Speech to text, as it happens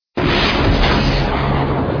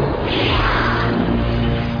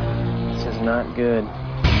not good.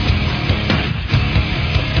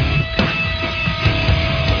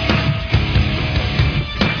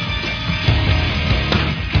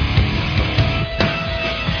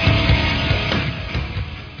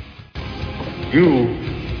 You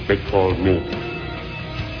may call me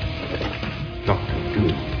Dr.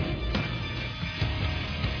 Doom.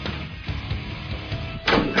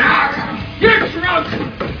 You're drunk!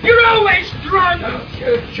 You're always drunk! Don't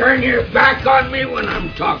you turn your back on me when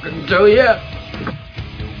I'm talking to you.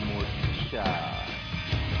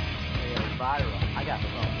 Hey, Elvira, I got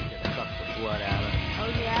something to suck the blood out of. Oh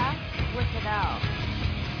yeah? What's it out?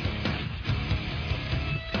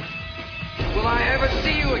 Will I ever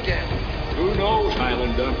see you again? Who knows,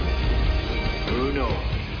 Highlander? Who knows?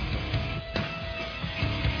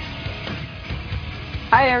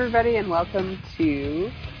 Hi, everybody, and welcome to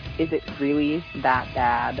Is It Really That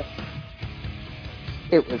Bad?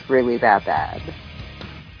 It was really that bad.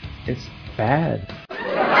 It's bad.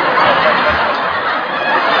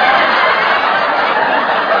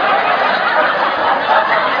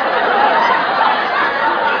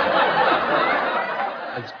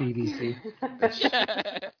 That's BBC.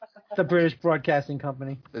 The British Broadcasting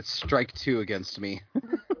Company. That's strike two against me.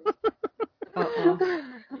 Uh-oh.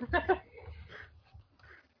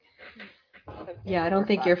 Yeah, I don't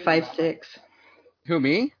think you're 5'6". Who,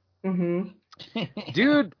 me? Mm-hmm.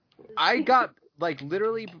 Dude, I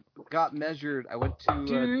literally got measured. I went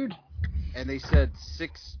to, and they said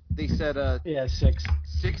Yeah, 6.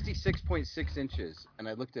 66.6 inches, and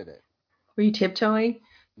I looked at it. Were you tiptoeing?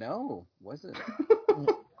 No, wasn't.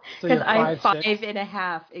 So Because you're I'm 5'6"?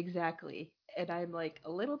 5.5 exactly, and I'm like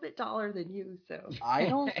a little bit taller than you. So I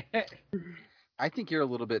don't. I think you're a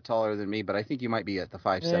little bit taller than me, but I think you might be at the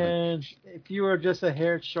 5'7". And if you were just a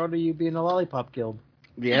hair shorter, you'd be in the Lollipop Guild.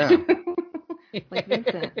 Yeah. like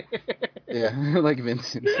Vincent. Yeah, like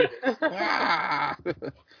Vincent.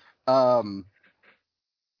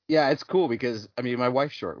 Yeah, it's cool because my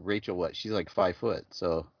wife's short. Rachel, she's like 5 foot.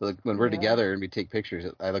 So when we're together and we take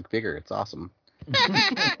pictures, I look bigger. It's awesome.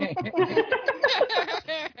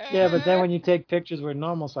 Yeah, but then when you take pictures with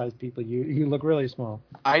normal sized people, you look really small.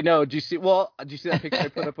 I know. Did you see that picture I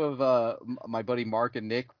put up of my buddy Mark and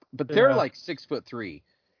Nick? But they're like 6'3".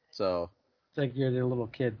 So it's like you're their little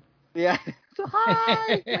kid. Yeah. So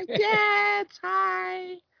hi, my dad's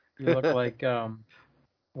hi. You look like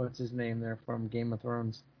what's his name there from Game of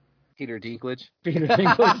Thrones? Peter Dinklage. Peter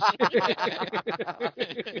Dinklage.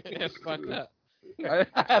 That's fucked up.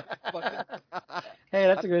 Hey,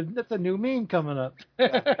 that's a new meme coming up.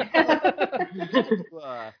 Back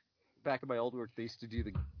in my old work, they used to do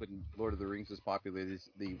when Lord of the Rings was popular,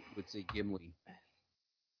 they would say Gimli,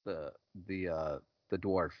 the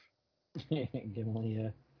dwarf. Gimli,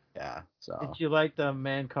 yeah. Yeah. So. Did you like the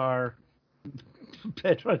Mancar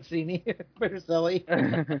Pedroncini Berselli?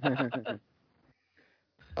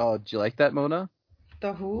 Oh, did you like that, Mona?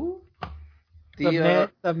 The who? The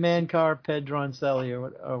Mancar Pedroncelli or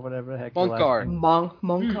whatever the heck. Monkar.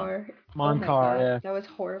 Monkar. Monkar, yeah. That was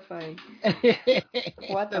horrifying.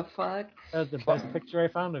 What the fuck? That was the best picture I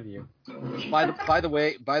found of you. By the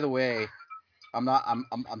way, I'm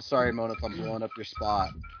sorry, Mona, if I'm blowing up your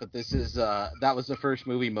spot, but this is that was the first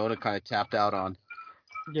movie Mona kind of tapped out on.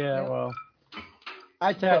 Yeah, well,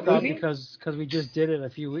 I tapped out because we just did it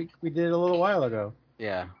we did it a little while ago.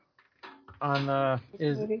 Yeah. On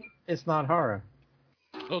It's Not Horror.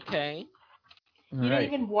 Okay. You didn't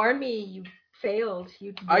even warn me. You failed.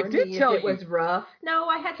 You I warned did me tell if it was rough. No,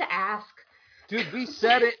 I had to ask. Dude, we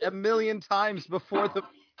said it a million times before we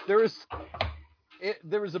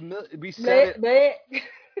said it.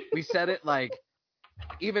 We said it like,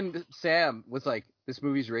 even Sam was like, "This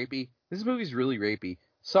movie's rapey. This movie's really rapey.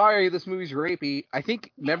 Sorry, this movie's rapey." I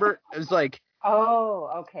think. Remember, it was like. Oh,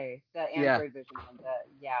 okay. The Android vision one.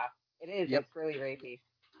 It is. Yep. It's really rapey.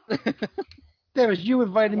 There was you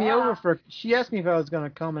invited me over for. She asked me if I was going to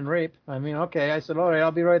come and rape. Okay. I said, all right, I'll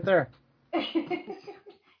be right there. Yeah,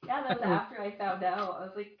 that was after I found out. I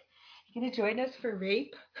was like, "You gonna join us for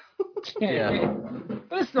rape?" Yeah.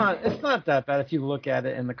 But it's not that bad if you look at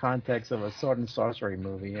it in the context of a sword and sorcery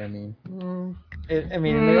movie.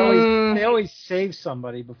 They always save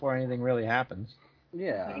somebody before anything really happens.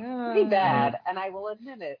 Yeah. Pretty bad, and I will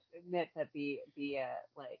admit that the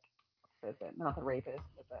not the rapists,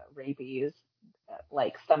 but the rapies,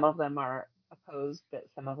 like some of them are opposed, but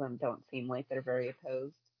some of them don't seem like they're very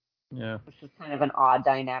opposed. Yeah. This is kind of an odd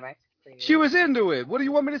dynamic. She was into it. What do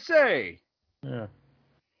you want me to say? Yeah.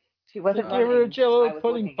 She wasn't. Give her a Jello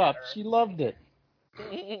pudding pop. She loved it.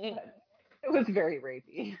 It was very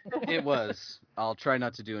rapey. It was. I'll try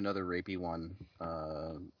not to do another rapey one.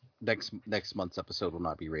 Next month's episode will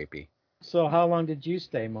not be rapey. So how long did you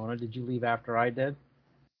stay, Mona? Did you leave after I did?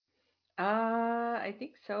 I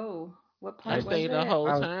think so. What part I was stayed it? the whole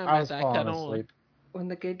I was, time I as was I falling cut on. asleep. When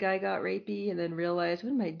the good guy got rapey and then realized,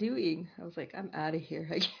 what am I doing? I was like, I'm out of here.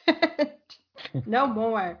 I can't. No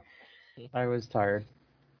more. I was tired.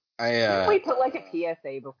 Didn't we put like a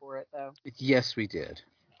PSA before it though? Yes, we did.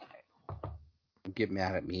 Don't get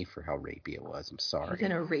mad at me for how rapey it was. I'm It sorry.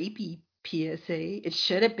 wasn't a rapey PSA. It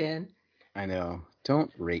should have been. I know.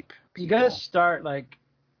 Don't rape people. You gotta start like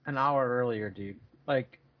an hour earlier, dude.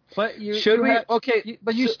 Like, but you Should you we? have- Okay. you-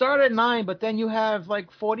 but you start at 9, but then you have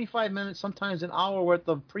like 45 minutes, sometimes an hour worth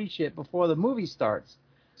of pre-shit before the movie starts.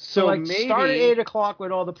 So like maybe start at 8 o'clock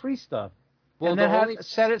with all the pre-stuff. Well, and then the only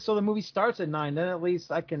set it so the movie starts at 9. Then at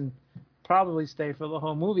least I can probably stay for the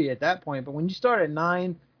whole movie at that point. But when you start at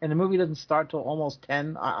 9 and the movie doesn't start till almost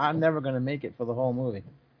 10, I'm never going to make it for the whole movie.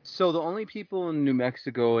 So the only people in New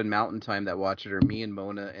Mexico and Mountain Time that watch it are me and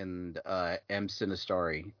Mona and M.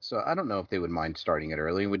 Sinistari. So I don't know if they would mind starting it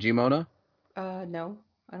early. Would you, Mona? No.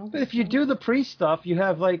 I don't But think if you so. do the pre-stuff, you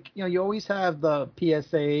have like, you always have the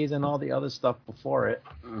PSAs and all the other stuff before it.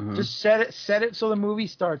 Mm-hmm. Just set it so the movie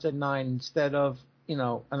starts at 9 instead of, an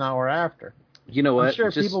hour after. You know what? I'm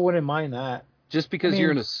sure people wouldn't mind that. Just because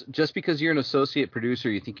you're an associate producer,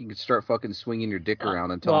 you think you could start fucking swinging your dick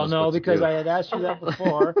around and telling us what because to do. I had asked you that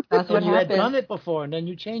before. That's what and you had happened. done it before, and then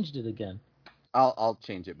you changed it again. I'll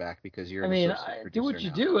change it back because you're an associate producer do what you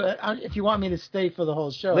now. do. If you want me to stay for the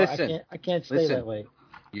whole show, Listen, I can't stay that late.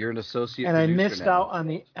 You're an associate And I producer missed now.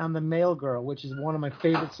 out on the Mail Girl, which is one of my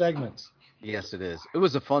favorite segments. Yes, it is. It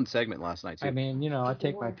was a fun segment last night, too. I mean, I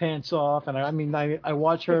take my pants off, and I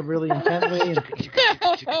watch her really intently.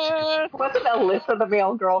 And... Wasn't Alyssa the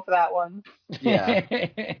Mail Girl for that one? Yeah.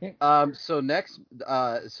 So next, it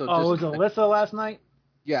was Alyssa last night.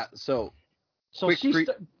 Yeah. So So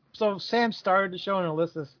so Sam started the show and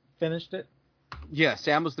Alyssa finished it. Yeah,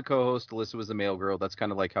 Sam was the co-host. Alyssa was the mail girl. That's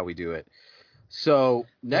kind of like how we do it. So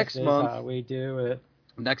next month, how we do it.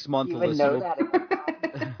 Next month, You would Alyssa. know will-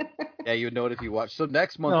 that. Yeah, you would know it if you watched. So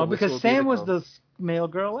next month, No, Alyssa because will be Sam the was co- the mail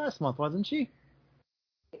girl last month, wasn't she?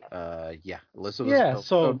 Yeah, Alyssa was. Yeah,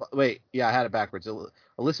 so- wait, yeah, I had it backwards.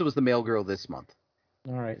 Alyssa was the mail girl this month.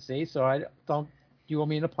 All right. See, so I don't. You owe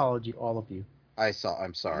me an apology, all of you.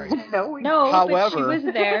 I'm sorry. No, No, but she However- was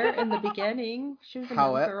there in the beginning. She was a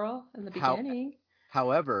Howe- little girl in the how- beginning.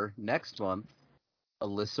 However, next month,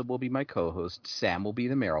 Alyssa will be my co-host. Sam will be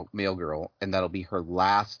the mail girl, and that'll be her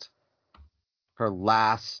last. I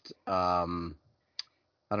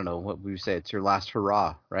don't know what we would say. It's her last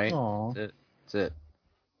hurrah, right? Aw. That's it.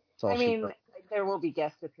 That's all I she mean, wrote. there will be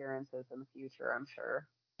guest appearances in the future, I'm sure.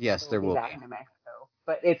 Yes, there will back be. in New Mexico,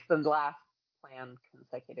 but it's the last planned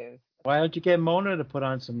consecutive. Why don't you get Mona to put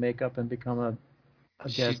on some makeup and become a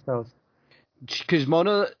guest host? Because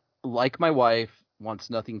Mona, like my wife, wants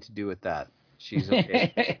nothing to do with that. She's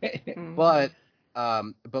okay. But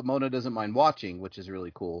Mona doesn't mind watching, which is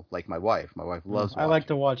really cool. Like my wife. My wife loves watching. I like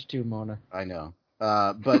to watch too, Mona. I know.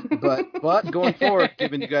 But going forward,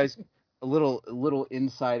 giving you guys a little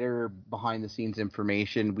insider behind the scenes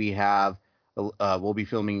information, we have we'll be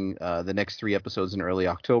filming the next 3 episodes in early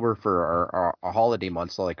October for our holiday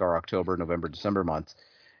months, like our October, November, December months.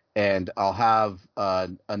 And I'll have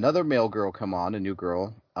another male girl come on, a new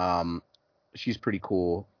girl. She's pretty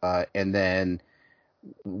cool. And then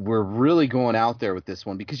we're really going out there with this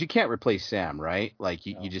one because you can't replace Sam, right? Like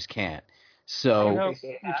you just can't. So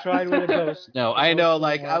You tried with a ghost. no, I know.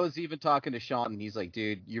 Like I was even talking to Sean, and he's like,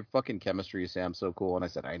 "Dude, your fucking chemistry with Sam's so cool." And I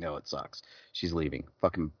said, "I know it sucks. She's leaving.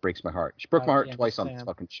 Fucking breaks my heart. She broke my heart Goddamn twice on this Sam.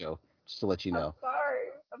 fucking show. Just to let you know."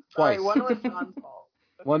 I'm sorry. Twice. One was Sean's fault.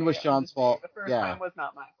 One was Sean's fault. The first Yeah. time was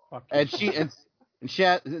not my fault.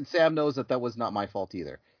 And Sam knows that was not my fault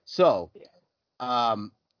either. So,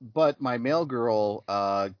 but my male girl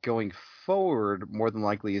going forward more than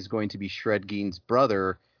likely is going to be Shred Gein's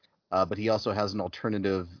brother, but he also has an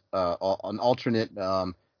alternate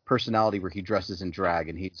personality where he dresses in drag,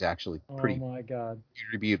 and he's actually pretty Oh my God.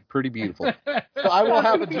 pretty beautiful. So I will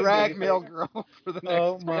have a drag male girl for the next.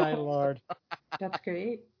 Oh my Lord. That's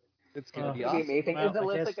great. It's gonna be It'd be awesome. amazing. Well, Is I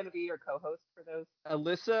Alyssa guess- going to be your co-host for those?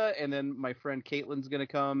 Alyssa, and then my friend Caitlin's gonna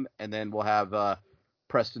come, and then we'll have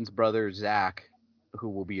Preston's brother Zach, who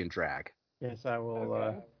will be in drag. Yes, I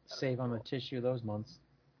will save on the tissue those months.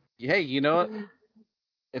 Hey, you know what?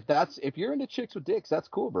 If you're into chicks with dicks, that's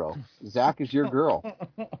cool, bro. Zach is your girl.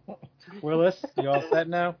 Willis, you all set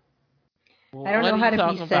now? I don't What know are how you to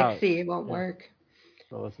talking be about? sexy. It won't work.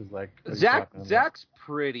 Willis is like. what are you talking about? Zach's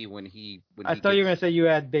pretty when he. I thought you were gonna say you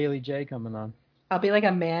had Bailey J coming on. I'll be like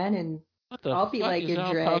a man and What the I'll be fuck like is in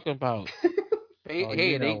y'all drag. talking about? Hey, Oh, hey,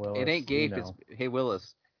 you it know, ain't Willis, gay. you know. Hey,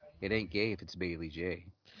 Willis. It ain't gay if it's Bailey J.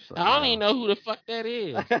 I don't even know who the fuck that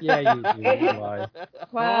is. Yeah, you do. You lie.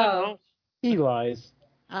 Wow. He lies.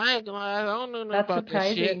 I ain't gonna lie. I don't know nothing That's about that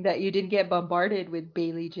shit. surprising that you didn't get bombarded with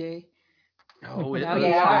Bailey J. Oh, Now it you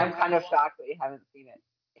Yeah, are. I'm kind of shocked that you haven't seen it.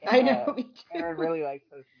 I know. Me too. Aaron really likes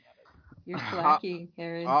posting that. You're slacking,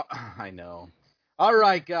 Aaron. I know. All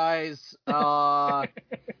right, guys. On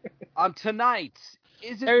tonight,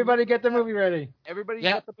 is it Everybody get the movie ready. Everybody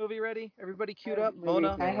Yep. got the movie ready? Everybody queued up?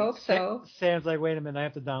 Mona? I hope so. Sam's like, wait a minute, I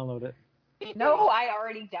have to download it. No, I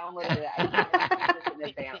already downloaded it. I did this in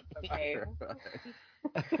advance, okay?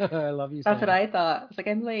 I love you, Sam. That's what I thought. I was like,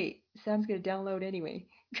 I'm late. Sam's gonna download anyway.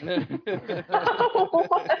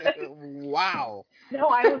 Wow. No,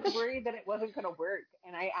 I was worried that it wasn't going to work.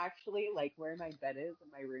 And I actually, like, where my bed is and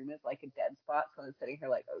my room is, like, a dead spot. So I was sitting here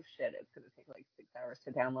like, oh, shit, it's going to take, like, 6 hours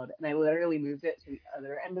to download it. And I literally moved it to the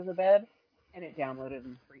other end of the bed, and it downloaded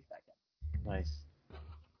in 3 seconds. Nice.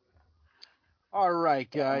 All right,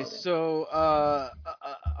 guys. So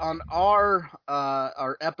on our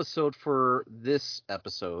episode for this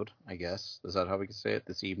episode, I guess, is that how we can say it?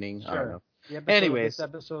 This evening? Sure. I don't know. Anyways, the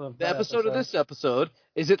episode of this episode,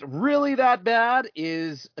 is it really that bad?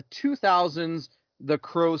 Is 2000's The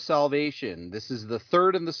Crow Salvation. This is the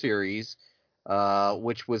third in the series,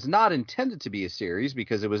 which was not intended to be a series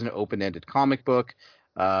because it was an open-ended comic book,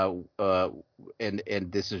 and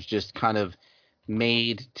this is just kind of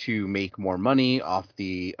made to make more money off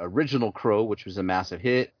the original Crow, which was a massive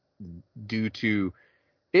hit due to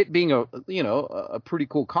it being a pretty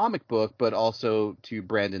cool comic book, but also to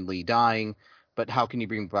Brandon Lee dying. But how can you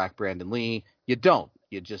bring back Brandon Lee? You don't.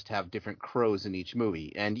 You just have different Crows in each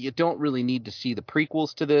movie. And you don't really need to see the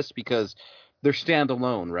prequels to this because they're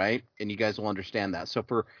standalone, right? And you guys will understand that. So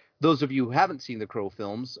for those of you who haven't seen the Crow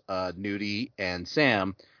films, Nudie and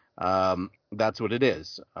Sam, that's what it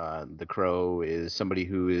is. The Crow is somebody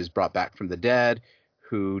who is brought back from the dead,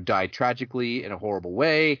 who died tragically in a horrible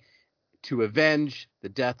way, to avenge the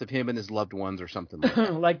death of him and his loved ones or something like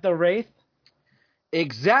that. Like the Wraith?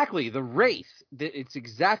 Exactly, the Wraith. It's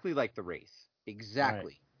exactly like the Wraith.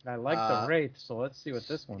 Exactly. Right. I like the Wraith, so let's see what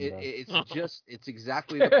this one does. It's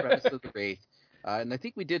exactly the premise of the Wraith. And I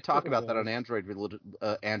think we did talk about that on Android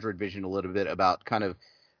Vision a little bit about kind of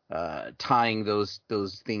tying those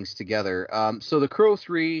things together. So The Crow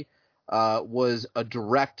 3 was a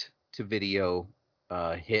direct-to-video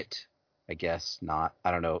hit. I guess not.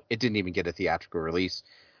 I don't know. It didn't even get a theatrical release.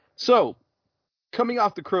 So, coming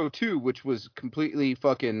off The Crow 2, which was completely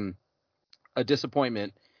fucking a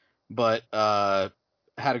disappointment, but had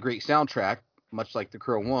a great soundtrack, much like The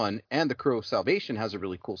Crow 1, and The Crow Salvation has a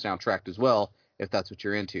really cool soundtrack as well, if that's what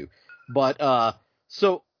you're into. But,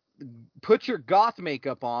 so, put your goth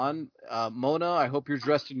makeup on. Mona, I hope you're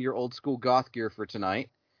dressed in your old school goth gear for tonight.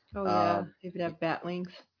 Oh, yeah. If you have bat wings.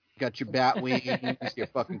 Got your bat wings, your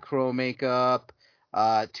fucking Crow makeup.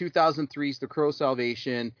 2003's The Crow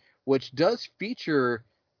Salvation, which does feature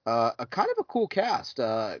a kind of a cool cast.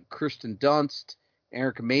 Kirsten Dunst,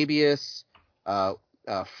 Eric Mabius,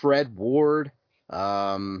 Fred Ward,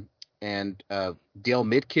 and Dale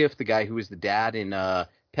Midkiff, the guy who was the dad in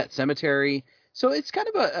Pet Sematary. So it's kind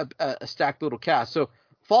of a stacked little cast. So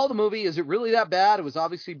follow the movie. Is it really that bad? It was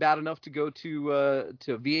obviously bad enough to go to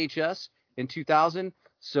VHS in 2000.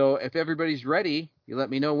 So if everybody's ready, you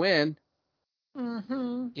let me know when.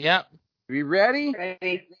 Mm-hmm. Yep. Are you ready?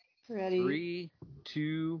 Ready. 3,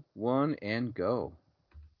 2, 1, and go.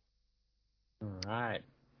 All right.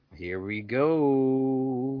 Here we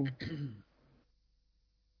go.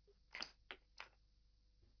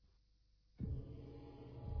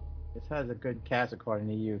 This has a good cast, according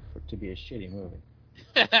to you, to be a shitty movie.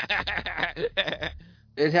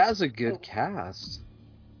 It has a good cast.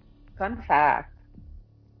 Fun fact.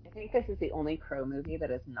 I think this is the only Crow movie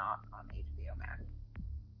that is not on HBO Max.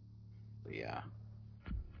 Yeah.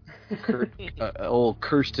 Old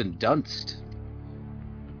Kirsten Dunst.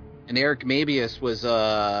 And Eric Mabius was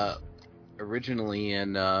originally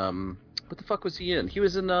in what the fuck was he in? He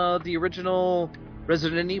was in the original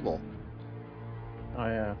Resident Evil. Oh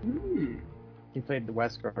yeah. He played the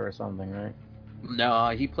Wesker or something, right? No,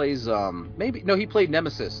 he plays he played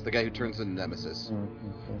Nemesis, the guy who turns into Nemesis.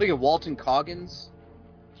 Okay. Think of Walton Coggins.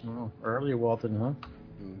 Oh, early Walton, huh?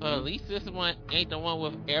 Well, at least this one ain't the one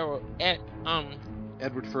with Edward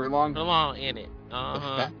Furlong. Furlong in it.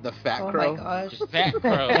 Uh-huh. The fat Oh crow. my gosh. The fat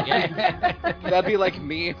crow. Yeah. That'd be like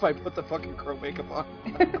me if I put the fucking crow makeup on.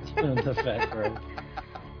 The fat crow.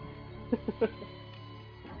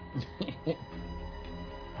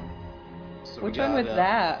 So Which one was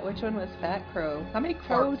that? Which one was Fat Crow? How many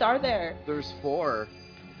crows are there? There's 4.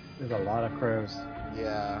 There's a lot of crows.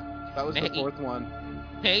 Yeah, that was the 4th one.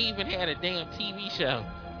 They even had a damn TV show.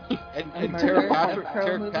 And Murder Tara of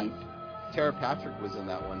Crow movies. Tara Patrick was in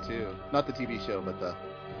that one too. Not the TV show, but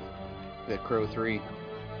the Crow 3.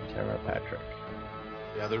 Tara Patrick.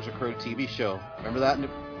 Yeah, there's a Crow TV show. Remember that?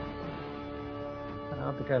 I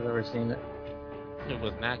don't think I've ever seen it. It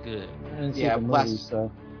was not good. I didn't see Yeah, the last- movie,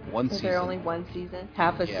 so. One Is season. there only one season?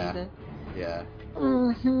 Half a Yeah. season? Yeah.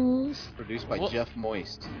 Produced by What? Jeff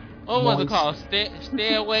Moist. What was it Moist. called?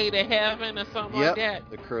 Stairway to Heaven or something Yep. like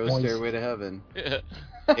The Crow Moist. Stairway to Heaven. that?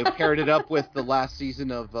 They paired it up with the last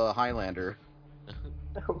season of Highlander.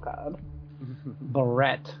 Oh God.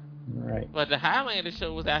 Barrett. Right. But the Highlander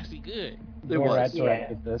show was actually good. It was. Barrett Yeah.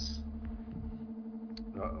 directed this.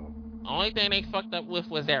 Uh-oh. Only thing they fucked up with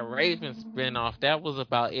was that Raven spinoff. That was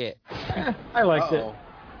about it. I liked Uh-oh.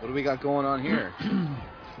 What do we got going on here? it.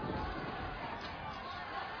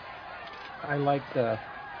 I liked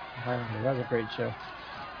Highlander. That was a great show.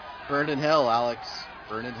 Burn in hell, Alex.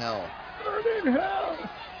 Burn in hell. Burn in hell.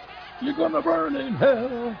 You're gonna burn in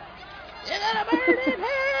hell. You're gonna burn in hell.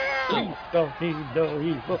 We don't need no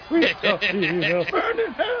evil. We don't need no burn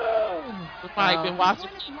in hell. We've probably been watching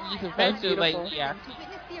these adventures beautiful. lately. Yeah.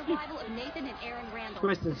 Witness the arrival of Nathan and Aaron Randall,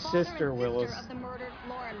 Twisted the father Sister, and Willis. sister of the murdered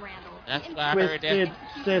Lauren Randall. That's The why I heard Twisted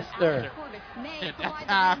that. Sister. That's That's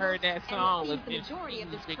how I heard that song was the majority of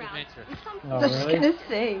this Big crowd. Adventure. With some Oh, I was really? gonna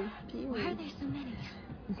say. Why are there so many?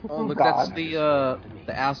 Oh, look, God. that's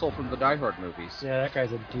the asshole from the Die Hard movies. Yeah, that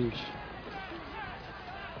guy's a douche.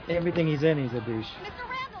 Everything he's in, he's a douche. Mr.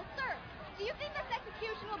 Randall, sir, do you think this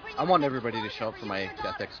execution will bring I you want a everybody to closure show up for you my and your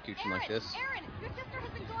death daughter? execution like Aaron, this. Aaron, your sister has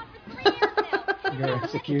been gone for 3 years now. Your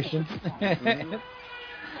execution.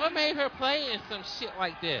 What made her play in some shit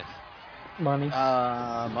like this? Money.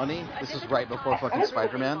 Money? This is right before fucking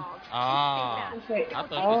Spider-Man. Ah, Wait, I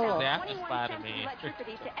thought oh. this was after 21 Spider-Man. cents of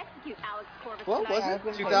electricity to execute Alex Corvus What was tonight.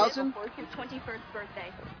 it? 2000? Before his 21st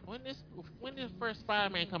birthday. When did first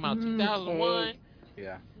Spider-Man come out? 2001.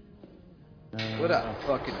 Yeah. What a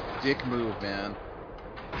fucking dick move, man.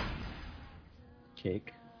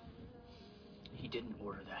 Cake. He didn't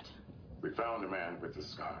order that. We found a man with the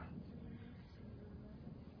scar.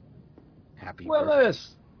 Happy birthday.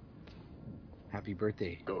 Willis. Happy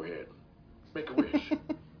birthday. Go ahead. Make a wish.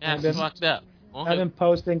 That's been- fucked up. I've been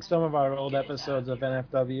posting some of our old episodes of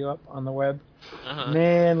NFW up on the web. Uh-huh.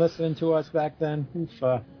 Man, listening to us back then,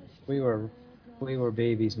 oof, we were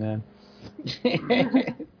babies, man.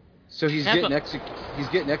 So he's That's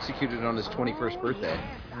getting executed on his 21st birthday.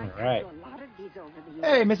 All right.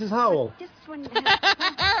 Hey, Mrs. Howell. This one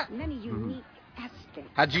has many unique aspects.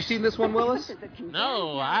 Had you seen this one, Willis?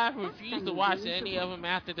 No, I refused to watch any of them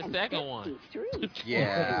after the second one.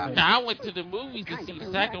 Yeah. I went to the movies to see the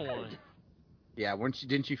second one. Yeah,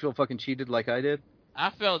 didn't you feel fucking cheated like I did? I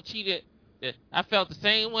felt cheated. I felt the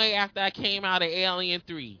same way after I came out of Alien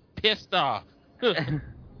 3. Pissed off.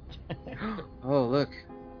 Oh, look.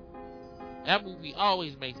 That movie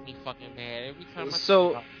always makes me fucking mad every time I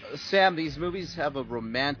So, Sam, these movies have a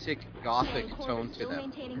romantic, gothic tone to Still them.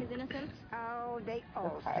 maintaining his innocence? Oh, they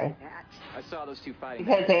all Okay. say that. I saw those two fighting.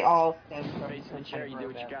 Because they all stem from Face in the chair, you do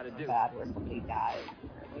what you gotta do. bad where somebody dies.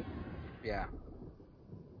 Apparently. Yeah.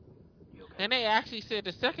 And they actually said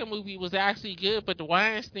the second movie was actually good, but the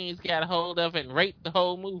Weinsteins got a hold of it and raped the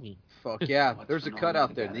whole movie. Fuck yeah. There's a cut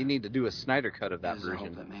out there. They need to do a Snyder cut of that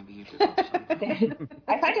version.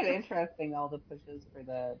 I find it interesting all the pushes for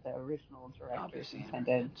the original director's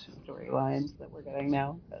intended storylines that we're getting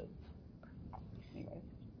now. Anyway.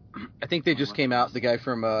 I think they just came out. The guy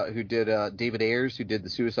from who did David Ayers, who did the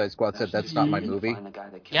Suicide Squad, said that's not my movie.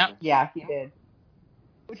 Yep. Yeah, he did.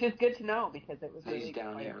 Which is good to know because it was really He's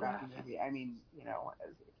down quite a there crappy laughing. movie. I mean, you know,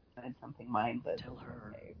 it was something mindless. Tell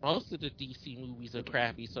her. Most of the DC movies are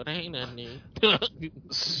crappy, so they ain't nothing new.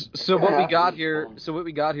 So what we got here? So what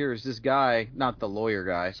we got here is this guy, not the lawyer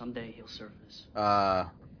guy. Someday he'll serve this.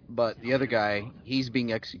 But the other guy, he's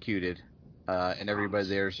being executed, and everybody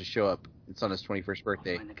there is to show up. It's on his 21st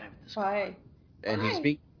birthday, Find the guy with the scar. Why?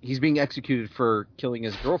 and he's being executed for killing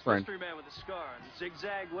his girlfriend. Mystery man with the scar,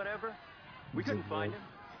 zigzag, whatever. We couldn't find him.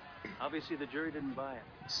 Obviously, the jury didn't buy it.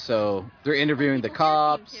 So they're interviewing the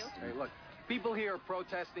cops. Hey, look, people here are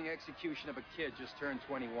protesting execution of a kid just turned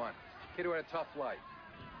 21. Kid who had a tough life.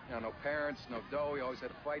 You know, no parents, no dough. He always had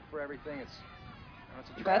to fight for everything. It's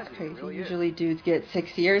a That's tragedy. crazy. It really Usually dudes get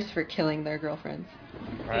 6 years for killing their girlfriends.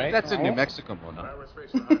 Right. That's in New Mexico, Mona.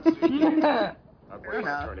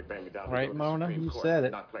 Right, Mona? You said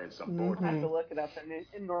it. I have to look it up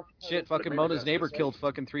in North Dakota. Shit, fucking Mona's neighbor killed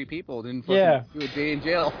fucking 3 people. Didn't fucking Yeah. do a day in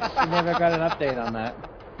jail. We never got an update on that.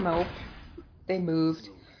 Nope. They moved.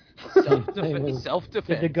 They moved. Self-defense.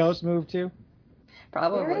 Did the ghost move too?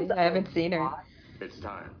 Probably. I haven't seen her. It's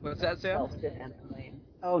time. What's that, Sam? Self-defense claims.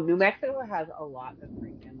 Oh, New Mexico has a lot of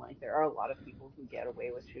freaking, like, there are a lot of people who get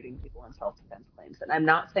away with shooting people on self-defense claims. And I'm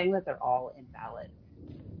not saying that they're all invalid,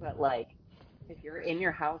 but, like, if you're in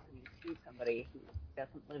your house and you shoot somebody who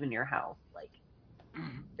doesn't live in your house, like, you're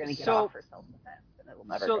going to get off for self-defense and it'll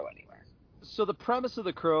never go anywhere. So the premise of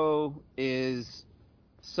The Crow is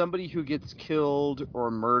somebody who gets killed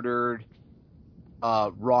or murdered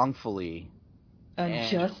wrongfully.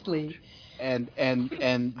 Unjustly. And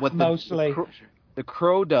what Mostly. the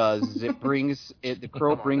Crow does is the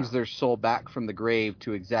Crow brings their soul back from the grave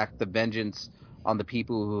to exact the vengeance on the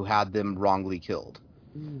people who had them wrongly killed.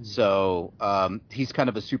 So he's kind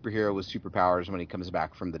of a superhero with superpowers when he comes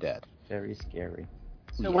back from the dead. Very scary.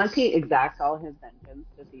 So once he exacts all his vengeance,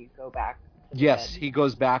 does he go back to the Yes, dead? he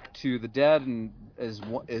goes back to the dead and is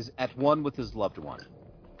at one with his loved one.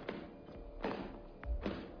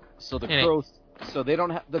 So the Crow, so they don't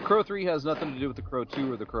have the Crow 3 has nothing to do with the Crow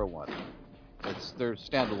 2 or the Crow 1. They're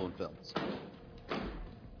standalone films.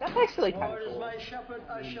 That's actually kind of cool.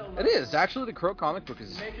 It is actually the Crow comic book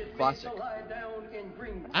is classic.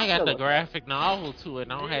 I got the graphic novel to it.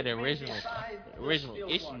 And I don't have the original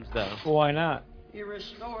issues though. Why not?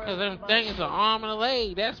 Because them things are arm and a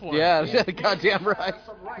leg. That's why. Yeah, goddamn right.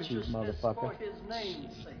 Cheap motherfucker.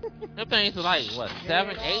 Them things are like what,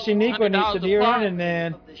 $7, $8, Shaniqua needs to be $100 a pop? earning,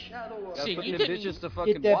 man. Shit, you Get Get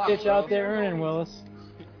that bitch out there earning, Willis.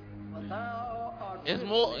 It's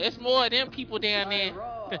more of them people down there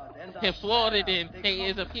in Florida than they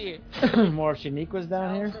is up here. More Shaniquas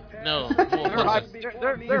down here? No.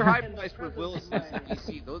 They're high priced for Willis and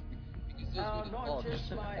DC. Those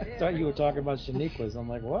I thought you were talking about Shaniquas. I'm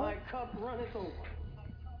like, what?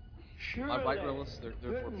 My bike Willis, they're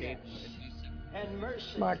for paid.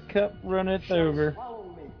 My cup runneth over.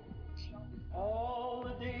 All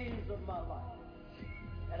the days of my life,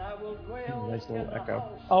 and I will dwell Nice in little the echo.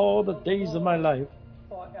 house All the days of my life.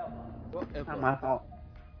 forever. Not my fault.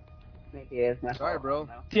 Maybe it is my Sorry, fault. bro.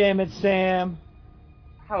 Damn it, Sam.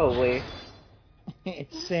 Probably.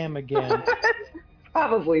 It's Sam again.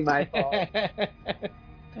 Probably my fault.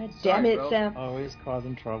 God damn it, Sam. Always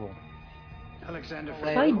causing trouble. Alexander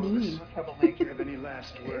Why Frederick, me? do you have any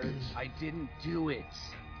last words? I didn't do it.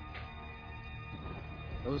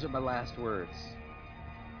 Those are my last words.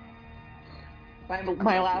 My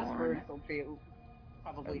last words will be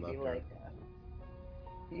probably be like,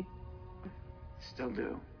 Still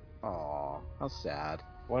do. Aw, how sad.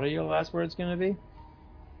 What are your last words gonna be?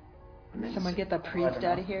 Someone get the priest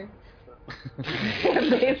out of here.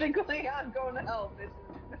 basically, I'm going to hell.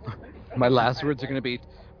 My last words are gonna be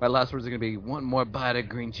one more bite of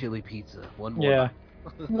green chili pizza. One more. Yeah.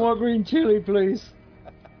 More green chili, please.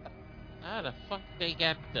 How the fuck they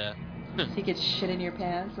got the... So you get shit in your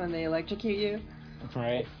pants when they electrocute you?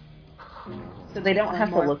 Right. So they don't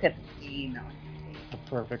have more. to look at the scene. The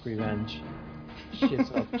perfect revenge.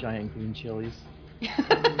 Shits up giant green chilies.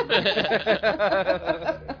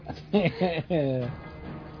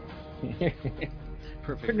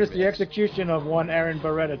 Perfect. Witnessed the execution of one Aaron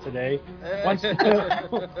Beretta today. Once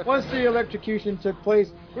the electrocution took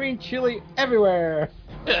place, green chili everywhere.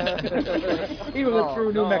 Even a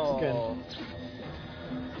true New Mexican.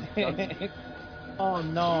 Oh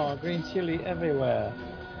no, green chili everywhere.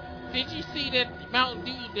 Did you see that Mountain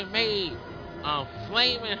Dew that made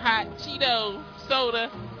flaming hot Cheeto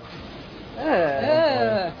soda?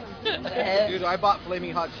 Dude, I bought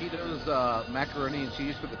Flaming Hot Cheetos macaroni and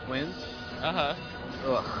cheese for the twins. Uh-huh.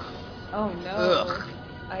 Ugh. Oh no. Ugh.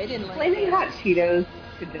 I didn't like Flaming it. Hot Cheetos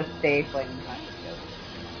should just stay Flaming Hot Cheetos.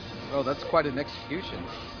 Oh, that's quite an execution.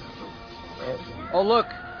 Oh, look.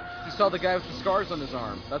 You saw the guy with the scars on his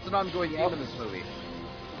arm. That's an ongoing theme in this movie.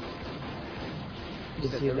 You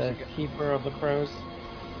see the keeper of the crows?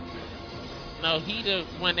 No, he the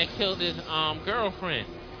one that killed his girlfriend.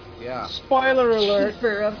 Yeah. Spoiler alert!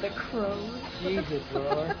 Keeper of the crows. Jesus,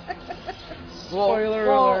 Lord. Well, Spoiler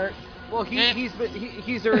alert. Well,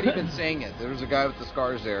 he's already been saying it. There was a guy with the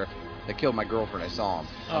scars there that killed my girlfriend. I saw him.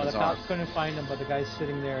 Oh, on the his arm. cops couldn't find him, but the guy's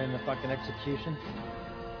sitting there in the fucking execution.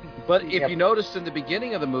 But if you noticed in the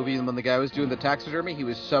beginning of the movie, when the guy was doing the taxidermy, he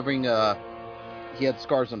was shoving, he had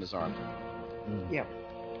scars on his arm. Yep.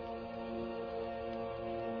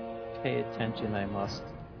 Pay attention, I must.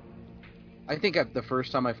 I think the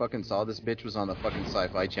first time I fucking saw this bitch was on the fucking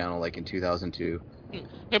Sci-Fi Channel, like in 2002.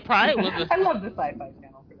 It probably was I love the Sci-Fi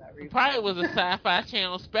Channel for that reason. probably was a Sci-Fi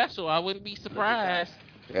Channel special. I wouldn't be surprised.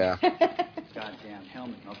 Yeah. Goddamn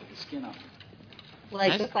helmet melted the skin off.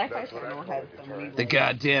 Like, the Sci-Fi Channel has so many... The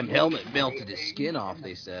goddamn helmet melted his skin off,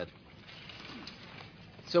 they said.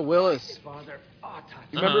 So Willis, Father,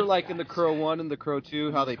 you remember like in The Crow 1 and The Crow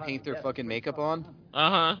 2 how they paint their fucking makeup on?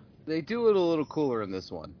 Uh-huh. They do it a little cooler in this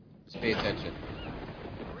one. Just pay attention.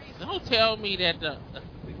 Don't tell me that the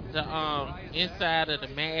inside of the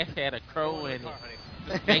mask had a crow in it.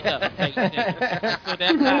 Makeup. So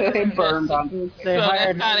that's how They burned on.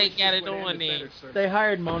 that's how they got it on there. They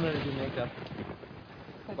hired Mona to do makeup.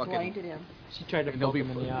 I Fucking- blinded him. She tried to poke him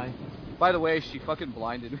in the eye. By the way, she fucking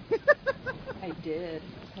blinded me. I did.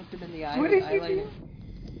 Poked him in the eye What with did you eyeliner.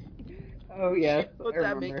 Oh yes, She put I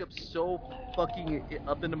that remember. makeup so fucking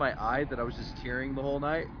up into my eye that I was just tearing the whole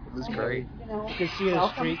night. It was great. You know, You could see his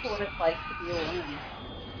welcome streaks. to what it's like to be alone.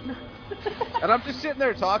 And I'm just sitting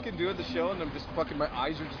there talking, doing the show, and I'm just fucking, my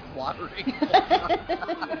eyes are just watering.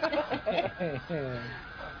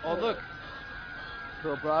 Oh, look.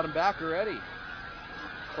 Girl brought him back already.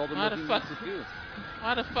 Told him Why what the he fuck? needs to do.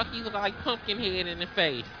 Why the fuck you look like Pumpkinhead in the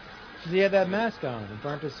face? He had that mask on. It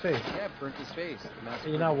burnt his face. Yeah, it burnt his face. The mask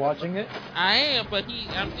You're burnt not his watching it? I am, but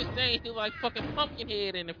I'm just saying he look like fucking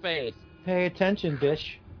Pumpkinhead in the face. Pay attention,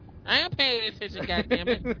 bitch. I am paying attention,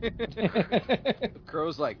 goddammit. The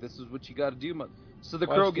Crow's like, this is what you gotta do, So the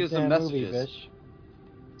Watch Crow the gives them damn messages. movie, bitch.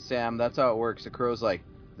 Sam, that's how it works. The Crow's like,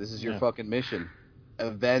 this is your Yeah. fucking mission.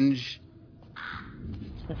 Avenge.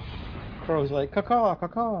 Crow's like, caw,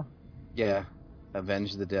 caw. Yeah.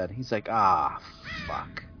 Avenge the dead. He's like, ah,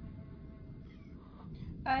 fuck.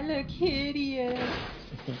 I look hideous.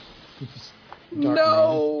 Dark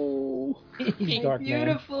No! man. He's dark man.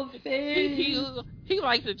 Beautiful face. He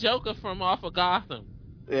like the Joker from off of Gotham.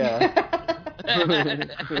 Yeah.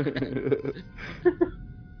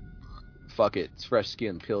 Fuck it. It's fresh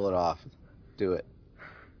skin. Peel it off. Do it.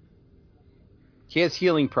 He has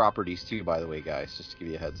healing properties too, by the way, guys. Just to give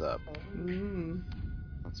you a heads up.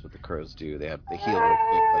 That's what the Crows do. They heal real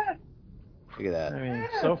quick. Like, look at that. I mean,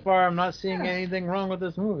 so far I'm not seeing anything wrong with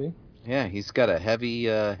this movie. Yeah, he's got a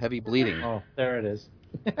heavy bleeding. Oh, there it is.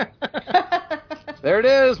 There it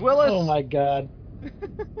is, Willis. Oh my god.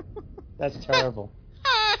 That's terrible.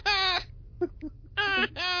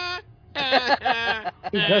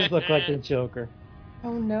 He does look like the Joker.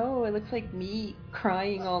 Oh no, it looks like me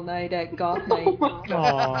crying all night at goth night.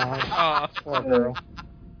 Aww, poor girl.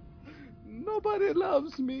 Nobody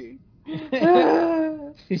loves me.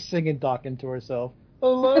 She's singing Dawkins to herself.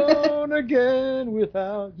 Alone again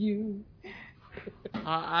without you.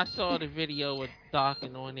 I saw the video with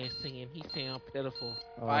Dawkins on there singing. He sound pitiful.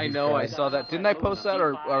 Oh, I he's know, I bad. saw that. Didn't I post that,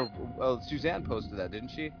 or Suzanne posted that, didn't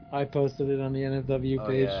she? I posted it on the NFW Oh,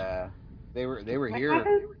 page. yeah. They were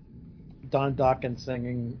here. Don Dawkins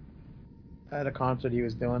singing at a concert he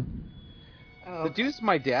was doing. Oh. The dude's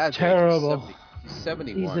my dad's age. Terrible. He's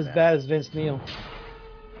 71 He's as now. bad as Vince Neil.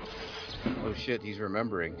 Oh shit, he's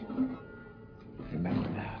remembering. Remember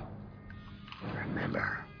now.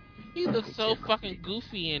 Remember. He looks so fucking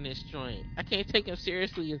goofy in this joint. I can't take him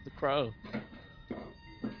seriously as the Crow.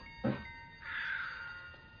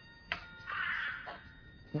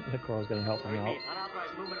 The Crow's gonna help him out.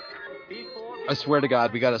 I swear to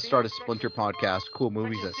God, we gotta start a Splinter podcast. Cool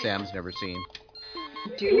movies that Sam's never seen.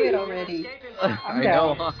 Do it already. I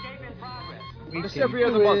know. Huh? We Just can every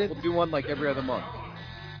other do month. it. We'll do one like every other month.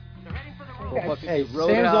 We'll fucking Hey, do Sam's all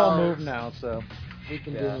Roadhouse. moved now, so we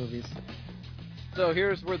can Yeah. do movies. So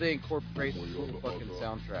here's where they incorporate the cool fucking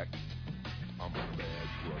soundtrack.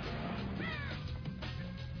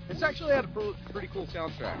 It's actually had a pretty cool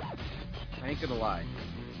soundtrack. I ain't gonna lie.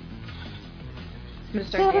 I'm gonna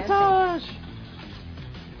start dancing. Sabotage!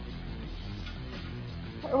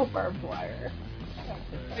 Oh, barbed wire.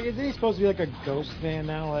 Like, isn't he supposed to be like a ghost man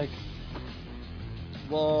now? Like,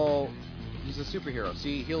 Well, he's a superhero.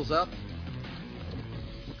 See, he heals up.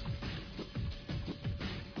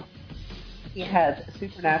 He has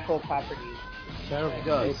supernatural properties. terrible. He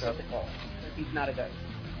does. Physical. He's not a ghost.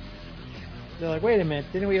 They're like, wait a minute,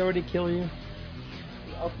 didn't we already kill you?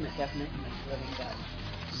 The ultimate definition of living dead.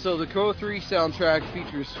 So the Crow 3 soundtrack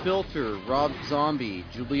features Filter, Rob Zombie,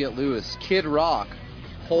 Juliette Lewis, Kid Rock,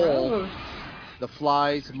 Hole, The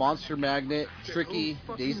Flies, Monster Magnet, Tricky,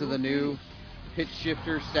 Days of the New, Pitch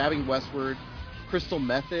Shifter, Stabbing Westward, Crystal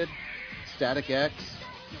Method, Static X,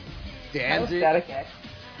 Danzig. Static X.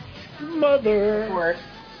 Mother! Of course,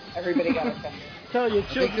 everybody got offended. Tell your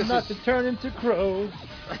think children this not is- to turn into crows.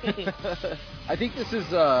 I think this is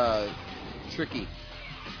Tricky.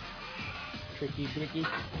 Tricky dicky.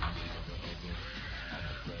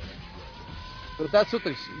 But that's what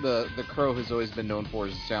the Crow has always been known for,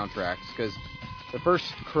 is the soundtracks, because the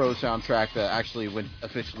first Crow soundtrack that actually went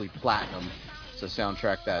officially platinum is a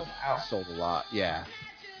soundtrack that sold a lot. Yeah.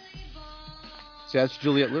 See, that's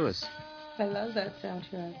Juliette Lewis. I love that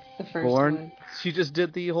soundtrack. The first Born. one. She just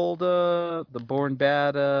did the whole the Born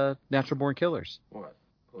Bad Natural Born Killers. What?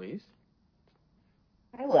 Police?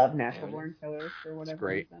 I love Natural Born Killers for whatever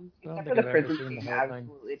great. reason. I don't Except think for the I've ever prison seen the scene, whole thing.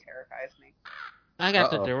 absolutely terrifies me. I got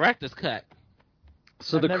the Uh-oh. director's cut.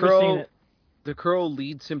 So I've the never seen crow, it. the crow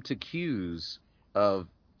leads him to Q's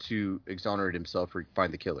to exonerate himself or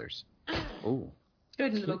find the killers. Oh,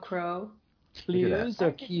 Good little crow. Look at that. Clues or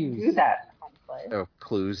Do cues? that, Humphrey. oh,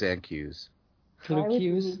 clues and cues. Why would you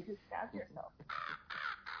Cues? need to stab yourself?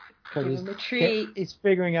 Because Give him a treat. he's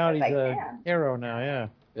figuring out he's Yes, I a can. hero now, yeah.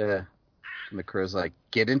 Yeah. And the crow's like,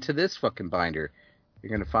 get into this fucking binder.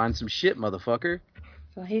 You're gonna find some shit, motherfucker.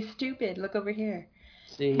 So he's stupid. Look over here.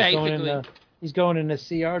 See, Basically. he's going in the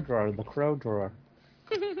CR drawer, the crow drawer.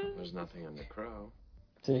 There's nothing on the crow.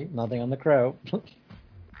 See, nothing on the crow.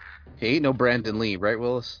 He ain't no Brandon Lee, right,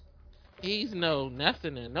 Willis? He's no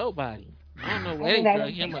nothing and nobody. I don't know I where mean, they I throw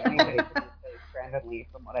don't him think up. anybody could replace Brandon Lee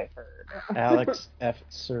from what I've heard. Alex F.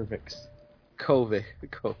 Cervix. COVID.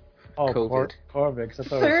 Oh, COVID. Corvix. I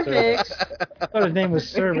thought it was Cervix. I thought his name was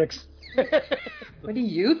Cervix. What are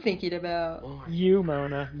you thinking about? You,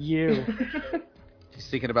 Mona. You. He's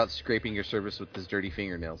thinking about scraping your surface with his dirty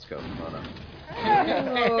fingernails. Go, Mona.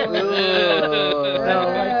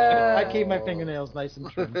 No, I keep my fingernails nice and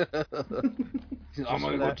trim. I'm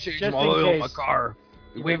gonna go change Just my in oil in my case. car.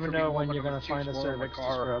 You Wait never for me know to when walk you're up going and to find a change my oil in my cervix to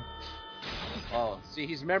car. scrub. Oh, see,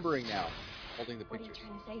 he's remembering now. Holding the What are you picture.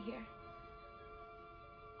 trying to say here?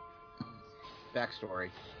 Backstory.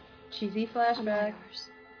 Cheesy I'm all flashback. yours.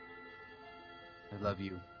 I love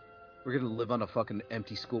you. We're gonna live on a fucking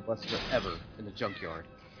empty school bus forever in the junkyard.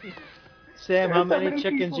 Sam, how There's so many many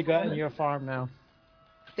chickens people you got in there. your farm now?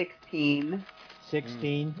 16.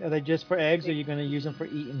 16. Are they just for eggs, or are you going to use them for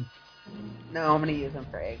eating? No, I'm gonna use them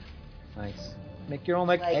for eggs. Nice. Make your own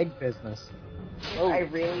like egg business. I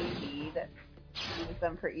really need to use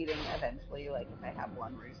them for eating eventually. Like if I have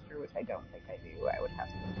one rooster, which I don't think I do, I would have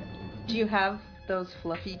to. Do you have those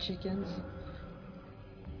fluffy chickens?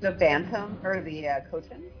 The bantam or the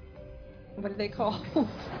cochin? What are they called?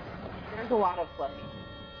 There's a lot of fluffy.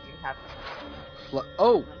 You have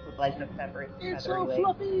Oh! with like the separate It's feathery so legs.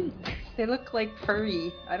 fluffy. They look like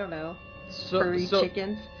furry. I don't know. Furry So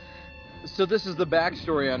chickens. this is the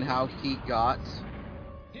backstory on how he got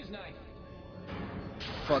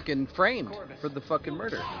fucking framed for the fucking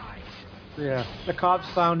murder. Yeah. The cops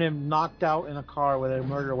found him knocked out in a car with a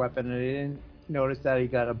murder weapon, and they didn't notice that he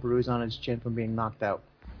got a bruise on his chin from being knocked out.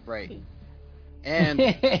 Right. And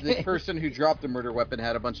the person who dropped the murder weapon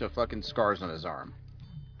had a bunch of fucking scars on his arm.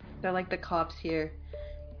 They're like the cops here.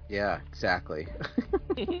 Yeah, exactly.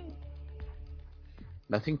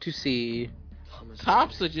 Nothing to see.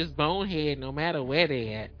 Cops are just bonehead no matter where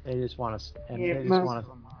they at. They just want to. Yeah, They just most want of to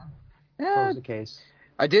them are. close the case.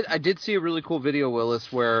 I did see a really cool video,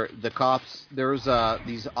 Willis, where the cops, there was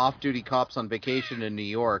these off-duty cops on vacation in New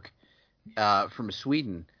York from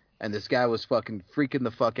Sweden, and this guy was fucking freaking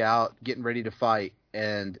the fuck out, getting ready to fight,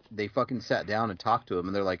 and they fucking sat down and talked to him,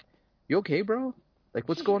 and they're like, "You okay, bro? Like,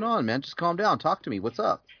 what's going on, man? Just calm down. Talk to me. What's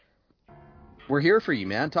up? We're here for you,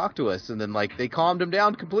 man. Talk to us." And then, like, they calmed him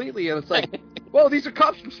down completely, and it's like, whoa, these are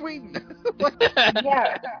cops from Sweden.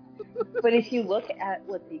 Yeah, but if you look at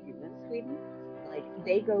what they do in Sweden, like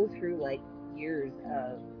they go through like years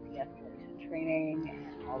of de-escalation training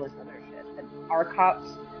and all this other shit. And our cops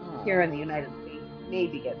here in the United States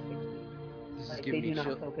maybe get 6 weeks. This is Like they giving do me not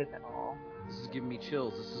chill. focus at all. This is giving me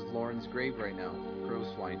chills. This is Lauren's grave right now.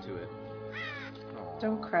 Crows flying to it. Aw.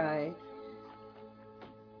 Don't cry.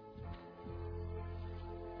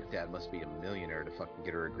 Her dad must be a millionaire to fucking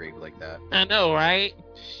get her a grave like that. I know, right?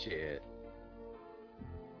 Shit.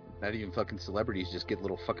 Not even fucking celebrities just get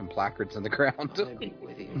little fucking placards on the ground.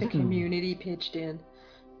 The community pitched in.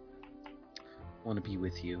 Want to be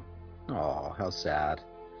with you. Oh, how sad.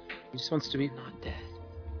 He just wants to be Not dead.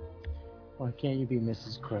 Why can't you be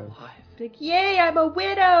Mrs. Crow? Like, yay, I'm a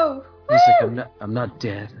widow! He's like, Woo! I'm not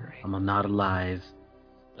dead. I'm not alive.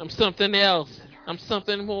 I'm something else. I'm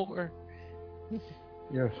something more.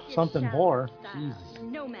 You're something whore. Jesus.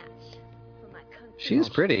 No match for my country. She is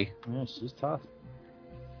pretty. Yeah, she's tough.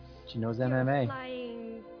 She knows MMA.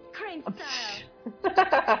 Flying crane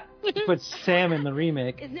style Put Sam in the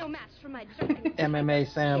remake. is no match for my jumping. MMA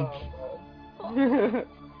Sam.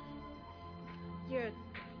 You're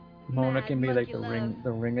Mona mad can be like monkey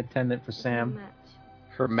the ring attendant for no Sam. match.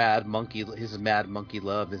 His mad monkey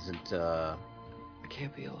love isn't, I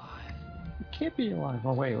can't be alive. You can't be alive.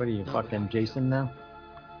 Oh wait, what are you, fucking Jason now?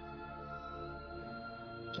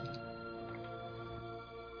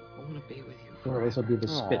 I want to be with you. Or this will be the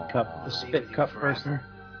spit cup, the spit cup person.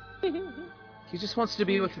 he just wants to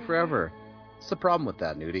be with her forever. What's the problem with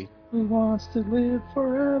that, Nudie? Who wants to live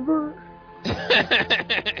forever?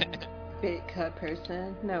 Spit cut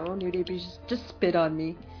person. No, Nudie, just spit on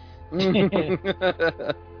me.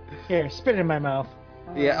 Here, spit in my mouth.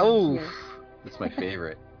 Yeah. Oh, Here. that's my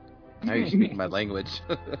favorite. Now you're speaking my language.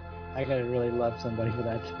 I gotta really love somebody for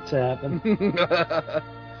that to happen.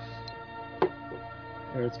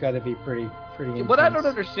 Or it's gotta be pretty intense. What I don't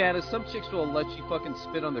understand is some chicks will let you fucking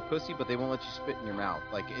spit on their pussy, but they won't let you spit in your mouth.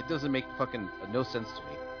 Like, it doesn't make fucking no sense to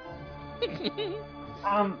me.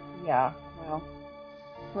 Yeah.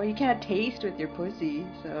 Well, you can't taste with your pussy,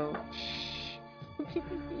 so.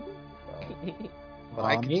 But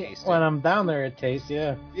I can taste when it. I'm down there, it tastes,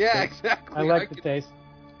 yeah. Yeah, exactly. I like the taste.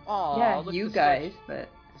 Aw, Yeah, look, you the guys, but.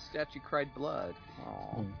 The statue cried blood.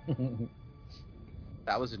 Aw.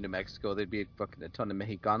 That was in New Mexico. There'd be fucking a ton of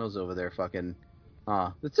Mexicanos over there fucking.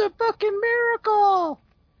 It's a fucking miracle!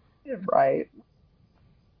 You're right.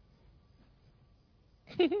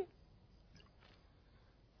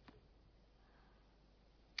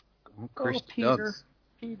 Kirsten Peter. Dunst.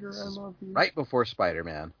 Peter, I love you. Right before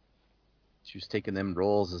Spider-Man. She was taking them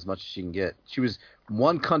roles as much as she can get. She was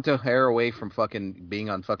one cunt of hair away from fucking being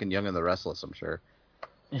on fucking Young and the Restless, I'm sure.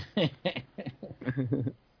 It's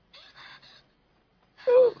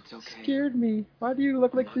okay. Scared me. Why do you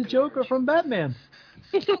look like the Joker from Batman?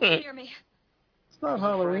 Don't fear me. It's not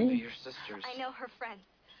Halloween. Your sisters. I know her friends.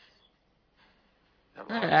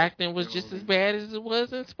 Her acting was just as bad as it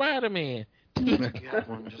was in Spider-Man. You had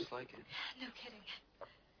one just like it. No kidding.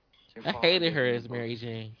 I hated her as Mary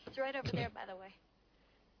Jane. It's right over there, by the way.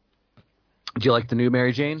 Did you like the new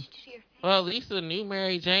Mary Jane? Well, at least the new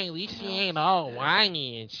Mary Jane, at least she ain't all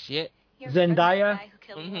whiny and shit. Zendaya?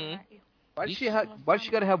 Why does she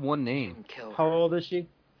gotta have one name? How old is she?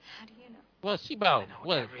 Well, she about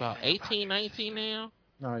 18, 19 now?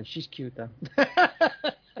 No, she's cute though.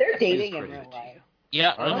 They're dating in real life.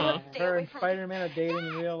 Yeah, Her and Spider-Man are dating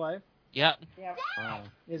in real life? Yep. Wow.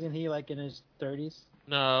 Isn't he like in his 30s?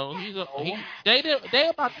 No, they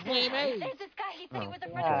about the same age. There's this guy, he said he was a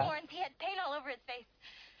friend of Lawrence. He had paint all over his face.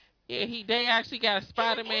 Yeah, they actually got a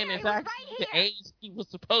Spider-Man that's actually the age he was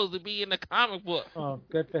supposed to be in the comic book. Oh,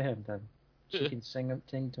 good for him then. She can sing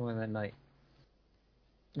to him at night.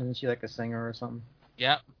 Isn't she like a singer or something?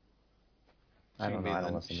 Yep. I don't know. I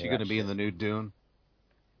don't listen to She that gonna be shit. in the new Dune?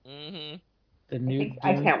 Mm-hmm. The new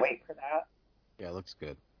I Dune? can't wait for that. Yeah, it looks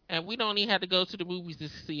good. And we don't even have to go to the movies to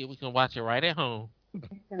see it. We can watch it right at home. It's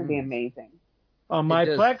gonna be amazing. On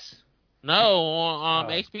MyPlex? No, on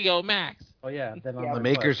HBO Max. Oh yeah, then on The MyPlex.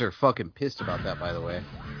 makers are fucking pissed about that, by the way.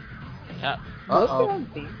 Yep. Uh-oh.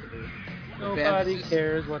 Nobody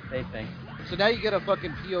cares what they think. So now you get a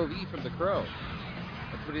fucking POV from the Crow.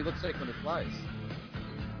 That's what he looks like when he flies.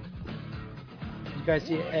 You guys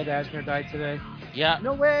see Ed Asner died today? Yeah.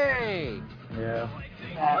 No way! Yeah.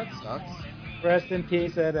 That sucks. Rest in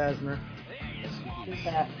peace, Ed Asner.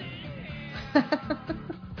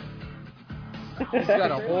 He's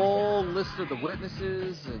got a whole list of the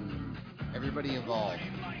witnesses and everybody involved.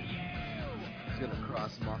 He's gonna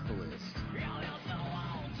cross them off the list.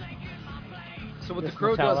 So what This the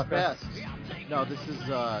Crow Metallica? does best. No, this is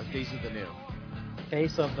Days of the New.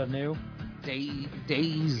 Face of the New?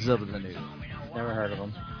 Days of the New. Never heard of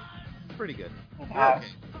him. Pretty good. Yeah. Okay.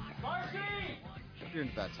 If you're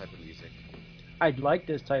into that type of music. I'd like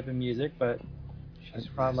this type of music, but it's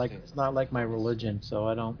not like my religion, so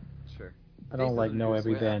I don't. Sure. I don't like know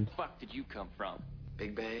every Where band. the fuck did you come from?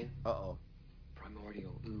 Big Bang, Uh-oh.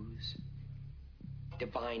 primordial ooze,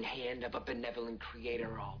 divine hand of a benevolent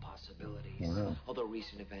creator, all possibilities. Wow. Although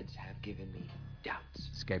recent events have given me doubts.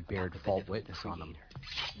 This guy bared default witness on him.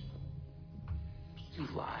 You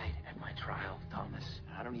lied at my trial, Thomas.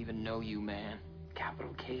 I don't even know you, man.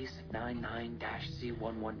 Capital case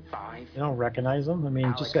 99-C115. You don't recognize him? I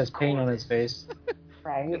mean, he just has paint on his face.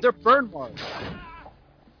 Right. They're burn marks.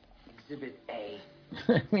 Exhibit A.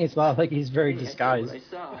 I mean, it's not like he's very Hey, disguised. I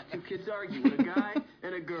saw two kids arguing, a guy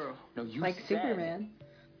and a girl. No, you Like said Superman.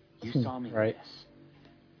 You saw me Right. in this.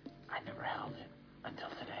 I never held it until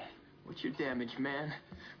today. What's your damage, man?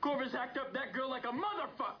 Corvus hacked up that girl like a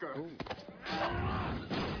motherfucker.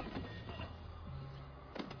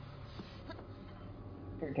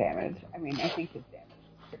 Your damage. I mean, I think his damage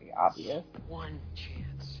is pretty obvious. One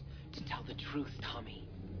chance to tell the truth, Tommy.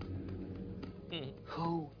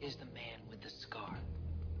 Who is the man with the scar?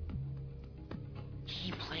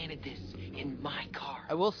 He planted this in my car.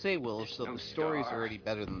 I will say, Will, so no the story's star. already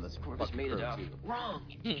better than this Corvus fucking made it Crow up. 2. Wrong.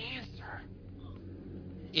 Answer.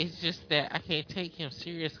 It's just that I can't take him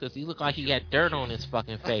serious because he look like he got dirt on his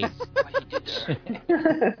fucking face.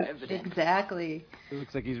 Exactly. It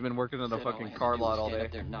looks like he's been working on a fucking car lot all day,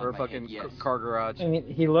 or a fucking car garage. I mean,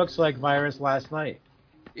 he looks like Virus last night.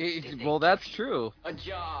 Well, that's true. A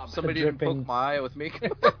job. Somebody didn't poke my eye with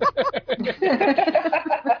makeup.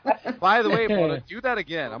 By the way, Mona, do that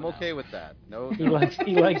again. I'm okay with that. No, He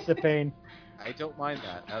likes the pain. I don't mind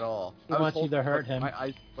that at all. He wants you to hurt him. My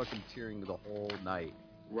eyes fucking tearing the whole night.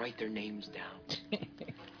 Write their names down.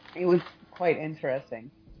 It was quite interesting.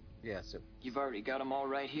 Yes. You've already got them all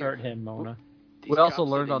right here. Hurt him, Mona. We also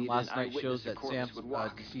learned say on they last needed an night's shows that eyewitness Sam's would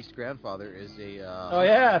walk. deceased grandfather is a. Oh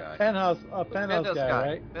yeah, guy. Penthouse guy,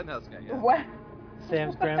 right? Penthouse guy. Yeah. What?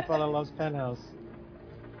 Sam's grandfather loves Penthouse.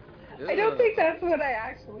 I don't think that's what I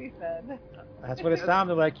actually said. That's what it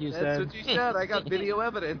sounded like you That's said. what you said. I got video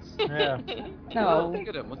evidence. Yeah. No. Look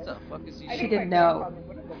at him. What the fuck is he? She didn't know.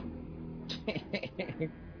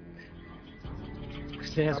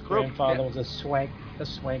 Sam's grandfather was a swank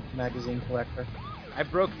magazine collector. I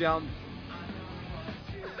broke down.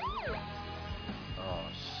 Oh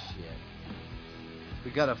shit.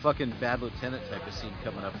 We got a fucking Bad Lieutenant type of scene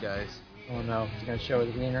coming up, guys. Oh no, he's gonna show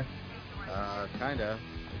his wiener. Kinda.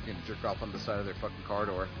 They can jerk off on the side of their fucking car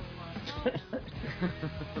door. That's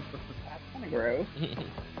kind of gross.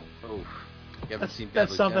 Oh, you haven't seen Bad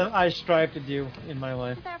That's something Lieutenant? I strive to do in my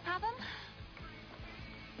life. Is there a problem?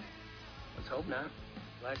 Let's hope not.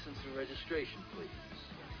 License and registration, please.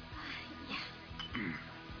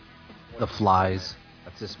 The Flies.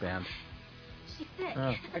 That's this band. She's sick.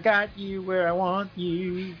 I got you where I want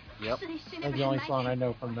you. Yep. That's the only song I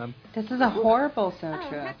know from them. This is a horrible Oh,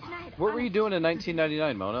 soundtrack. What were you doing in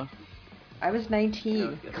 1999, Mona? I was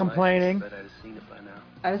 19. Complaining. Bet I'd have seen it by now.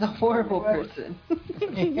 I was a horrible person.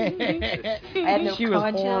 I had no She was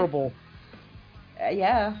conscience. horrible.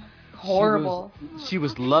 Yeah. Horrible. She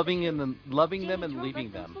was loving them and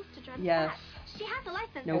leaving them. Yes. She has a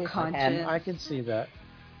license. No conscience. I can see that.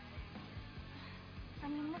 I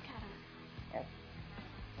mean, look at her.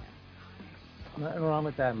 Nothing wrong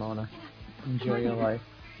with that, Mona. Enjoy your life.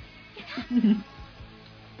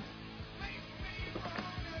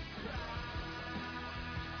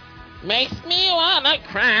 Makes me wanna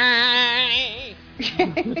cry.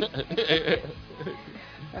 That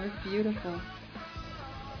was beautiful.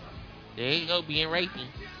 There you go, being rapey.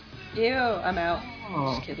 Ew, I'm out.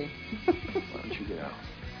 Oh. Just kidding. Why don't you get out?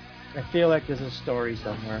 I feel like there's a story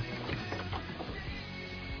somewhere.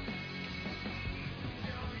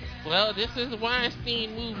 Well, this is a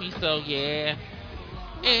Weinstein movie, so yeah.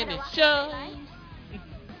 And it shows.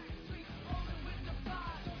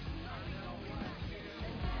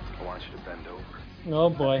 I want you to bend over. Oh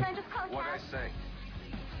boy. What'd I say?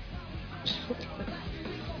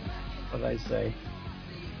 What'd I say?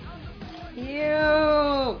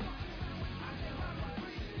 Ew.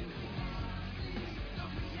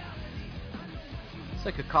 It's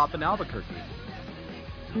like a cop in Albuquerque.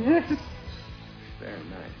 Very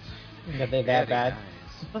nice. Are they that bad?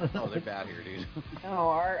 Nice. Oh, they're bad here, dude. No,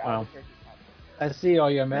 our Wow. I see all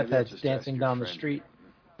your meth Maybe I'll heads just dancing ask your down the friend. street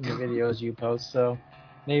in the videos you post, so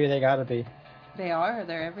maybe they gotta be. They are.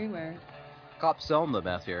 They're everywhere. Cops selling the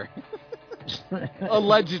meth here.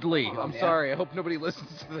 Allegedly. I'm sorry. I hope nobody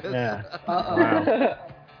listens to this. Yeah. Uh-oh. Wow.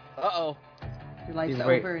 Uh-oh. Your life's He's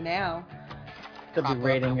wait- over now. Could be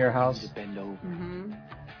raiding your house. Bend over. Mm-hmm.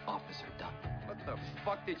 Officer Dunn. What the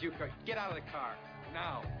fuck did you... Get out of the car.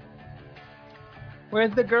 Now.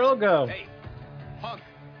 Where'd the girl go? Hey, punk.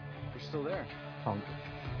 You're still there. Punk.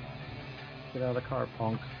 Get out of the car,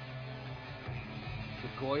 punk. The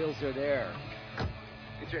Goyles are there.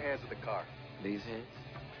 Get your hands in the car. These hands?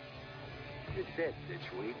 You're dead,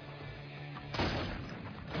 ditchweed.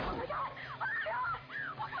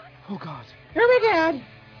 Oh, God. You're my dad!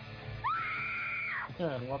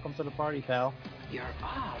 Yeah, welcome to the party, pal. You're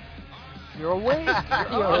up. You're awake! You're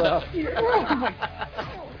up. Oh my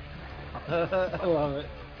God. I love it.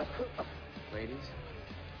 Ladies,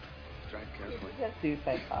 drive carefully. Just do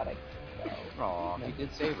psychotic. Aw, he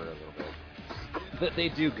did save her a little bit. They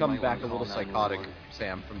do come might back a wanna little call psychotic, 911.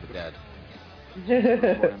 Sam, from the dead.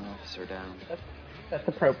 Report an officer down. That's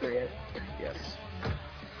appropriate. Yes.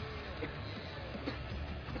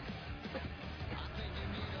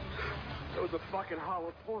 That was a fucking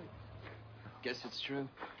hollow point. Guess it's true.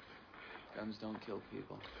 Guns don't kill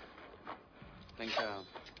people. Think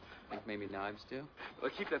maybe knives do? Well,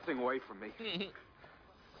 keep that thing away from me.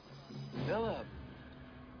 Philip,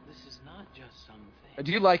 this is not just some thing.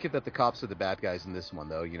 Do you like it that the cops are the bad guys in this one,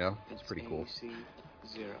 though, you know? It's pretty cool. AC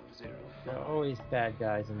 000. There are always bad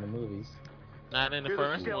guys in the movies. Not in the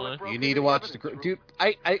first one. You need to watch the Crow, dude.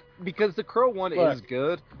 Because the Crow one Look, is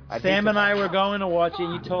good. Sam and I were going to watch it.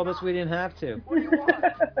 And you told us we didn't have to.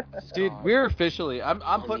 Dude, we're officially. I'm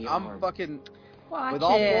fucking. Watch with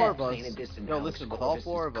all it. four of us. No, listen. With all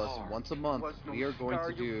four of us, once a month, we are going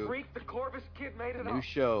to do a new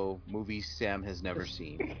show, movies Sam has never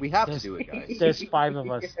seen. We have to do it, guys. There's 5 of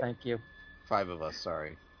us. Thank you. 5 of us.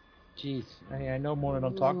 Sorry. Jeez, I know Mona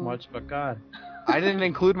don't talk much, but God. I didn't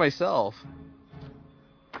include myself.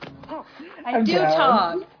 I do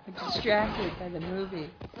talk. I'm distracted by the movie.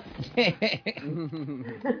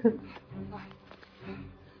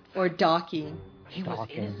 Or docking.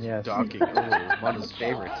 Docking, yes. Docking. Oh, Mona's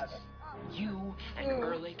favorite. You and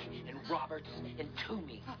Ehrlich and Roberts and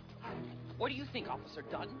Toomey. What do you think, Officer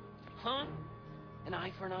Dutton? Huh? An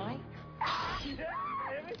eye for an eye?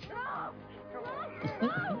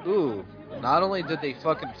 Ooh, not only did they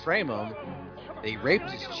fucking frame him, they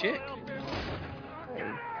raped his chick.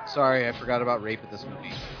 Sorry, I forgot about rape at this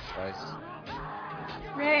movie, guys.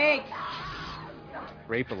 Rape!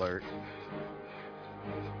 Rape alert.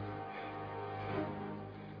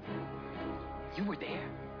 You were there?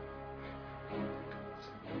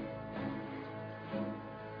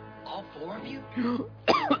 All 4 of you? You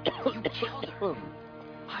killed her.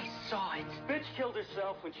 I saw it. Bitch killed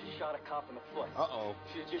herself when she shot a cop in the foot. Uh-oh.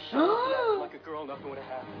 She just shot herself like a girl, nothing would have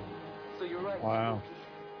happened. So you're right. Wow.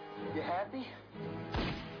 You happy?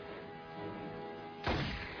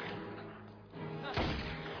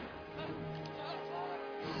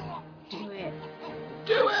 Do it.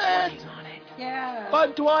 Do it! Yeah.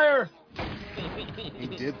 Bud Dwyer! He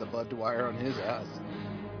did the Bud Dwyer on his ass.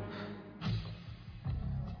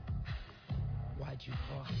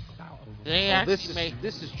 They Oh, actually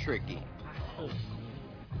this is tricky.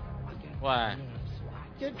 Why?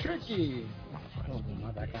 Get tricky. Oh,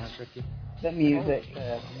 not that kind of tricky. The music.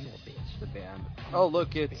 The band. Oh,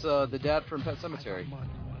 look, it's the dad from Pet Sematary.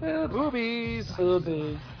 Boobies!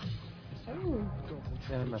 Boobies. Oh.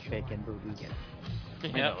 Them are faking boobies. I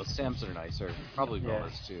know, Sam's are nicer. Probably Yeah.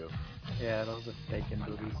 Mona's too. Yeah, those are faking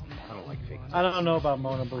boobies. I don't like fake. I don't know about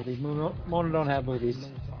Mona boobies. Mona don't have boobies.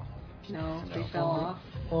 No, they fell off.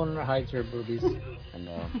 Mona hides her boobies. I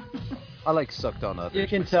know. I like sucked on others. You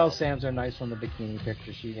can tell Sam's are nice from the bikini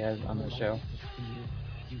picture she has on the show.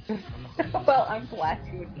 Well, I'm glad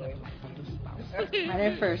you enjoyed it. Mine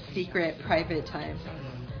are for secret, private time.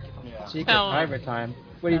 Secret Tell 'em. private time.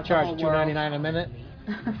 What do you Not the charge? whole $2.99 a minute?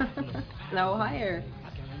 No, higher.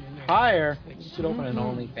 Higher. You should open an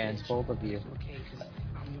OnlyFans, both of you.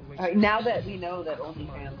 All right, now that we know that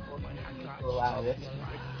OnlyFans will allow this.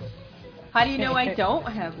 How do you know I don't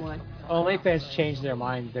have one? OnlyFans changed their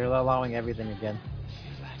mind. They're allowing everything again.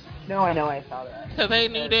 No, I know, I saw that. Because they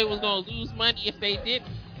knew they was going to lose money if they didn't.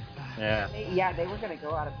 Yeah. Yeah, they were going to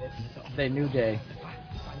go out of business. They new day.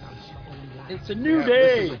 It's a new Yeah,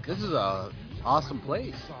 day. This is a awesome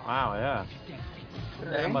place. Wow, yeah.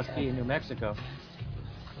 That must be in New Mexico.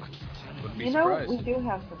 Wouldn't be You know, surprised. we do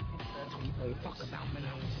have some interesting places.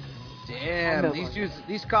 Damn,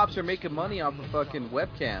 these cops are making money off of fucking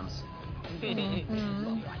webcams.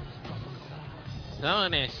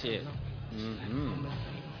 Selling that shit. Mm-hmm.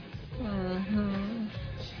 Mm-hmm.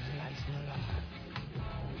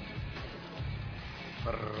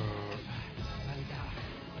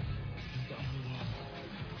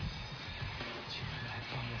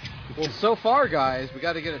 Well, so far, guys, we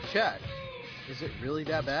got to get a check. Is it really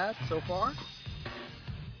that bad so far?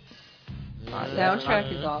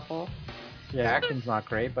 Soundtrack is awful. Yeah, acting's not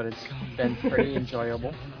great, but it's been pretty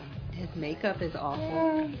enjoyable. His makeup is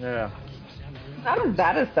awful. Yeah. Not as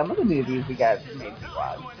bad as some of the movies we got made me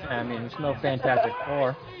watch. I mean, there's no Fantastic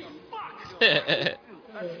Four. Don't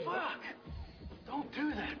do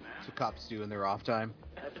that, man. That's what cops do in their off time.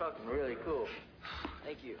 That's fucking really cool.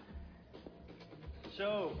 Thank you.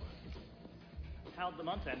 So, how'd the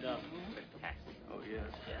month end up? Oh, yeah.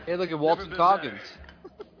 Hey, look at Never Walton been Coggins.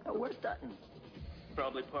 Oh, where's Dutton?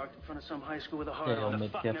 Probably parked in front of some high school with a Yeah, heart on. The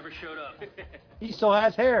mid fuck tip. never showed up. He still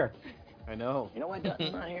has hair. I know. You know why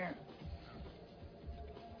Dutton's not here?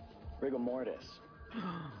 Rigor mortis.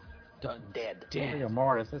 Dead. Rigor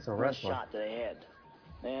mortis, that's a One wrestler. shot to the head.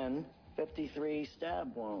 And 53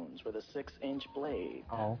 stab wounds with a 6-inch blade.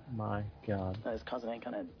 Oh my God. Is causing any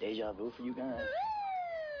kind of deja vu for you guys?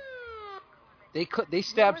 They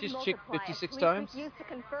stabbed his chick 56 times.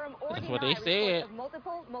 That's what they said.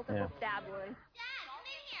 Multiple Yeah. stab wounds.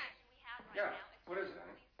 Yeah, what is that?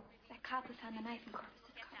 That cop who found the knife in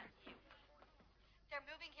Corpus's car. They're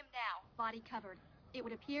moving him now. Body covered. It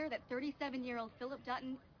would appear that 37-year-old Philip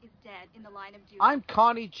Dutton is dead in the line of duty. I'm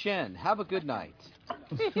Connie Chen. Have a good night.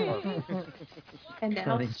 And now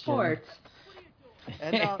Funny sports.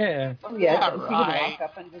 And Yeah. Oh, yeah, Yeah, so he right. would walk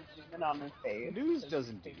up and just zoom in on his face. News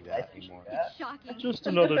doesn't do that anymore. It's shocking. Just The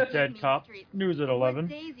another news dead mean cop. streets. News at Or 11.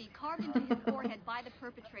 Daisy carved into his forehead by the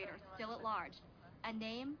perpetrator, still at large. A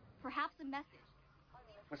name, perhaps a message.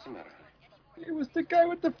 What's the matter? It was the guy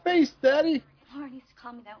with the face, Daddy. Lauren used to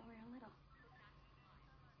call me that when we were little.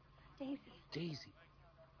 Daisy.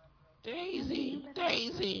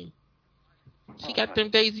 Daisy. She got them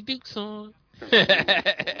Daisy Dukes on. Message.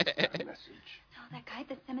 Oh, that guy at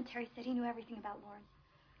the cemetery said he knew everything about Lauren.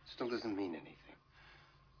 Still doesn't mean anything.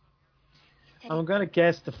 I'm gonna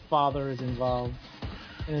guess the father is involved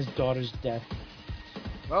in his daughter's death.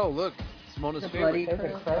 Oh, look. It's Mona's The favorite.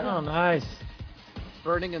 bloody crow. Oh, nice.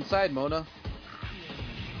 Burning Inside, Mona.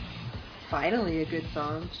 Finally a good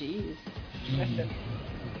song. Jeez.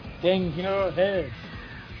 Ding your head.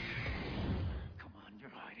 Come on, you're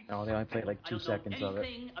hiding. Oh, they only played like 2 seconds of it.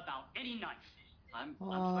 Anything about any knife. I'm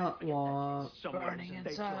Wah, wah. Somewhere Burning they killed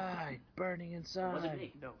him. inside. Burning Wasn't inside.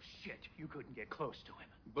 me. No shit, you couldn't get close to him.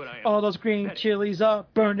 But I am. All those green chilies are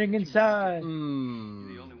burning inside.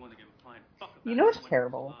 Hmm. The only one that gave a flying fuck about You know what's it.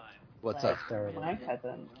 terrible? What's Like, up? Terrible. My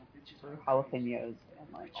cousin grew jalapenos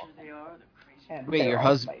and like all They are. They're crazy. and Wait, they're your all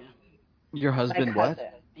husband? spicy. Your My husband what?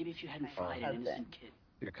 cousin. Maybe if you hadn't My fried an husband. innocent kid.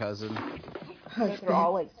 Your cousin. They're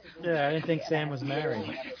all like. Yeah, I didn't think Sam was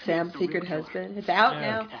married. Sam's secret husband. It's out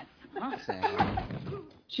Yeah. now. Sam.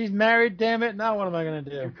 She's married, damn it. Now what am I gonna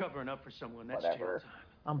You're do? covering up for someone. That's Whatever. jail time.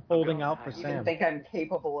 I'm holding out for You Sam. think I'm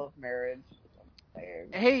capable of marriage?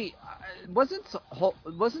 Hey, wasn't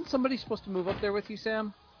somebody supposed to move up there with you,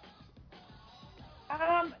 Sam?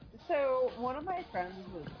 So one of my friends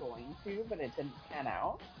was going to, but it didn't pan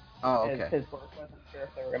out. Oh, Because okay. his work wasn't sure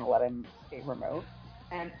if they were going to let him stay remote.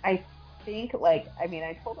 And I think, like, I mean,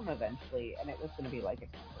 I told him eventually, and it was going to be like a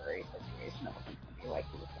temporary situation. It wasn't going to be like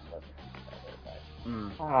he was going to live with each other.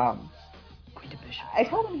 Mm. But I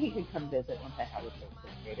told him he could come visit once I had a place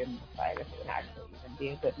situated and decide if it would actually even be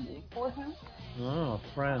a good move for him. Oh,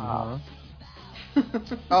 friend, huh?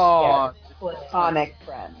 Oh, Yeah, platonic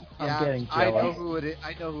friend. I'm yeah, getting I know jealous. who it is.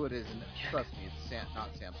 I know who it is, and trust me, it's Sam, not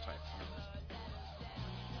Sam's type.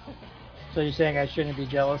 So you're saying I shouldn't be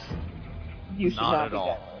jealous? You should not at be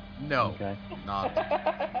all. No, Okay. not.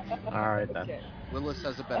 All right then. Okay. Willis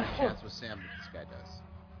has a better chance with Sam than this guy does.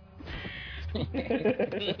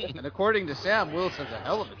 And according to Sam, Willis has a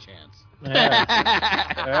hell of a chance. Yeah.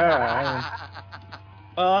 Yeah,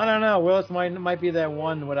 well, I don't know. Willis might be that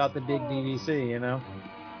one without the big DVC, you know.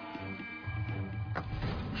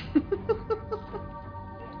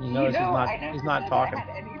 You notice he's not talking.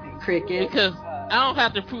 Cricket. Because I don't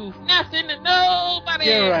have to prove nothing to nobody.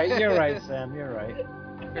 You're right, Sam. You're right.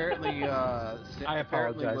 Apparently, I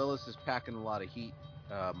apparently apologize. Willis is packing a lot of heat,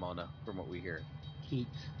 Mona, from what we hear. Heat.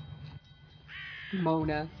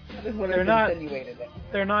 Mona. That is what They're is not- insinuated.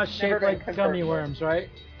 They're not Never shaped been like confirmed. gummy worms, right?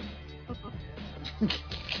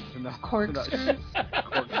 Corkscrews.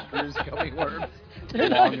 Corkscrews, gummy worms. They're Long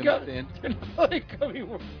not and gum- thin. they're not like gummy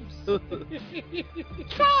worms.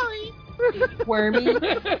 Sorry. Wormy.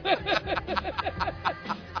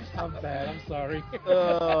 I'm bad. I'm sorry.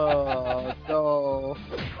 Oh, no.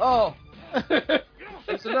 Oh!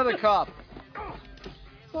 There's another cop.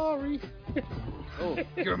 Sorry. Oh,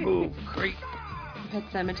 your move, creep. Pet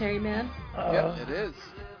Cemetery Man. Yep, it is.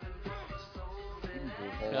 He can do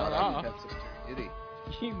a whole lot Uh-uh. on Pet Sematary, did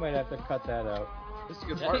he? You might have to cut that out. This is a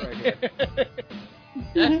good part right here.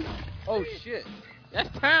 That's, Oh, shit. that's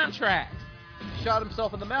time track. He shot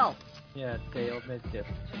himself in the mouth. Yeah, tail mid-tip.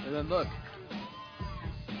 And then look.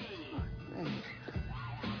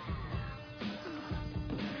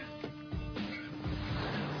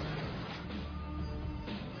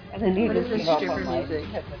 And then you What just is this give up stripper on life music?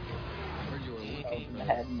 because Where you were of looking. in the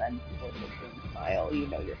head and then people just smile. You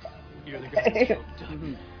know you're fine. You're the guy who killed Doug.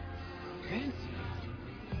 Mhm. Fancy.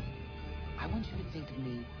 I want you to think of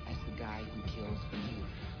me as the guy who kills you.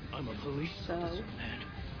 I'm a police So? officer, man.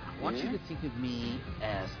 I want you to think of me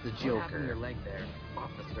as the What happened to your Joker. leg there,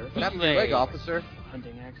 officer? What happened to your leg, Bootleg. officer?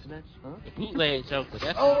 Hunting accident? Huh? The bootleg Joker.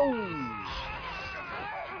 That's Oh!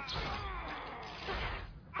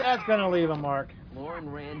 That's gonna leave a mark. Lauren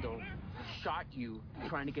Randall shot you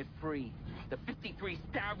trying to get free. The 53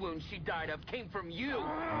 stab wounds she died of came from you.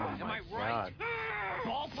 Am I right?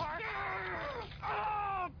 Ballpark?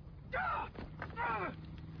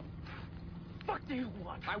 Fuck do you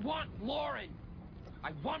want? I want Lauren.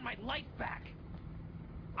 I want my life back.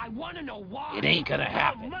 I want to know why. It ain't gonna Oh,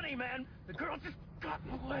 happen. money, man. The girl just got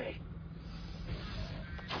away.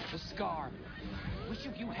 The scar. Which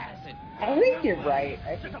of you has it? I think you're right.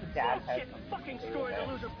 I think Just a the dad has bullshit something fucking to do story with to it.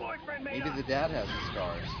 lose her boyfriend made Maybe up. the dad has the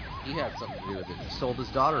scars. He had something to do with it. He sold his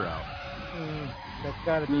daughter out. That's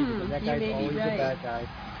gotta be because that you guy's may be always right. the bad guy.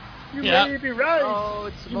 You Yeah. may be right. Oh,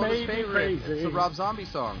 it's You Mona's may be favorite. crazy. It's the Rob Zombie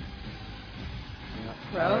song.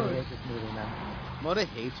 I Gross. hate this movie now. Mona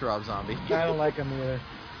hates Rob Zombie. I don't like him either.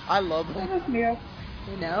 I love him.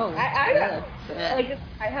 No. I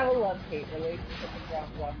have a love-hate relationship with Rob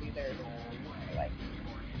Zombie. There's I like.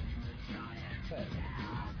 But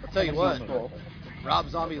I'll tell you what. cool. Rob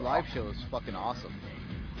Zombie live show is fucking awesome.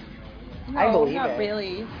 No, I believe not it.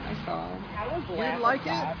 really. I saw him. I was You didn't like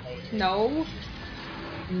it? No.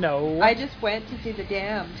 No. I just went to see The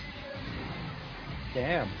Damned.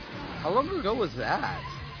 Damn. How long ago was that?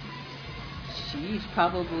 Sheesh,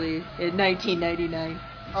 probably in 1999.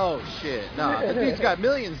 Oh shit, no. That dude's got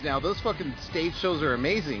millions now. Those fucking stage shows are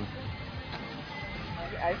amazing.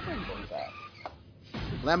 I couldn't believe that.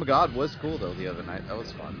 Lamb of God was cool though the other night. That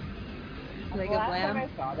was fun. Like the a last lamb. time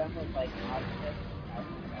I saw them was like August,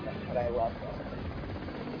 but I loved them.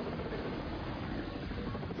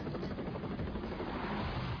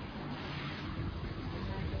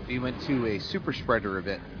 We went to a super spreader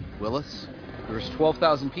event, Willis. There was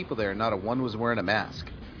 12,000 people there, and not a one was wearing a mask.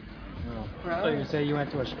 Oh. So you say you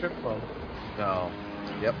went to a strip club? No.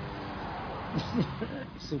 Yep.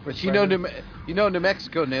 Super. But you know, New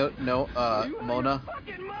Mexico, Mona.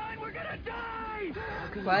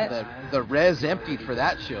 What? The res emptied for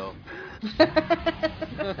that show.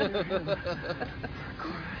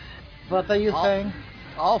 What are you saying?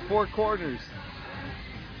 All four corners.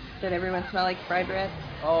 Did everyone smell like fried bread?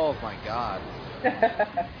 Oh my god.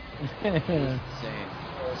 Insane.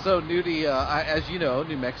 So, Nudie, as you know,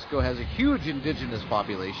 New Mexico has a huge indigenous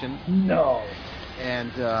population. No.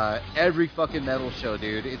 And every fucking metal show,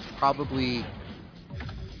 dude, it's probably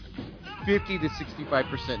 50 to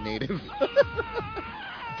 65% native.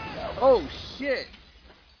 Oh, shit.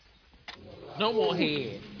 No more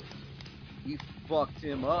head. You fucked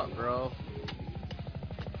him up, bro.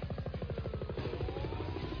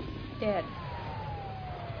 Dead.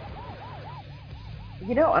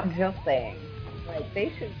 You know, I'm just saying, like they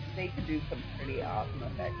could do some pretty awesome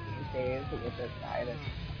effects these days with this guy that's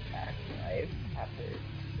back to life after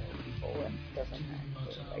killing people and doesn't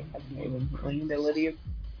actually like have the healing ability of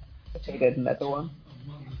what they did in the other one,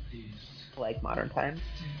 like modern times.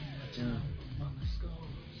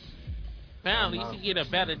 Finally, you should get a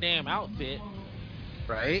better damn outfit.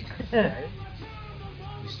 Right?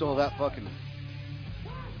 You stole that fucking...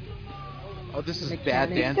 Oh, this is Bad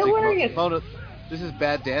Danzig. Mona, this is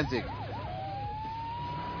Bad Danzig.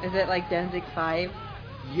 Is it like Danzig 5?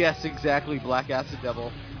 Yes, exactly. Black Acid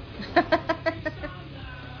Devil.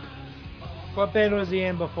 What band was he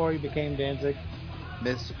in before he became Danzig?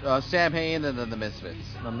 Sam Hain and then the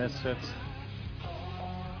Misfits. The Misfits.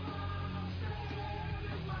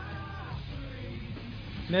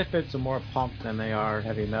 Misfits are more punk than they are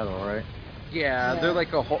heavy metal, right? Yeah, they're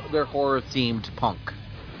like they're horror themed punk.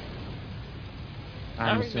 I'm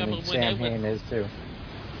I remember assuming when they Sam Hain is too.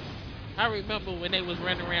 I remember when they was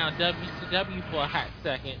running around WCW for a hot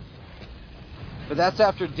second. But that's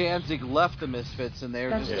after Danzig left the Misfits, and they're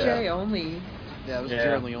That's just Jerry only. Yeah, it was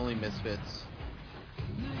Jerry only Misfits.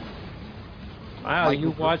 Wow,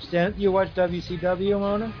 you watched WCW,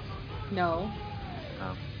 Mona? No.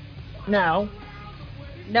 No.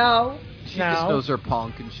 No. She just knows her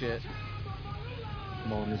punk and shit.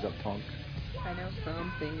 Mona's a punk. I know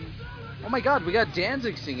some things. Oh my god, we got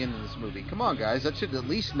Danzig singing in this movie. Come on, guys. That should at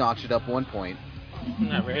least notch it up 1 point.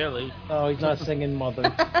 Not really. Oh, he's not singing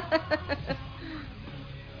Mother.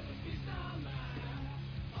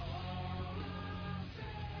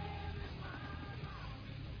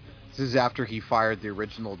 This is after he fired the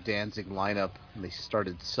original Danzig lineup and they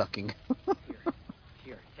started sucking.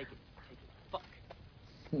 Here, take it. Fuck.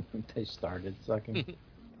 They started sucking.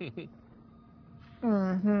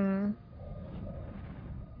 Mm-hmm.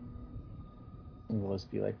 And we'll just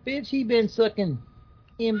be like, bitch, he been sucking.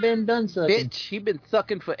 He ain't been done sucking. Bitch, he been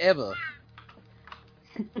sucking forever.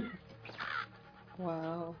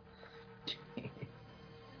 Wow. I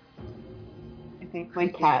think my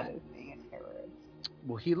cat is being a terrorist.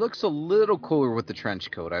 Well, he looks a little cooler with the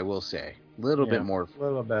trench coat, I will say. A little bit more. A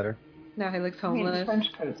little better. Now he looks I mean, homeless.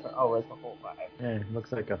 trench coats are always the whole vibe. Yeah, he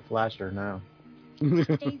looks like a flasher now.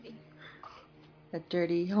 Daisy. A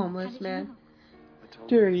dirty homeless How did you man. know?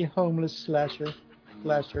 Dirty homeless slasher.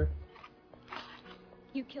 Flasher.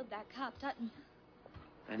 You killed that cop, Dutton.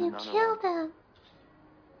 And You another killed one. him.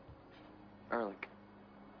 Ehrlich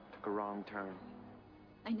took a wrong turn.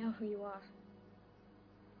 I know who you are.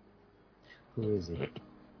 Who is he?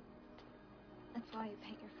 That's why you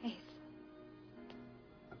paint your face.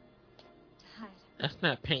 To hide. That's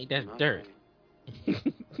not paint, that's Not dirt.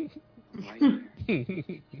 ready. Right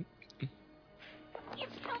here.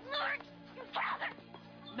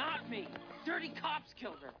 dirty cops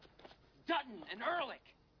killed her. Dutton and Ehrlich.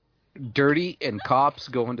 Dirty and cops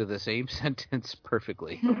go into the same sentence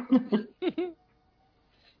perfectly.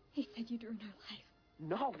 He said you'd ruin her life.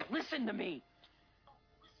 No, listen to me.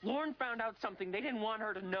 Lauren found out something they didn't want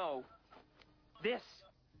her to know. This.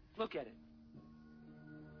 Look at it.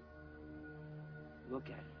 Look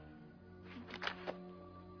at it.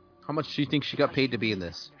 How much do you think she got paid to be in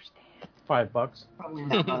this? $5. Probably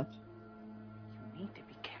not much. You need to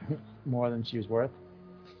be careful. More than she was worth.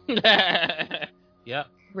 Yep.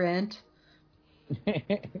 Rent.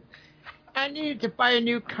 I needed to buy a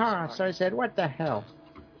new car, so I said, what the hell?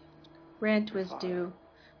 Rent was due.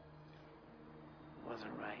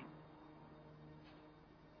 Wasn't right.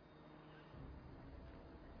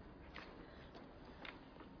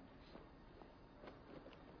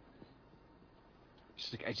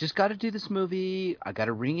 She's like, I just got to do this movie. I got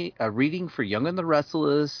a reading for Young and the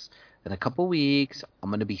Restless in a couple weeks. I'm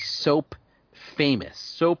going to be soap famous.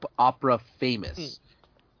 Soap opera famous.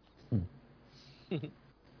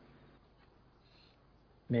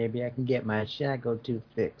 Maybe I can get my Snaggletooth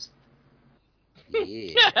fixed.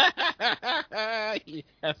 Yeah.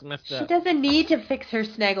 That's messed She up. doesn't need to fix her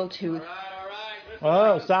snaggletooth.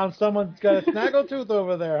 Oh, sounds someone's got a Snaggletooth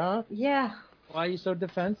over there, huh? Yeah, Why are you so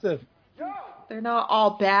defensive? they're not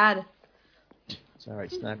all bad. It's alright,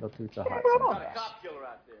 Snaggletooth's a hot one.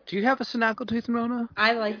 Do you have a Snaggletooth, Mona?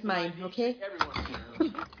 I like mine, okay?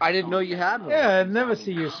 I didn't know you had one. Yeah, I'd never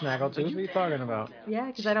see your Snaggletooth. What are you talking about? Yeah,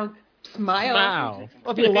 because I don't smile. Smile.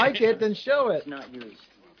 Well, if you like it, then show it.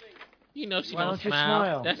 You know she Why don't don't you smile.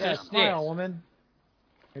 smile? That's Yeah, her smile, woman.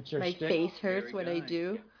 It's your My shtick. face hurts when I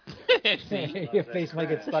do. stick. Your face might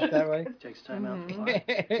get stuck that way. Takes time out.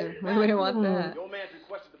 Mm-hmm. I wouldn't want that. The old man's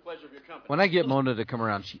requested the pleasure of your company. When I get Mona to come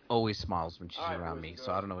around, she always smiles when she's around me,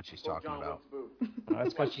 so I don't know what she's talking about.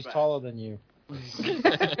 That's because she's taller than you. She's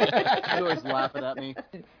always laughing at me.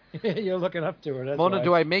 You're looking up to her. That's Mona, why.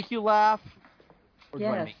 do I make you laugh? Or do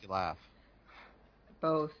I Yes. make you laugh?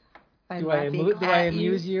 Both. I'm Do I laughing do I at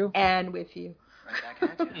amuse you? and with you.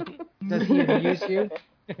 Does he amuse you?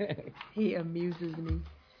 He amuses me.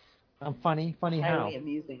 I'm funny. Funny how? Highly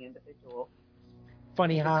amusing individual.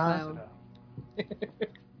 Funny He's a how? clown.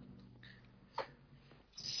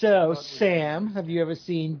 So, Sam, have you ever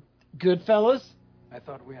seen Goodfellas? I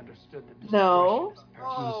thought we understood the No.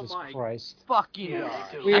 Jesus Christ. Fucking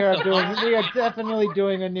We are definitely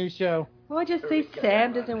doing a new show. Well, just say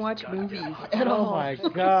Sam doesn't watch movies at Oh all. my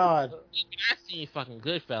God. I seen fucking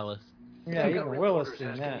Goodfellas. Yeah, even Will has seen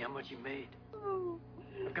asking that. me how much you made.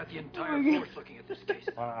 I've got the entire force looking at this case.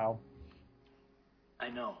 Wow. I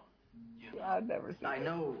know. Yeah, I've never seen I it.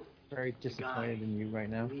 know. Very disappointed in you right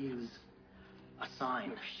now. Leaves a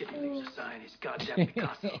sign. Shit, he leaves a sign. He's goddamn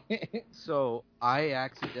Picasso. So, I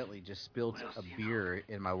accidentally just spilled a beer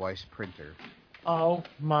in my wife's printer. Oh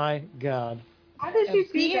my God. How did you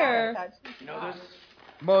see beer. that? You know this?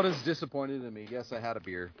 Mona's disappointed in me. Yes, I had a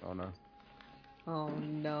beer, Mona. Oh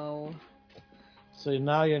no. So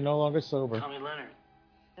now you're no longer sober. Tommy Leonard.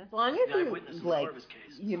 As long as The eyewitness it's in the like, Corvus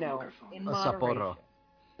case. you know, Microphone. in A moderation. Sapporo.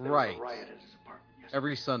 There was Right. a riot at his apartment yesterday.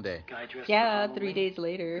 Every Sunday. Guy dressed Yeah, for 3 Halloween. days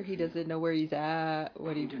later, he doesn't know where he's at,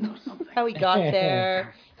 what he, You do know something. how he got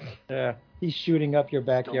there. Yeah, he's shooting up your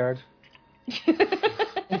backyard.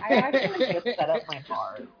 I actually just set up my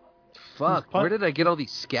bar. Fuck, where did I get all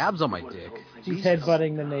these scabs on my dick? He's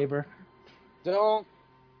headbutting the neighbor. Don't.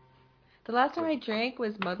 The last time I drank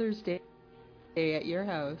was Mother's Day at your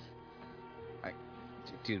house.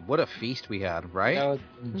 Dude, what a feast we had, right? That was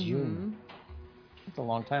in June. That's a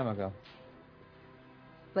long time ago.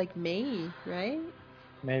 Like May, right?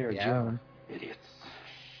 May or Yeah. June. Idiots.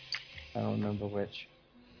 I don't remember which.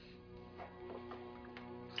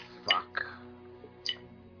 Fuck.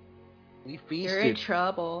 We You're in feasted.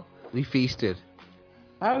 trouble. We feasted.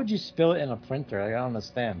 How would you spill it in a printer? I don't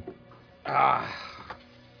understand. Ah.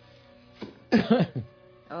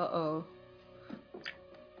 Uh-oh.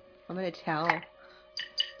 I'm gonna tell.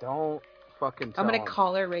 Don't fucking tell I'm gonna him.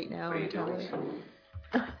 call her right now and tell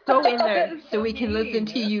her. Go in there so we can listen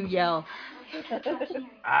to you yell.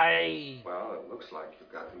 Aye. Well, it looks like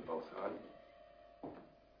you've got them both on.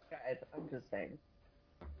 Guys, I'm just saying.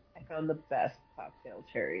 I found the best cocktail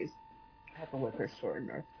cherries at the liquor store in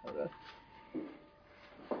North Dakota.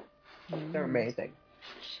 They're amazing.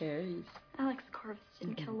 Cherries. Alex Corvus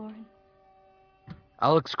didn't kill Lauren.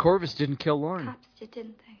 Alex Corvus didn't kill Lauren. Cops did,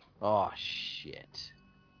 didn't they? Oh, shit.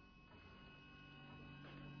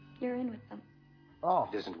 You're in with them. Oh.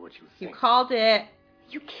 It isn't what you You think. called it.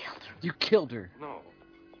 You killed her. You killed her. No.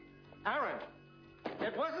 Aaron,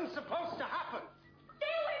 it wasn't supposed to happen.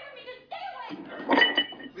 Stay away from me! Just stay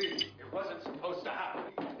away! Please, it wasn't supposed to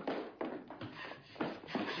happen.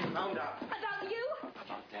 found out. About you?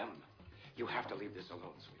 About them. You have to leave this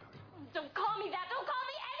alone, sweetheart. Don't call me that. Don't call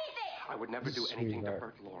me anything. I would never do anything to Sweetheart.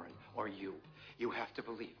 hurt Lauren or you. You have to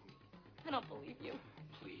believe me. I don't believe you.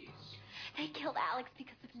 Please. They killed Alex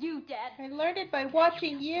because of you, Dad. I learned it by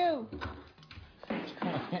watching you.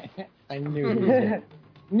 I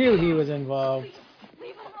knew he was involved.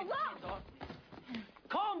 Leave him alone.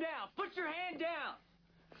 Calm down. Put your hand down.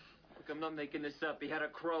 Look, I'm not making this up. He had a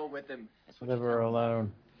crow with him. Leave her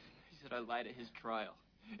alone. He said I lied at his trial.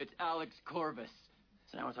 It's Alex Corvus.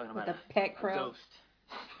 So now we're talking about With a pet crow. ghost.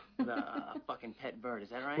 The fucking pet bird. Is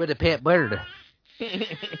that right? With a pet bird.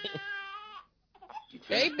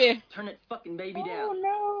 Baby. Turn that fucking baby down.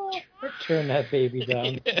 Oh no! Turn that baby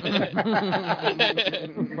down. Fucking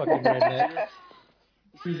redneck.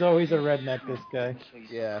 He's always a redneck, this guy.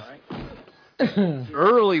 Yeah. All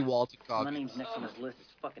Early Walter right? My Goggins. name's next on his list.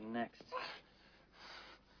 It's fucking next.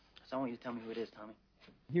 So I want you to tell me who it is, Tommy.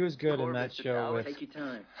 He was good in that Corvus, show with Take your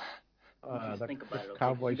time. the Think about it, okay?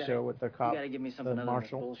 cowboy You gotta- show with the You cop, gotta give me the something other than the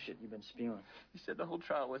marshal. bullshit you've been spewing. You said the whole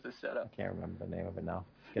trial was a setup. I can't remember the name of it now.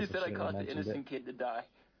 You Guess said I shouldn't have caused the mentioned innocent kid to die.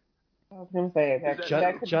 I was gonna say that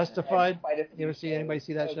could- Justified. quite a few You ever see anybody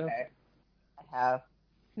see that show? Okay. I have.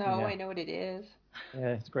 No, Yeah. I know what it is. Yeah,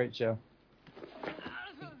 it's a great show.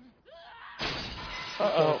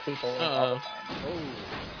 Uh-oh. People all the time. Oh.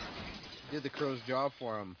 Did the crow's job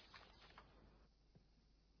for him.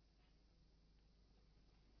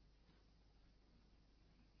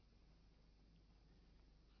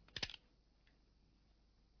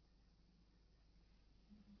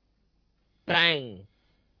 Bang.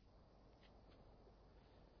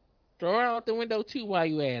 Throw her out the window too while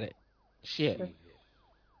you at it. Shit.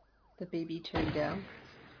 The baby turned down.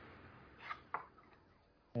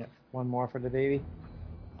 Yeah. One more for the baby?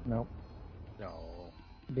 Nope. No.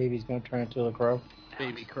 Baby's gonna turn into a crow.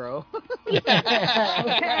 Baby crow.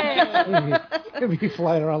 He'll be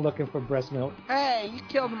flying around looking for breast milk. Hey, you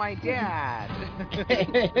killed my dad.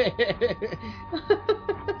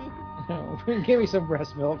 Give me some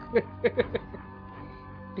breast milk.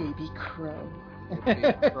 Baby crow.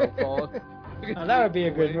 Now, that would be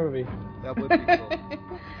a good movie. That would be cool.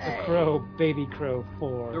 The Crow, Baby Crow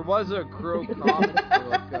 4. There was a Crow comic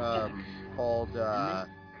book called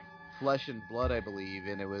Flesh and Blood, I believe,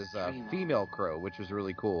 and it was a female crow, which was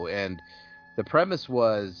really cool. And the premise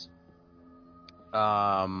was,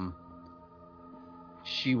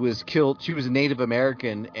 she was killed. She was a Native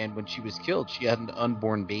American, and when she was killed, she had an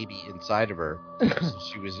unborn baby inside of her. So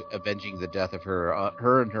she was avenging the death of her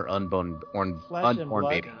and her unborn Flesh and Blood.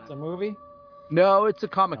 baby. It's a movie? No, it's a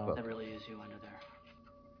comic book. That really is you under there.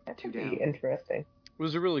 That Two would down. be interesting. It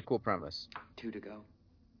was a really cool premise. 2 to go.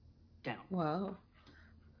 Down. Wow.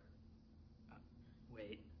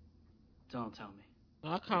 Wait. Don't tell me.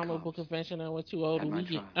 Our comic book convention I went to over Had the my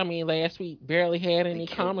weekend. try. I mean, last week barely had any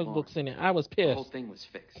killed comic Lauren. books in it. I was The whole pissed. thing was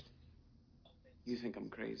fixed. You think I'm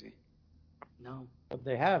crazy? No. What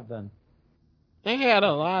they have then? They had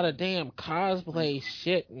a lot of damn cosplay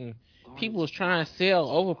shit, and people was trying to sell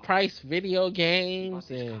overpriced video games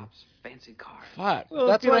and Fancy car. fuck. Well,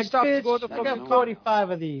 That's why I like, stopped bitch, going to I fucking got 45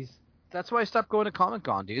 of these. That's why I stopped going to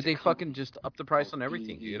Comic-Con, dude. They fucking just up the price on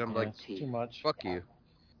everything, dude. I'm like, That's too much. fuck you.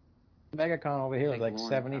 MegaCon over here was like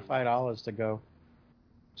 $75 to go,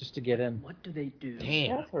 just to get in. What do they do?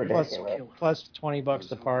 Damn. That's Plus, ridiculous. plus $20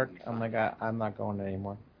 to park. I'm like, I'm not going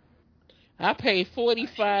anymore. I paid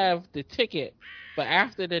 $45 the ticket, but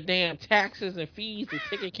after the damn taxes and fees, the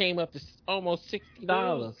ticket came up to almost $60.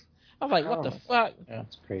 I was like, what the fuck? Yeah,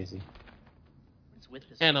 it's crazy. It's with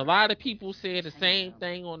this. And a lot of people said the same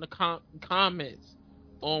thing on the comments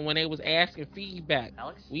on when they was asking feedback.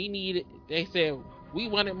 Alex? We needed. They said we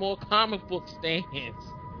wanted more comic book stands.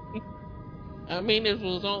 I mean, there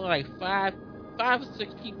was only like five or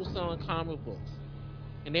six people selling comic books.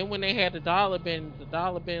 And then when they had the dollar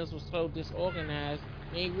bins were so disorganized,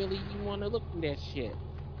 they ain't really even want to look through that shit.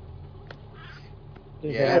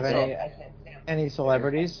 Did Yeah, they have any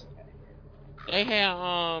celebrities? They had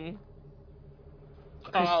Carl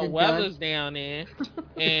Kristen Weathers down there,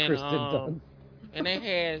 and Kristen Dunst. and they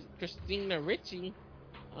had Christina Ricci,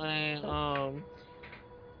 and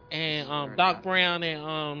Doc Brown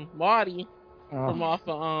and Marty from off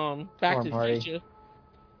of Back poor to the Marty. Future.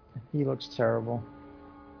 He looks terrible.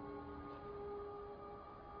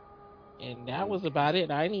 And that was about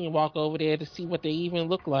it. I didn't even walk over there to see what they even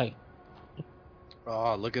look like.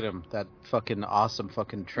 Oh, look at him. That fucking awesome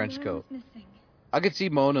fucking trench Someone coat. was missing. I could see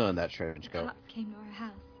Mona in that trench The coat. cops came to our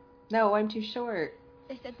house. No, I'm too short.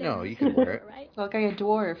 They said they No, were you can wear it. right? Look like a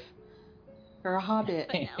dwarf. Or a hobbit.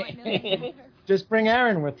 But now I know they knew her. Just bring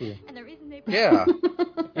Aaron with you. And the reason they Yeah.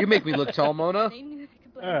 You make me look tall, Mona. They knew they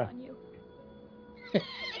could blame it on you. Is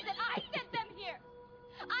that I sent them here.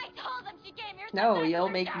 I told them she came here. No, you'll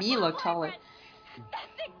make me look taller.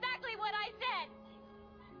 That's exactly what I said.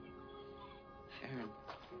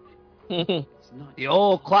 Aaron. It's not The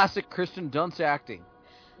old classic Kristen Dunst acting.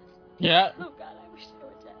 Yeah. Oh God, I wish they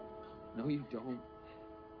were dead. No, you don't.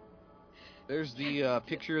 There's the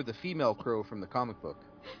picture of the female crow from the comic book.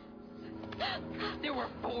 There were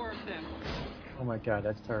 4 of them. Oh my god,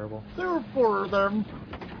 that's terrible. There were 4 of them.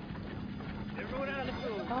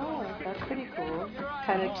 Oh, that's pretty cool.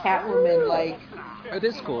 Kind of Catwoman like. It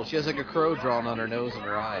is cool. She has like a crow drawn on her nose and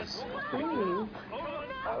her eyes. Pretty cool.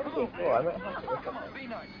 That would be cool. I might have to look at that.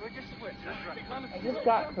 I just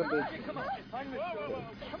got COVID.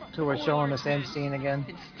 So we're showing the same scene again?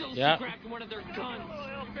 Yeah. One of their guns.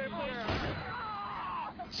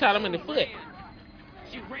 Shot him in the foot.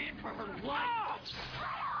 She ran for her life.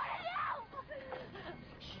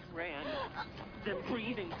 She ran. The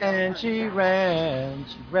breathing. And she ran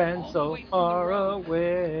so far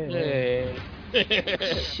away.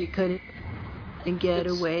 She couldn't get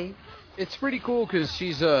away. It's pretty cool because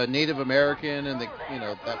she's a Native American, and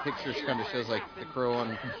that picture kind of shows like the crow on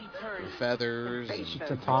the feathers. And She's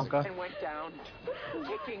a Tonka. And went down,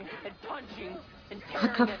 kicking and punching and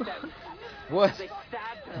tearing at them. What? They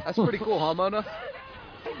stabbed her. That's pretty cool, huh, Mona?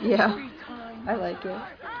 Yeah, I like it.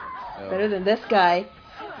 Better than this guy.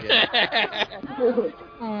 Yeah.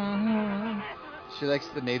 She likes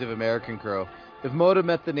the Native American crow. If Mona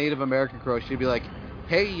met the Native American crow, she'd be like,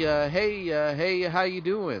 hey, how you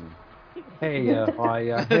doing? Hey, how are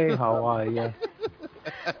ya? Hey, how are ya?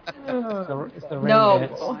 It's the rain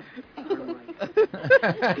No.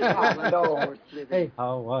 Hey,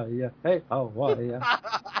 how are ya? Hey, how are ya?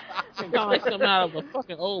 Sounds like something out of a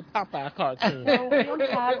fucking old Popeye cartoon. No, we don't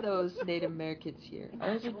have those Native Americans here.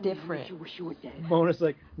 Ours are different. Mona's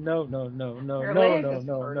like, no.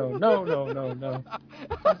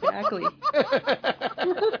 Exactly.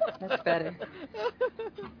 That's better.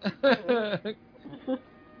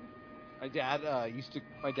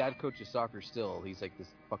 My dad coaches soccer still. He's like this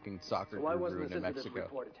fucking soccer So why guru wasn't in this Mexico.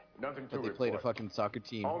 reported? Nothing to But they report. played a fucking soccer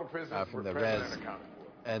team All the prisoners from were the present res. and accounted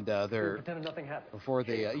for. And they're Pretending nothing happened. before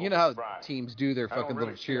they, you know how teams do their I don't fucking really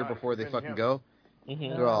little see cheer how to before they convince fucking him. go.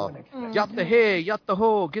 Mhm. They're all yatta hey, yatta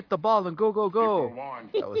ho, get the ball and go go go.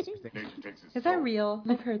 That was the thing. Is that real?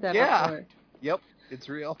 I've heard that Yeah. before. Yep, it's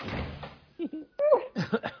real.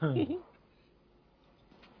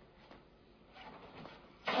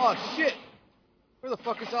 Oh shit! Where the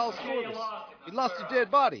fuck is Alice Cordes? He lost a dead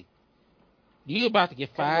body. You about to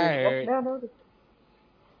get fired.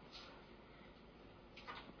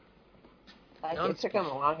 It took him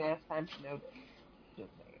a long ass time to notice.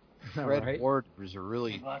 Fred Right. Ward was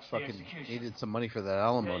really fucking needed some money for that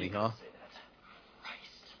alimony, huh?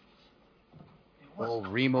 Old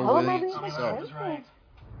Remo Williams himself.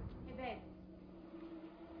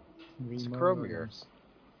 It's Cormier.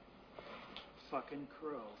 Fucking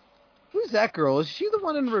crow. Who's that girl? Is she the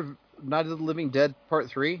one in Night of the Living Dead Part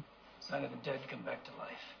 3? Sign of the dead come back to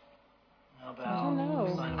life. How I don't know.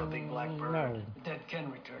 about sign of a big black bird? No. The dead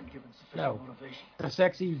can return given sufficient No. motivation. The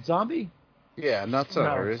sexy zombie? Yeah, not so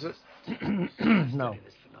No. her, is it? No.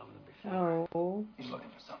 This phenomenon before. Oh. He's looking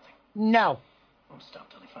for something. No. Won't stop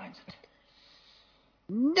till he finds it.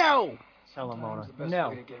 No. Tell him, Sometimes Mona. the best No.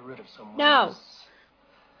 way to get rid of someone No. is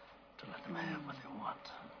to let them have what they want.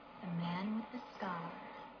 The man with the scar.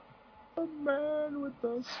 The man with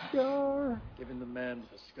the scar. Given the man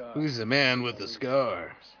with the scar. Who's the man with the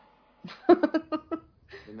scar?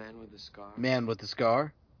 The man with the scar. Man with the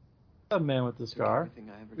scar? The man with the scar. Everything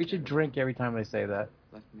I ever We should cared drink every time they say that. about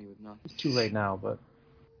left me with nothing. It's too late now, but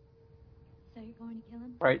So you're going to kill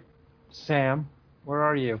him? right. Sam, where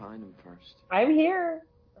are you? Find him first. I'm here.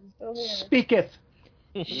 I'm still here. Speaketh.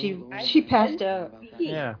 She passed out.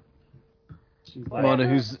 Yeah. She's like,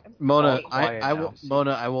 Mona, Mona? Quiet I now. will.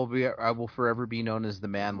 Mona, I will forever be known as the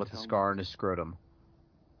man with the scar and his scrotum.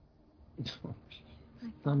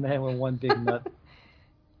 the man with one big nut.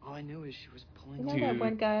 All I knew is she was pulling. You know that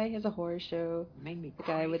one guy has a horror show? Made me The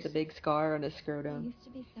guy with the big scar on his They scrotum. used to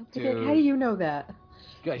be so Dude. How do you know that?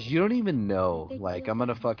 Guys, you don't even know. Like, I'm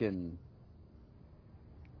gonna fucking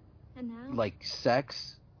And now like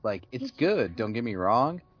sex. Like, it's good. Don't get me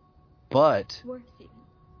wrong, but worse even.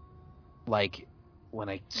 like when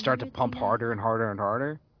I start to pump harder and harder and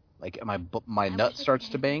harder, like my nut starts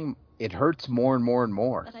to bang, it hurts more and more and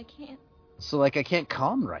more. But I can't. So like I can't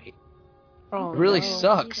come right. Oh, It really no.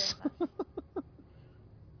 sucks.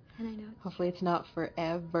 And I know Hopefully it's not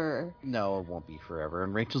forever. No, it won't be forever.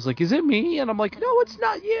 And Rachel's like, "Is it me?" And I'm like, "No, it's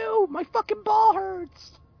not you. My fucking ball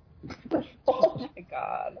hurts." Oh my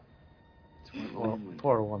god. It's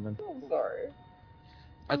Poor woman. I'm sorry.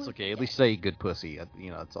 That's okay. At least say good pussy.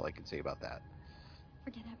 You know, that's all I can say about that.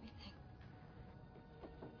 Forget everything.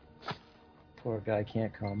 Poor guy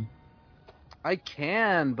can't come. I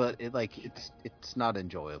can, but it's not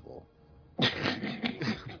enjoyable.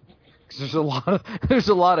 There's a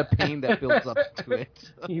lot of pain that builds up to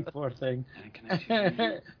it. You poor thing.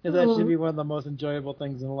 That should be one of the most enjoyable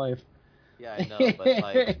things in life. Yeah, I know, but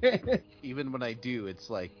like, even when I do, it's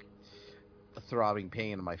like a throbbing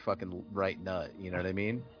pain in my fucking right nut. You know what I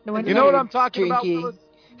mean? No wonder You know what you're I'm talking about? drinking. Phyllis?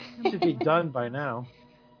 It should be done by now.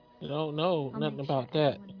 You don't know nothing about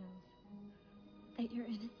that. That you're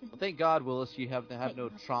innocent. Well, thank God, Willis, you have to have no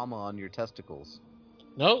trauma on your testicles.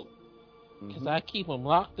 Nope. Because I keep them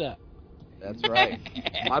locked up. That's right.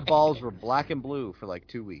 My balls were black and blue for like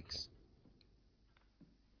 2 weeks.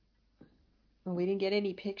 We didn't get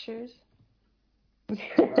any pictures.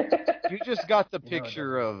 You just got the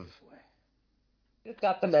picture of. Just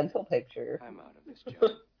got the mental picture. I'm out of this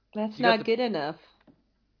job. That's You got not good enough.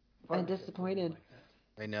 I'm disappointed.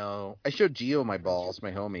 I know. I showed Gio my balls,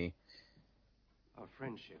 my homie. Our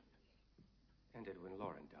friendship ended when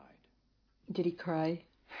Lauren died. Did he cry?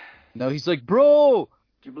 No, he's like, bro,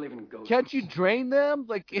 Do you believe in ghosts? can't you drain them?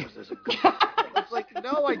 Like, it's like,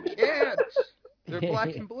 no, I can't. They're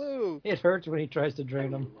black and blue. It hurts when he tries to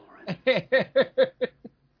drain them.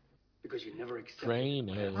 Because you never accepted. Drain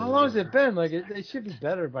it. How long has it been? Like, it should be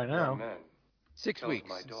better by now. Man, 6 Tell weeks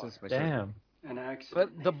my daughter. since my Damn. an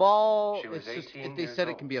accident. But the ball, She was it's just, 18 they years said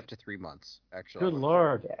it old. can be up to 3 months, actually. Good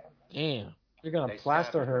lord. Damn. You're going They to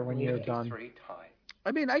plaster stabbed her when you're done. 53 times.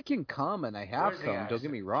 I mean, I can come and I have Where's the come. Don't get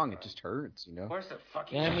accident, me wrong, it Brian? just hurts, you know? Where's the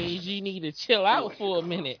fucking That means you need to chill out for a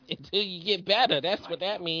minute until you get better. That's what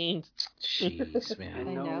that means. Jeez, man.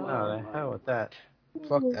 I know. Oh, the hell with that.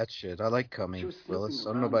 Fuck that shit. I like She coming, was Willis. snooping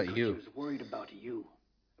I don't know around about because you. She was worried about you.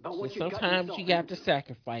 About So what you got sometimes yourself you got to into.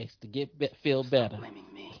 sacrifice to feel better.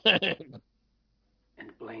 Blaming me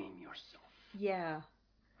and blame yourself. Yeah.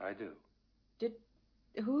 I do.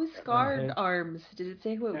 Who scarred Okay. arms? Did it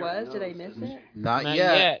say who it Mary was? Did I knows, miss doesn't it? she? Not, Not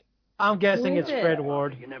yet. yet. I'm guessing Who it's is it? Fred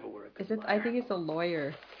Ward. You never were a good Is it? liar. I think it's a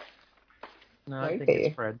lawyer. No, I think Maybe.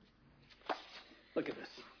 it's Fred. Look at this.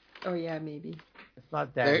 Oh yeah, maybe. It's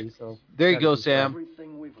not Daddy, so. There you gotta go, be Fred. Sam.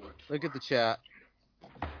 Everything we've worked for. Look at the chat.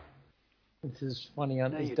 This is funny.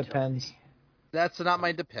 On Now It you tell depends. me. That's not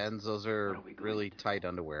my Depends. Those are What are we going really to do? tight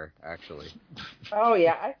underwear, actually. Oh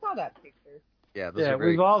yeah, I saw that picture. Yeah, those Yeah, are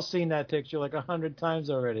very. we've all seen that picture like 100 times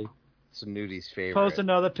already. It's a nudie's favorite. Post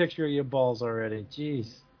another picture of your balls already.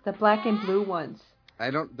 Jeez. The black and blue ones.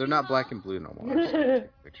 They're not black and blue no more. I just wanna take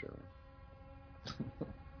a picture of them.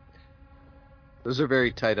 Those are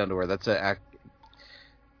very tight underwear. That's Do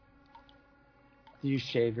you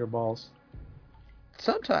shave your balls?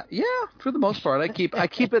 sometimes, yeah, for the most part. I keep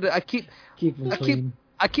Keep them I keep- clean.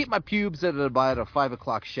 my pubes at about a 5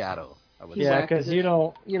 o'clock shadow. I would Yeah, say. because you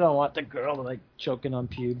don't want the girl like choking on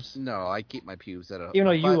pubes. No, I keep my pubes at a. Even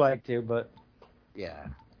though you 5 like to, but Yeah.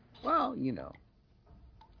 Well, you know.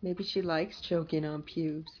 Maybe she likes choking on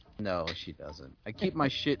pubes. No, she doesn't. I keep my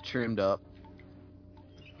shit trimmed up.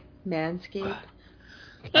 Manscaped.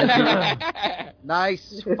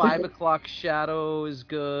 Nice 5 o'clock shadow is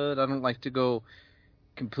good. I don't like to go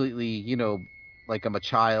completely, like I'm a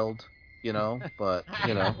child, but,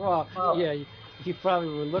 well, yeah, you probably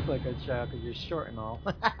would look like a child because you're short and all.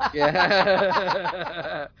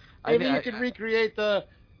 Yeah. Maybe you could recreate the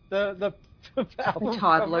album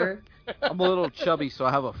toddler. cover. I'm a little chubby, so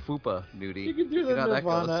I have a fupa nudie. You could do the know how that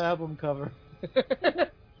Nirvana goes. album cover.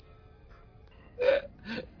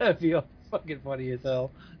 That'd be all fucking funny as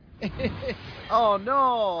hell. Oh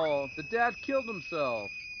no! The dad killed himself.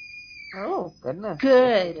 Oh goodness.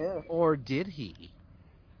 Good. Or did he?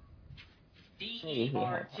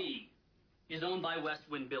 DERT is owned by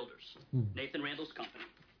Westwind Builders, Nathan Randall's company.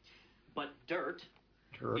 But Dirt,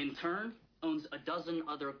 in turn, owns a dozen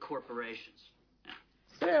other corporations.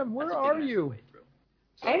 Sam, where are you?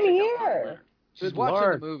 I'm here. She's Good watching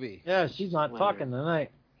Lord. the movie. Yeah, she's not talking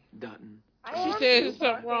tonight. Dutton. She said there's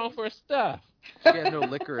something wrong for her stuff. She had no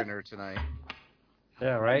liquor in her tonight.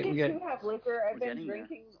 Yeah, right. I We did get too have liquor. I've We're been getting there.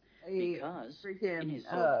 drinking Because in freaking his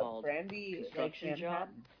so-called brandy construction like job,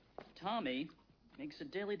 Manhattan. Tommy makes a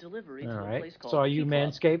daily delivery all to a right. place called So are you Key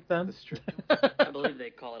Club. Manscaped then? I believe they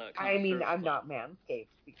call it a I mean, connoisseur I'm club. not manscaped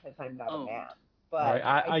because I'm not Oh. a man. All But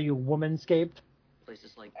right. Are you womanscaped?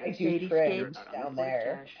 Places like I this. do Lady trims scapes? down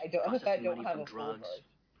there. I don't processing don't money have from a full drugs. voice.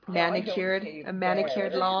 Manicured. shave A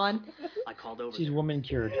manicured there. lawn. I called over She's there, woman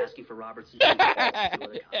cured. asking for Robertson and two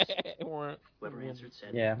other cops. Or- Whoever answered said,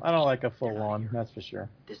 Yeah, I don't like a full on. That's for sure.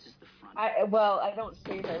 "This is the front. I don't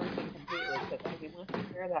shave everything completely because I mean, once you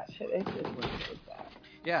wear that shit, it just looks so bad.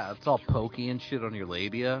 Yeah, it's all pokey and shit on your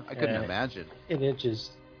labia. I couldn't imagine. It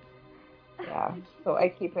itches. Yeah, so I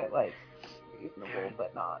keep it like reasonable,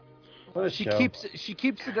 but not. Well, she keeps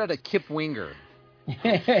it at a Kip Winger. You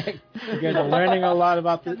guys are learning a lot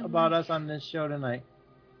about us on this show tonight.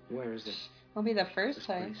 Where is it? Won't be the first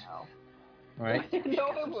time. Right?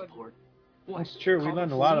 No, it wouldn't. That's true. We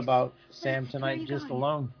learned a lot about Sam tonight, just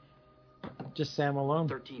alone. Just Sam alone.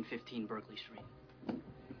 1315 Berkeley Street.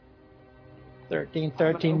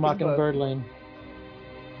 1313 Mockingbird Lane.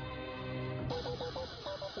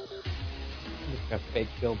 Look, a fake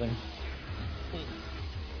building.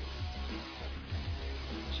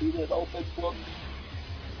 Cheated open book.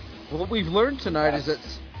 What we've learned tonight is that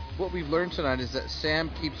Sam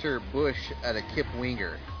keeps her bush at a Kip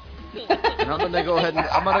Winger. And I'm gonna go ahead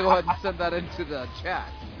and send that into the chat.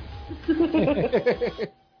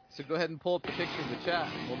 So go ahead and pull up the picture in the chat.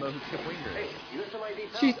 We'll know who Kip Winger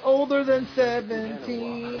is. She's older than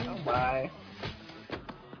 17. Oh my.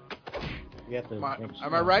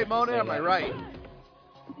 Am I right, Mona? Am I right?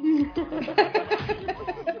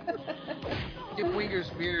 Kip Winger's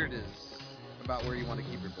beard is about where you want to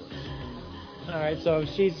keep your bush. Alright, so if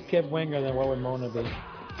she's Kip Winger, then what would Mona be?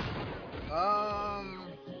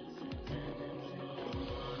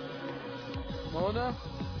 Mona?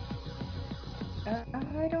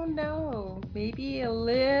 I don't know. Maybe a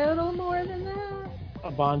little more than that.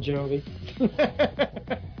 A Bon Jovi.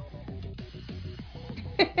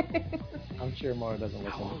 I'm sure Mona doesn't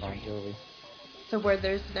listen to Bon Jovi. So where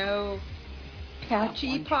there's no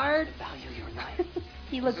patchy part?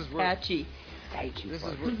 He looks patchy. This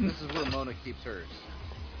is where Mona keeps hers.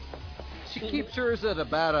 She keeps hers at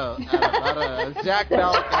about a Zach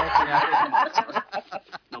Galifianakis.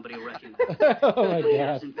 Nobody will recognize. Oh my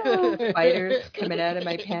god. Spiders coming out of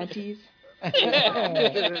my panties.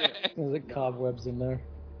 There's cobwebs in there.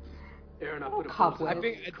 Cobwebs.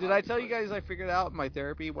 Did I tell you guys I figured out in my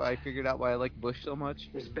therapy why I like Bush so much?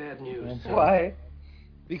 It's bad news. Why?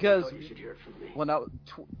 Because You should hear it from me. when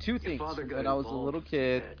two things. When I was a little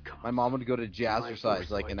kid, my mom would go to Jazzercise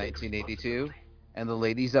like in 1982, and the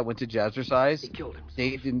ladies that went to Jazzercise,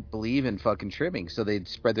 they didn't believe in fucking trimming, so they'd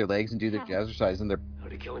spread their legs and do their Jazzercise, and their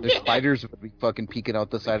spiders would be fucking peeking out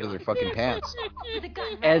the side of their fucking pants.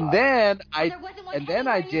 And then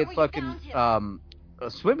I did fucking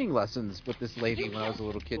swimming lessons with this lady when I was a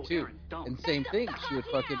little kid too, and same thing. She would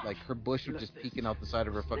fucking like her bush was just peeking out the side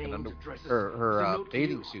of her fucking her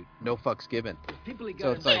bathing suit. No fucks given.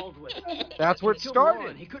 So it's like that's where it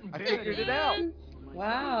started. I figured it out.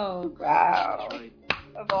 Wow.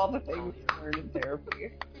 Of all the things you learn in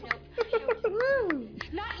therapy. Woo.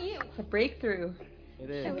 Not you. It's a breakthrough. It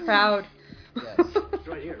is. I'm proud. Yes. It's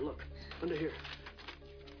right here. Look. Under here.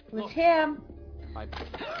 It was him.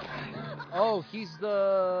 Oh, he's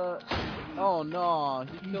the. Oh no,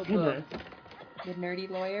 he killed the nerdy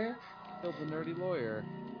lawyer. Killed the nerdy lawyer.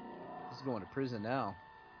 He's going to prison now.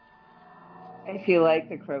 I feel like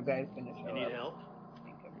the Crow guy's gonna show up. You need help?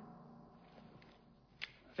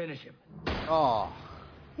 Finish him. Oh.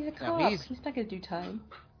 He's a cop. He's not gonna do time.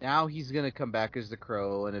 Now he's gonna come back as the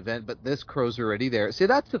Crow, an event, but this Crow's already there. See,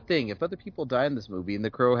 that's the thing. If other people die in this movie and the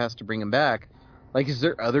Crow has to bring him back, like, is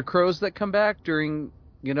there other Crows that come back during,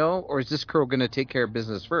 or is this Crow gonna take care of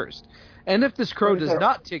business first? And if this Crow does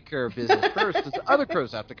not take care of business first, does the other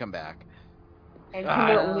Crows have to come back? And can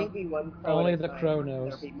there only be one Crow? Only the Crow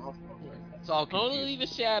knows. It's all confusing. Only the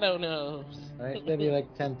Shadow knows. Right? There'd be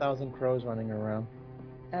like 10,000 crows running around.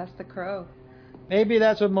 That's the Crow. Maybe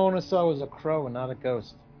that's what Mona saw was a crow and not a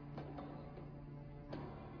ghost.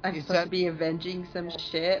 I'm supposed to be avenging some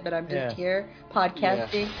shit, but I'm just here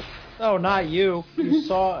podcasting. Yeah. No, not you. You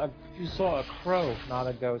saw a crow, not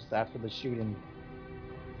a ghost after the shooting.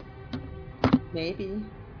 Maybe.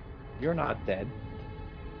 You're not dead.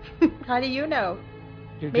 How do you know?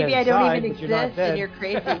 You're Maybe I don't even exist and you're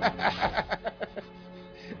crazy.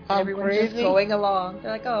 Everyone's crazy? just going along.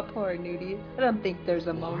 They're like, oh, poor Nudie. I don't think there's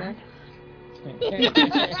a Mona.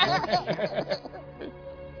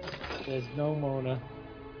 There's no Mona.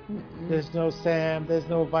 There's no Sam. There's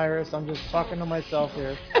no virus. I'm just talking to myself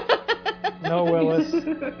here. No Willis.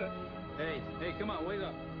 Hey, come on, wake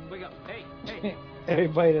up. Wake up. Hey.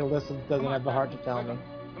 Everybody that listens doesn't have the heart to tell me.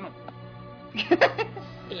 Come on.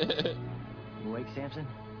 You awake, Samson?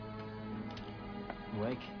 You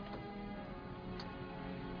awake?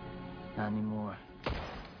 Not anymore.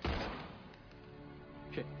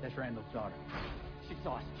 Shit, that's Randall's daughter. She's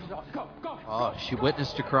lost. Go. Oh, she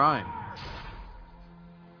witnessed a crime.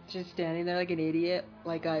 Just standing there like an idiot,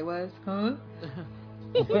 like I was. Huh?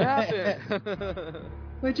 What happened?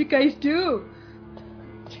 What'd you guys do?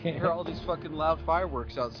 Hear all these fucking loud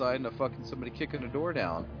fireworks outside and somebody kicking the door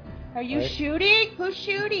down. Are you shooting? Who's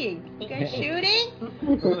shooting? You guys shooting?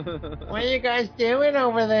 What are you guys doing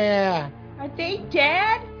over there? Are they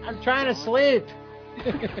dead? I'm trying to sleep.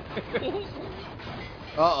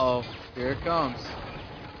 Uh-oh. Here it comes.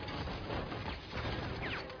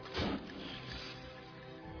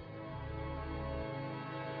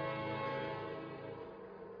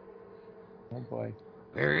 Oh boy.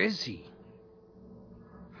 Where is he?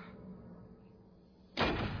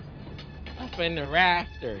 Up in the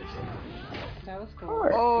rafters. That was cool.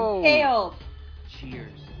 Oh. Tails.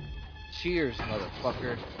 Cheers. Cheers,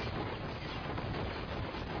 motherfucker.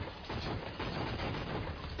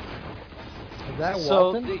 Is that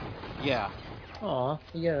So Walton? Yeah. Aw,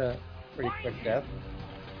 you got a pretty quick death.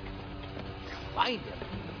 Find him.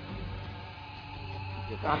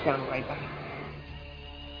 Not gonna right back.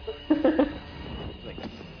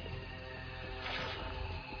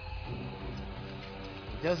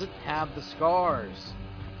 He doesn't have the scars.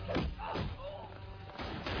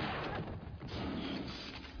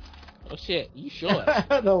 Oh shit, you sure?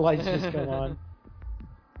 The lights just come on.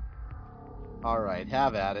 Alright,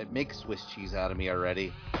 have at it. Make Swiss cheese out of me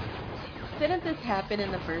already. Didn't this happen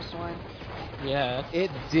in the first one? Yeah.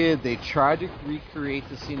 It did. They tried to recreate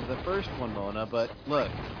the scene of the first one, Mona, but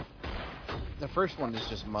look. The first one is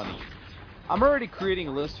just money. I'm already creating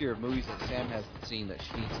a list here of movies that Sam hasn't seen that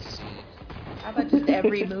she needs to see. How about just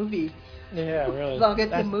every movie? Yeah, really. As long as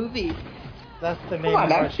it's a movie. That's the name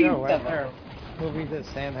of our show, right there. Movies that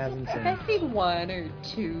Sam hasn't seen. I've seen one or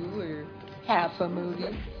two or half a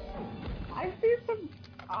movie. I've seen some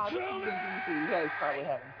odd movies you guys probably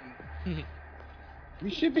haven't seen. You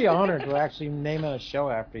should be honored to actually name a show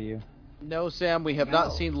after you. No, Sam, we have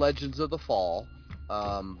not seen Legends of the Fall.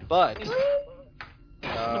 But...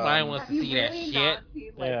 Nobody wants to see that shit.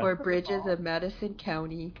 Yeah. Or Bridges of Madison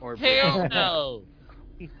County. Or Hell no.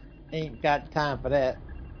 Ain't got time for that.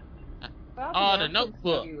 Oh, The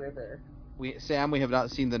Notebook. Sam, we have not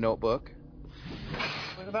seen The Notebook.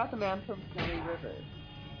 What about The Man from Snowy River?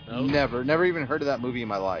 Nope. Never even heard of that movie in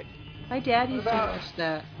my life. My dad used to watch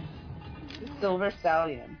that. The Silver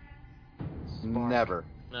Stallion. Never.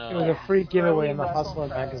 No. It was a free giveaway in the Hustler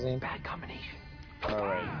magazine. Bad combination.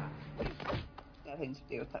 Alright. Nothing to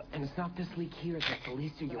do with that. And it's not this leak here that's the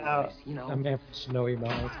least of your No. worries, you know? A Man from Snowy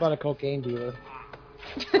Mountain. It's about a cocaine dealer.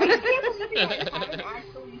 I can't believe you guys haven't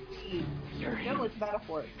actually seen. No, it's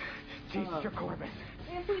metaphor. Jesus, you're Corbin.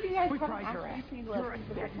 If we do guys We haven't tried your actually ass. seen You're Legends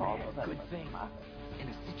of the a Fall, dead man. that's Good what's thing. laughing. In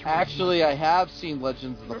a situation Actually, I have seen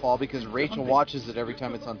Legends of the Fall because Rachel watches it every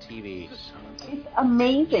time it's on TV. It's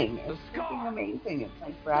amazing. It's freaking amazing. It's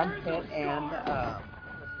like Brad Pitt and what's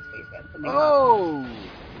his face, Anthony Oh!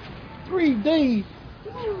 3D!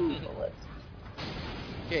 Hopkins.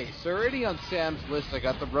 Okay, so already on Sam's list, I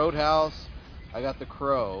got the Roadhouse, I got the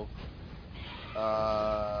Crow,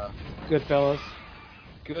 Goodfellas.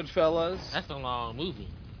 Goodfellas. That's a long movie.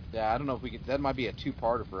 Yeah, I don't know if we could. That might be a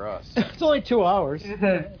two-parter for us. It's only 2 hours.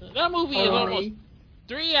 That movie is almost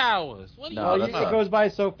 3 hours. What do you No, mean? that's It goes by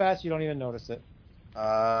so fast you don't even notice it.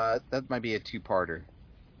 That might be a two-parter.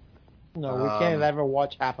 No, we can't ever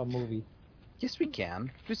watch half a movie. Yes, we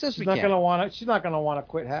can. Who says She's we not can't? gonna wanna. She's not gonna wanna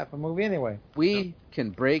quit half a movie anyway. We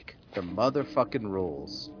can break the motherfucking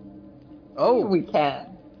rules. Oh, We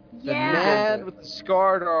can. the man with the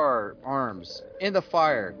scarred arms in the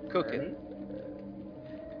fire cooking.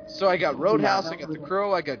 So I got Roadhouse, I got The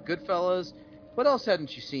Crow, I got Goodfellas. What else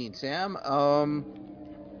hadn't you seen, Sam?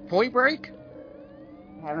 Point Break?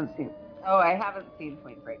 I haven't seen. Oh, I haven't seen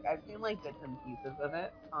Point Break. I've seen like bits and pieces of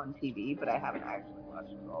it on TV, but I haven't actually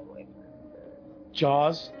watched it all the way through.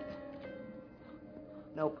 Jaws.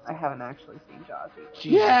 Nope, I haven't actually seen Jaws.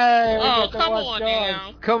 Yay! Oh, come on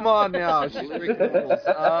now. Come on now, she's breaking the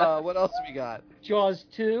rules. What else we got? Jaws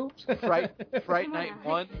 2. Fright Night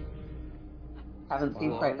 1. Haven't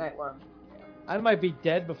seen Fright Night 1. I might be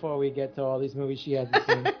dead before we get to all these movies she hasn't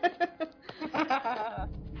seen.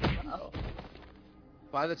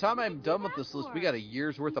 By the time I'm done with this list, we got a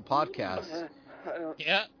year's worth of podcasts.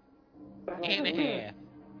 Yep. And a half.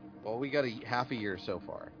 Well, we got half a year so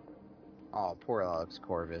far. Oh, poor Alex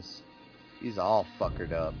Corvus. He's all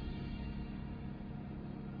fuckered up.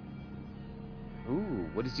 Ooh,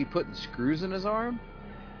 what is he putting screws in his arm?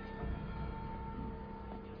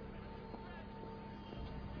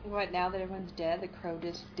 What, now that everyone's dead, the Crow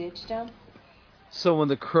just ditched him? So when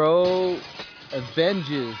the Crow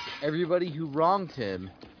avenges everybody who wronged him,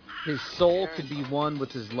 his soul could be one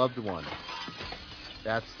with his loved one.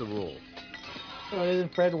 That's the rule. So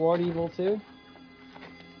isn't Fred Ward evil too?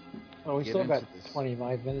 Oh, we Get still got into this.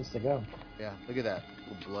 25 minutes to go. Yeah, look at that.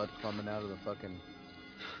 blood coming out of the fucking.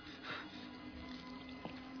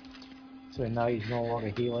 So now he's no longer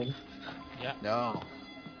healing. Yeah. No.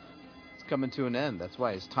 It's coming to an end. That's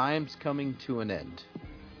why his time's coming to an end.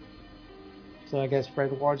 So I guess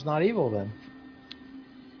Fred Ward's not evil then.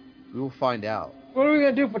 We will find out. What are we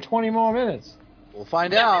gonna do for 20 more minutes? We'll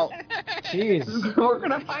find out. Jeez. We're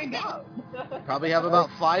gonna find out. Probably have about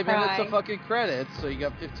 5 minutes Cry. of fucking credits, so you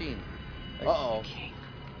got 15. Uh-oh.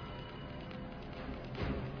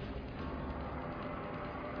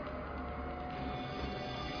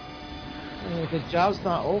 If his job's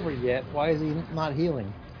not over yet, why is he not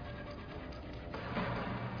healing?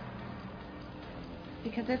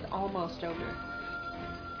 Because it's almost over.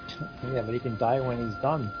 Yeah, but he can die when he's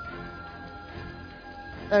done.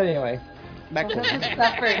 Anyway, back to Doesn't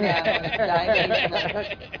suffer now.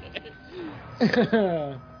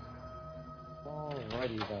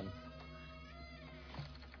 Alrighty then.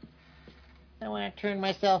 I want to turn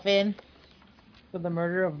myself in for the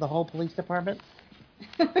murder of the whole police department.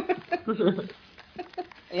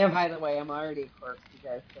 Yeah, by the way, I'm already a corpse. You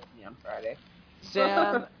guys killed me on Friday.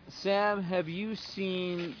 Sam, have you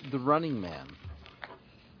seen The Running Man?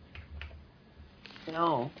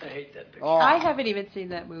 No. I hate that picture. Oh, I haven't even seen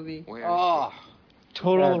that movie. oh.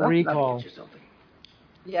 Total Yeah, Recall.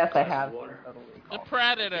 Yes, I have. Water. Total The Recall.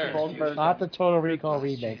 Predator. Goldberg. Not the Total Recall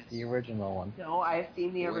remake, the original one. No, I've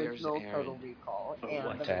seen the Where's original Aaron? Total Recall and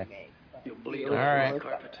the Okay. remake. You'll bleed All all right. over the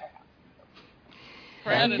carpet.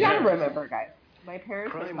 Predator. You gotta remember, guys. My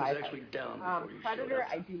parents Crime were was sci-fi. actually down before you Predator, showed up.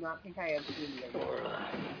 I do not think I have seen the original.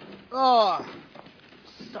 Oh.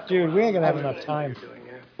 Dude, we ain't gonna have enough time.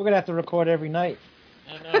 We're gonna have to record every night.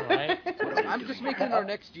 I know, right? I'm just making our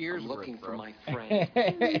next year's I'm looking worth, for bro. my friend.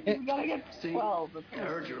 You gotta get 12. I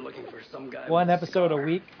heard you were looking for some guy. One with a episode a scar.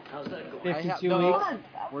 week, How's that going? 52 no, weeks.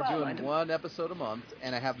 We're doing one episode a month,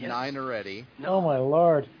 and I have 9 already. Oh my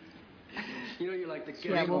lord. You know you like the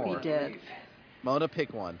Yeah, we'll be more. dead. Mona,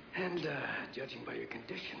 pick one. And judging by your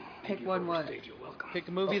condition, Pick maybe one you've what? overstayed your welcome. Pick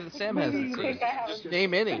a movie that Sam hasn't you seen. think I haven't Just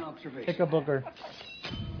name any. An observation. Pick a booker.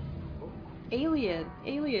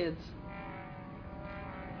 Aliens.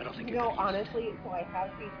 I don't think You you know, could use honestly, so I have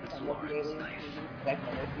seen some of the Lawrence alien knife. movies, but I've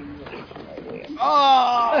never seen the original Alien.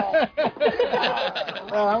 Oh!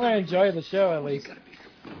 Well, I'm gonna enjoy the show at least. it.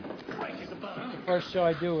 Frank is about The first show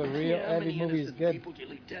I do with real how every many movie is innocent good. people did you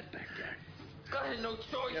leave dead back there? I had no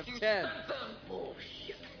choice. You have You 10. sent them.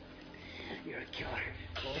 Bullshit. You're a killer.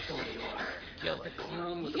 So you are. Killer. The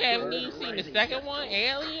clown with You the haven't bird even seen the rising second just one, so-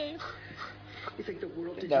 Aliens? You think the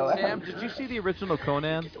world did No, you I Sam, haven't. did you see the original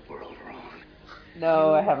Conan? Did the world wrong?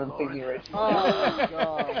 No, I haven't seen the original. Oh,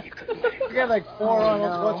 God. We got like 4 Oh,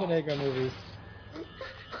 Arnold no. Schwarzenegger movies.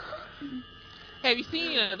 Have you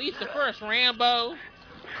seen at least the first Rambo?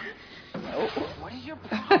 What is your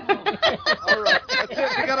problem? All right, that's it.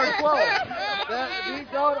 We got our 12. We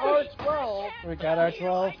got our 12. We got our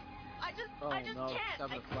 12. Oh no, it's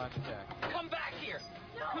having a flashback. Come back here.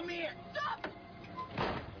 Come here. We're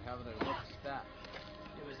having a look stat.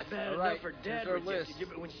 It was bad All enough right, her here's dad our rejected list. you,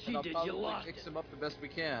 but when she And I'll did, you probably lost mix it. them up the best we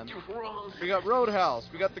can. You're wrong. We got Roadhouse,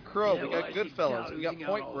 we got The Crow, Yeah, we well, got I see Goodfellas, doubt we got oozing out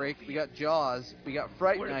Point all Break, over we you. got Jaws, we got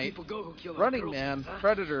Fright Where do Night, people go who kill our Running girls, Man, huh?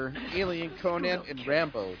 Predator, Alien, Conan, and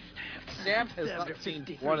Rambo. Sam has Stabbed not her seen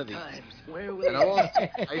 53 one of these. times. Where will And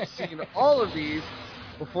I've seen all of these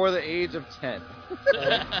before the age of 10.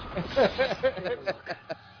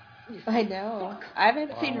 I know. I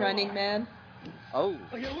haven't seen Running Man. Oh,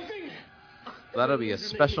 Are you looking? that'll be a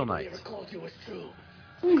special night. Never called you a true.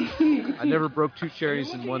 I never broke 2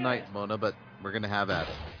 cherries in one night, Mona, but we're gonna have at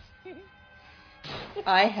it.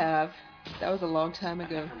 I have. That was a long time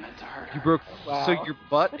ago. You broke Wow. so your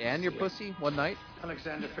butt and your pussy one night?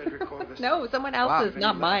 Alexander Frederick Corvus. No, someone else's,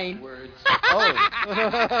 not mine. Oh.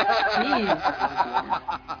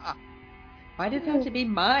 Jeez. Why does it have to be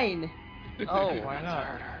mine? Oh, why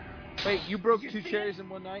not? Wait, you broke 2 cherries in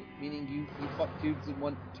one night? Meaning you fucked two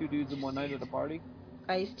dudes in one night at a party?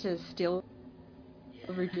 I used to steal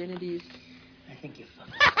virginities. I think you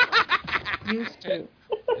fucked. Used to.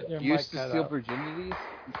 Your Used mic to cut steal out. virginities?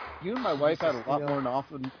 You and my wife had a lot more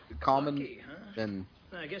in common Lucky, huh? than...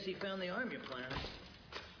 I guess he found the arm you planted.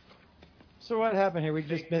 So what happened here? We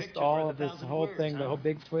just Big missed picture all worth of a this thousand whole words, thing. The huh? whole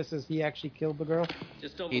big twist is he actually killed the girl.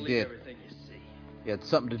 Just don't He believe did. everything you see. He had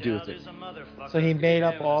something to do with it. There's a motherfucker So he who could made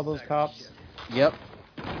up have all a those sack of cops. shit. Yep.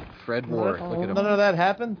 Fred Ward. Look at him. None of that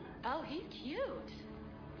happened. Oh, he's cute.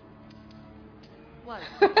 What?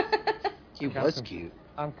 He was cute.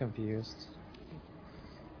 I'm confused.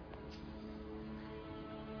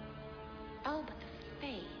 Oh, but the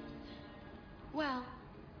face. Well,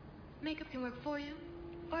 makeup can work for you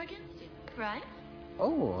or against you, right?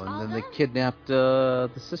 Oh, and then they kidnapped the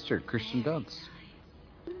sister, Kirsten Dunst.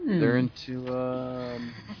 They're into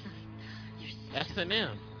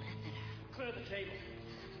S&M. Clear the table.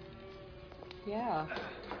 Yeah.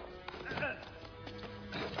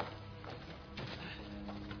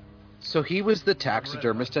 So he was the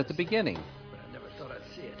taxidermist at the beginning. But I never thought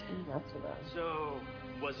I'd see it. Not so bad. So,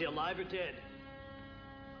 was he alive or dead?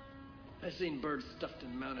 I've seen birds stuffed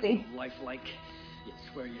and mounted See? with lifelike. You'd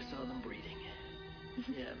swear you saw them breeding. Yeah,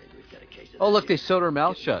 maybe we've got a case of Oh, that look, they here. sewed her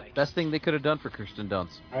mouth shut. Best thing they could have done for Kirsten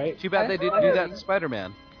Dunst. Right? Too bad they didn't do that in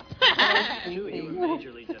Spider-Man. I knew he was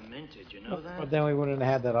majorly demented, you know that? But then we wouldn't have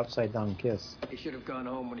had that upside down kiss. He should have gone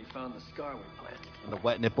home when he found the scar we planted. And the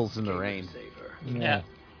wet nipples in the Came to rain. save her. Yeah.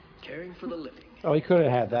 Caring for the living. Oh, he could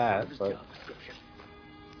have had Part that, of his but. job description.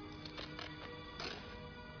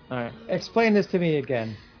 Alright. Explain this to me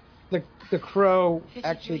again. The crow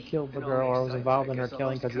actually killed the girl or was involved in her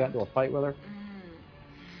killing because he got into a fight with her?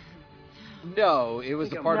 No, it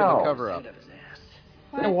was a part of the cover-up.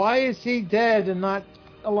 Then why is he dead and not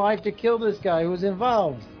alive to kill this guy who was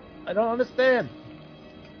involved? I don't understand.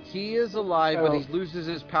 He is alive, but he loses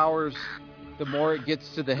his powers the more it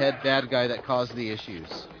gets to the head bad guy that caused the issues.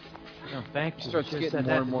 No, thank you. Starts You getting said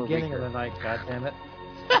more that and at more the beginning weaker. of the night, goddammit.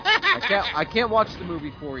 I can't watch the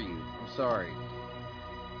movie for you. I'm sorry.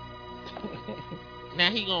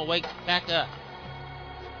 Now he gonna wake back up.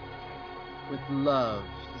 With love.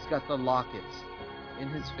 He's got the lockets in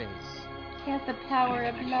his face. He has the power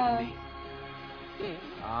of love.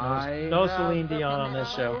 No Celine Dion on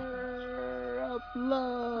this show. Of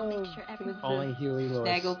love. Make sure It was Only the Huey Lewis.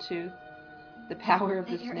 Snaggletooth. The power of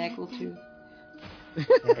the That you're Snaggletooth.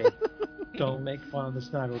 Hey, don't make fun of the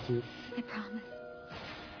Snaggletooth. I promise.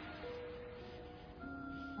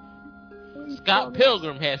 Scott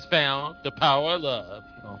Pilgrim has found the power of love.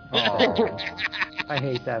 Oh. I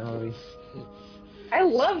hate that movie. I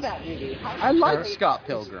love that movie. I like Scott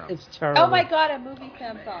Pilgrim. It's terrible. Oh my god, a movie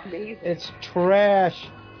Sam saw. Amazing. It's trash.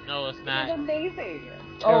 No, it's It's not. amazing.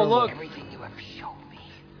 Oh, Terrible. look. Everything you ever showed me.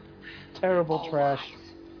 Terrible trash.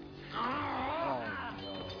 I'll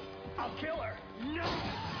kill her. No.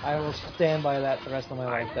 I will stand by that the rest of my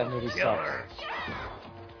life. That movie sucks.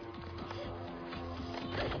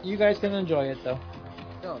 You guys can enjoy it though.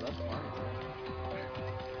 No, that's fine.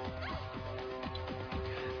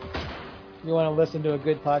 You want to listen to a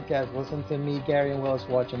good podcast? Listen to me, Gary, and Willis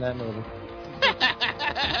watching that movie.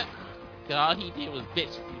 All he did was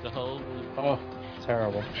bitch through the whole movie. Oh,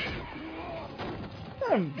 terrible.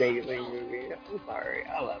 Amazing movie. I'm sorry.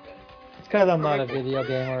 I love it. It's because I'm not a video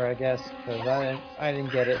gamer, I guess. Because I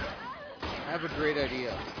didn't get it. I have a great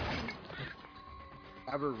idea.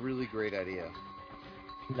 I have a really great idea.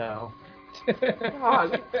 No.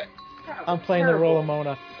 God. I'm playing the role of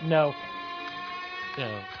Mona. No. No.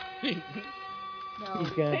 No. He's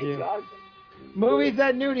gonna Thank do God. movies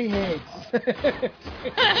that Nudie hates.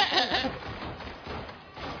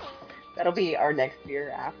 That'll be our next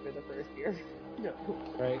year after the first year. No.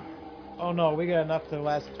 Right. Oh no, we got enough to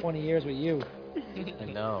last 20 years with you. I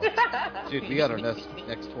know. Dude, we got our next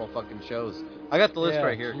 12 fucking shows. I got the list Yeah,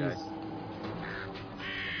 right here, jeez. guys.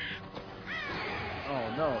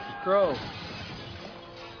 Oh no, it's a crow.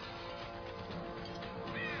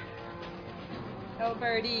 Oh,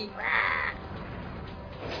 Birdie.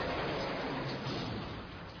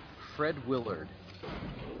 Fred Willard.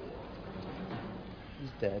 He's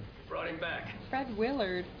dead. Brought him back. Fred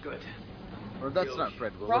Willard. Good. Or that's not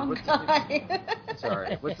Fred Willard. Wrong What's his name? guy.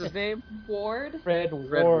 Sorry. What's his name? Ward? Fred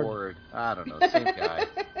Fred Ward. Ward. I don't know. Same guy.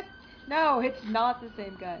 No, it's not the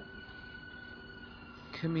same guy.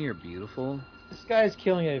 Come here, beautiful. This guy's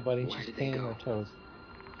killing everybody. Where She's did they painting go? her toes.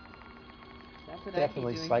 That's what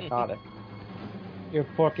Definitely I keep doing. psychotic. Your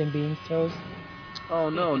pork and beans toes? Oh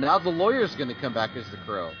no, now the lawyer's gonna come back as the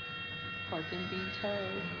crow. Pork and bean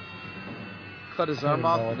toes. Cut his I don't arm even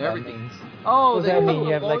off know what and that everything. means. Oh, What does they that cut mean? the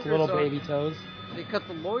You have like lawyer's little arm- baby toes? They cut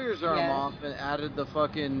the lawyer's arm Yes. off and added the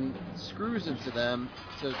fucking screws into them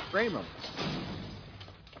to frame them.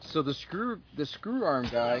 So the screw arm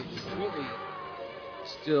guy is really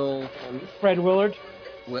still Fred Willard?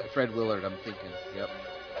 Fred Willard. I'm thinking. Yep.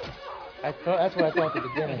 That's what I thought at the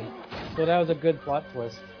beginning. So that was a good plot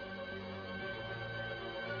twist.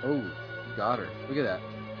 Oh, you got her. Look at that.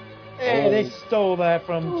 Hey, Oh. they stole that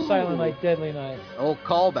from Silent Night, Deadly Night. Oh,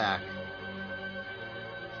 callback.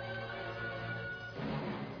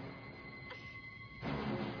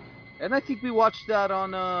 And I think we watched that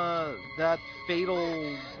on that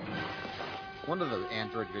Fatal, one of the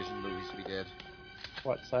Android Vision movies we did.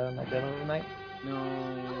 What, Silent Night, Deadly Night?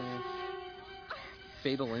 No,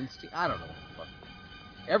 Fatal Instinct. I don't know. Fuck.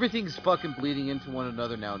 Everything's fucking bleeding into one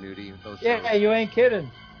another now, Nudie. Those Yeah, shows. you ain't kidding.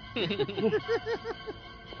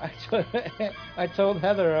 I told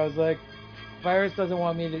Heather, I was like, Virus doesn't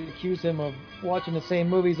want me to accuse him of watching the same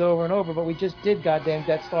movies over and over, but we just did goddamn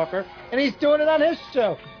Deathstalker, and he's doing it on his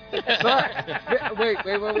show. Sorry. Wait,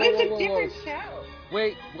 But it's a different show.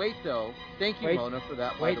 Wait, though. Thank you, Mona, for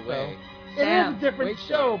that, by the way. It is a different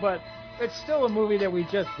show, but it's still a movie that we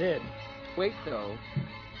just did. Wait, though.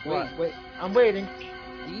 Wait. I'm waiting.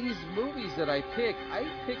 These movies that I pick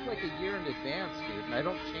like a year in advance, dude, and I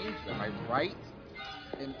don't change them. I write,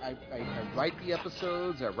 and I write the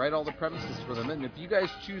episodes, I write all the premises for them, and if you guys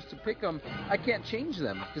choose to pick them, I can't change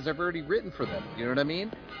them, because I've already written for them. You know what I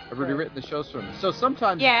mean? I've already written the shows for them. So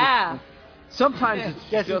sometimes... Yeah. Sometimes it's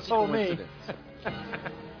Yes, just you told me. coincidence.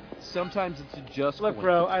 Sometimes it's just Look,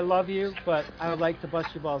 bro, I love you, but I would like to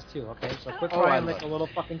bust your balls too, okay? So quit crying like a little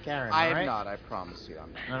fucking Karen, I all am right? not, I promise you.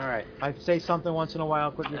 I'm not. All right. I say something once in a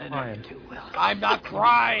while, quit your crying. I'm not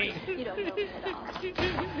crying! You don't know me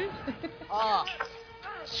at all.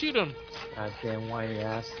 Shoot him. Goddamn whiny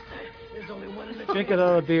ass. There's only one in the Drink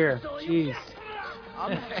another beer. Jeez.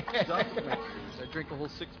 I'm done with my beers. I drink a whole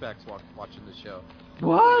six-pack watching the show.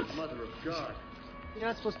 What? Mother of God. You're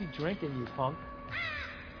not supposed to be drinking, you punk.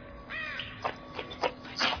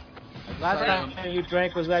 Last time you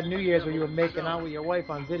drank was that New Year's where you were making out with your wife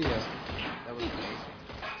on video. That was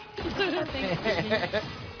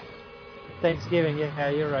Thanksgiving, yeah,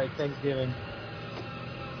 you're right. Thanksgiving.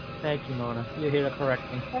 Thank you, Mona. You're here to correct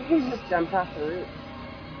me. He just jumped off the roof.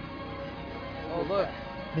 Oh, look.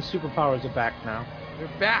 His superpowers are back now.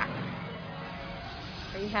 They're back.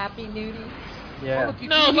 Are you happy, Nudie? Yeah.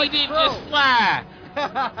 No, he didn't just fly. He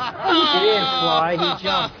didn't fly, he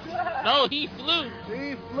jumped. No, he flew.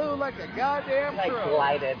 He flew like a goddamn Like crow.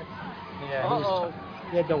 glided. Yeah,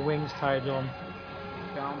 he had the wings tied to him.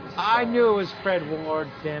 Found the I star. knew it was Fred Ward,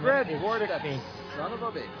 damn it. Fred They Ward, tricked that me. son of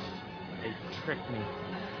a bitch. They tricked me.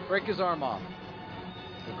 Break his arm off.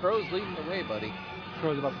 The crow's leading the way, buddy.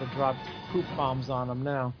 Crow's about to drop poop bombs on him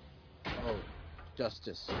now. Oh,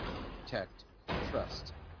 justice, protect,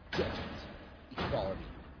 trust, judgment, equality.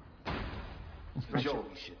 Joel,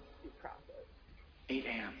 8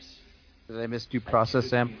 amps. Did I miss due process,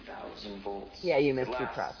 Sam? 2,000 volts. Yeah, you missed It your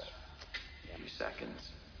lasts process. 2 seconds.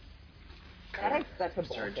 That is such a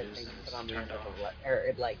bullshit Surges thing to put on the turned end of off. the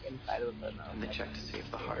or like inside of the And they check to see if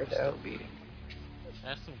the heart is still beating.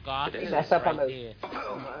 That's some God. They mess up on those. there.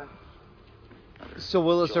 So,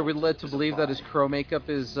 Willis, are we led to believe that his crow makeup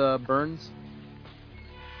is Burns?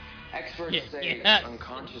 Experts Yeah, say yeah.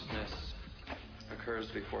 unconsciousness occurs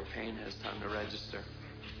before pain has time to register.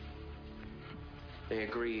 They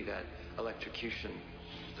agree that electrocution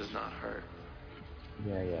does not hurt,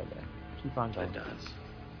 Yeah. Keep on but going. it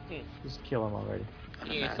does. Just kill him already.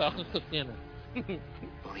 Yeah, so I can cook dinner.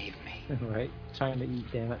 Believe me. Right? Trying to eat,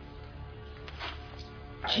 damn it.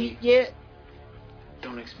 I yet.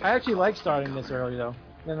 don't expect. I actually a like call starting from this the early though.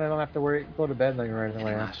 Then I don't have to go to bed like right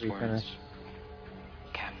away Any after we last finish. words?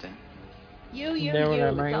 Captain. You. Never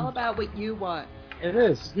It's mind. all about what you want. It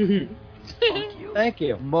is. Thank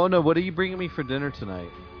you. Mona, what are you bringing me for dinner tonight?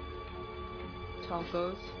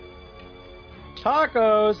 Tacos.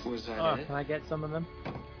 Tacos! Was that Oh, it? can I get some of them?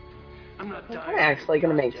 I'm not dying. I'm actually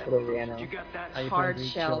gonna make Jeff. Floriano. You got that? Are you Hard putting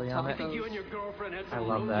green shell chili on I it? think you and your girlfriend had I some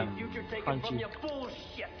love that. rosy future taken from Crunchy. you.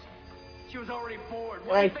 Bullshit. She was already bored. I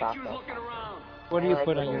Why do you like think she was tacos. looking around? What do you I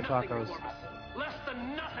put like on your Nothing, tacos? Corpus. Less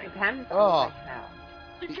than nothing. Depends Oh. on the cow.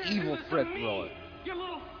 You The can't evil do this Fred to me, thrower. You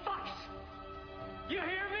little fucks. You hear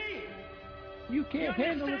me? You can't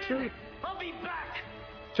handle the understand? truth. I'll be back.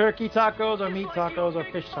 Turkey tacos or meat Just like tacos you or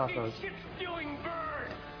big fish fucking tacos? shit-spewing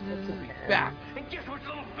bird. Back. And guess which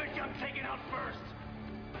little bitch I'm taking out first?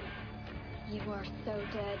 You are so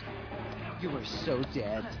dead. You are so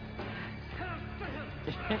dead.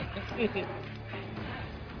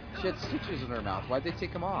 She had stitches in her mouth. Why'd they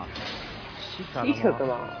take them off? She cut He them took off. them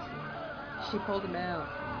off. She pulled him out.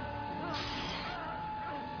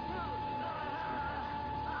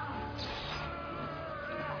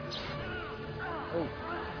 Oh,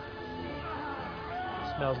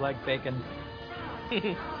 Smells like bacon.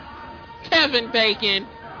 Kevin Bacon.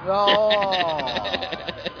 no!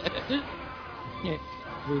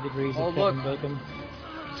 3 degrees Oh, of look. Kevin bacon.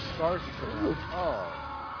 Stars are coming out. Oh.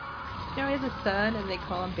 You know, he has a son, and they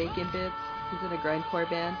call him Bacon Bits. He's in a grindcore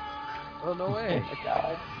band. Oh, no way.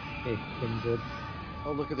 God. Bacon good.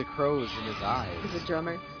 Oh, look at the crows in his eyes. He's a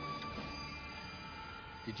drummer.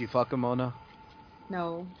 Did you fuck him, Mona?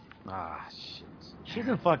 No. Ah, shit. She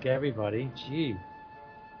can fuck everybody. Gee.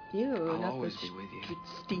 Ew, I'll not always those be with you.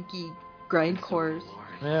 stinky grindcores.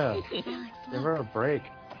 Yeah. Give her a break.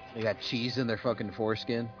 They got cheese in their fucking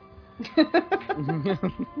foreskin.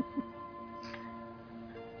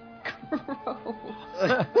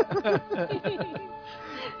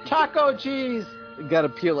 Taco cheese. You gotta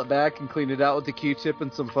peel it back and clean it out with the Q-tip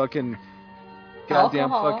and some fucking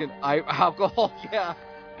goddamn alcohol. Yeah,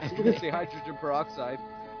 I was gonna say hydrogen peroxide.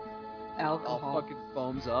 Alcohol. All fucking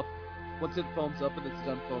foams up. Once it foams up and it's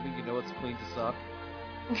done foaming, you know it's clean to suck.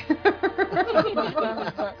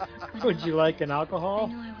 Would you like an alcohol?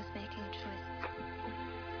 I know I was making a choice.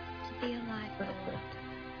 To be alive, but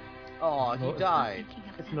Oh, he died.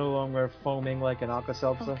 It's no longer foaming like an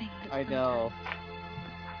Alka-Seltzer. hoping that I know.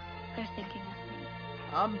 they're thinking of me.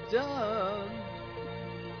 I'm done.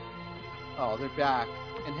 Oh, they're back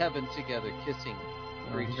in heaven together, kissing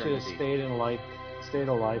for He should have eternity. stayed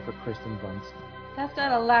alive for Kristen Dunst. That's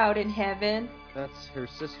not allowed in heaven. That's her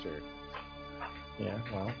sister. Yeah,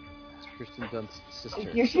 well. It's Kristen Dunst's sister.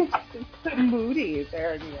 You're just so moody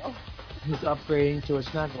there, Neil. He's upgrading to a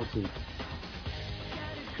Snaggletooth.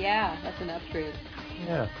 Yeah, that's an upgrade.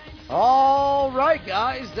 Yeah. All right,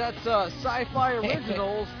 guys, that's Sci-Fi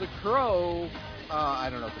Originals, The Crow. I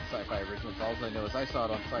don't know if it's Sci-Fi Originals. All I know is I saw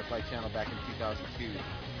it on Sci-Fi Channel back in 2002.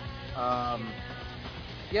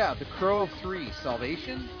 Yeah, The Crow 3,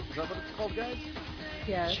 Salvation. Is that what it's called, guys?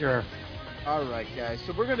 Yeah. Sure. All right, guys.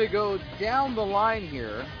 So we're going to go down the line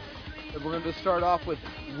here. And we're going to start off with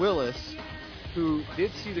Willis, who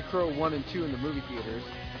did see The Crow 1 and 2 in the movie theaters.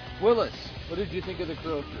 Willis, what did you think of The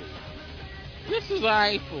Crow 3? This is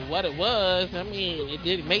alright for what it was. I mean, it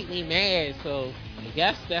didn't make me mad, so I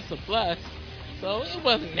guess that's a plus. So it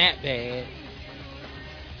wasn't that bad.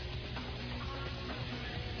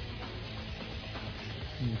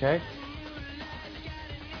 Okay.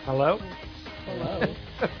 Hello? Hello.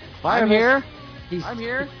 I'm here. He's... I'm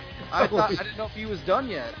here. I didn't know if he was done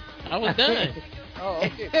yet. I was done. Oh,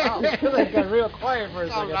 okay. Wow. It got real quiet for a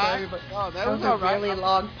second. Right. Oh, that was all right. Really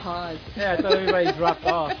long pause. Yeah, I thought everybody dropped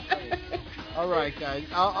off. All right, guys.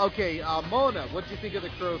 Okay, Mona, what did you think of The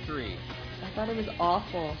Crow 3? I thought it was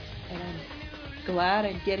awful, and I'm glad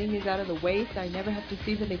I'm getting these out of the way so I never have to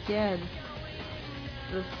see them again.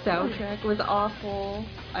 The soundtrack was awful.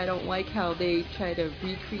 I don't like how they try to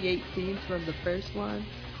recreate scenes from the first one.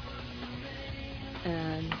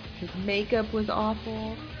 And his makeup was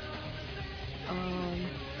awful.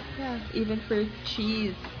 Yeah, even for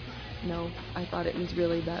cheese. No, I thought it was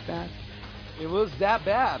really that bad. It was that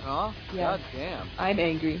bad, huh? Yeah. God damn. I'm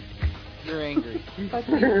angry. You're angry. Fuck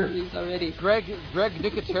these movies already. Greg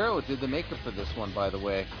Nicotero did the makeup for this one, by the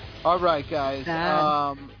way. All right, guys.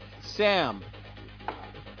 Sam.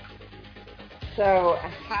 So,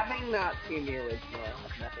 having not seen the original, I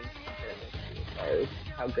have nothing to compare this to as far as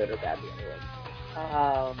how good or bad the other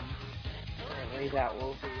was. Apparently that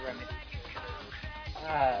will be remedied.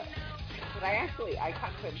 But I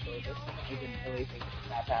kind of enjoyed this one. I didn't really think it was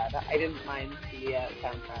that bad. I didn't mind the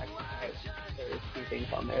soundtrack. There were a few things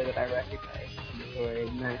on there that I recognized and enjoyed,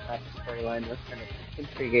 and I thought the storyline was kind of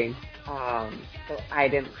intriguing. So I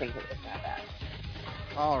didn't think it was that bad.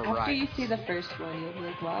 All right. After you see the first one, you'll be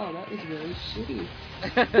like, wow, that was really shitty.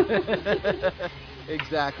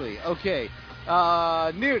 Exactly. Okay.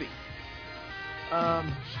 Nudie.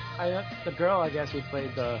 The girl, I guess, who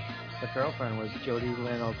played the girlfriend was Jodie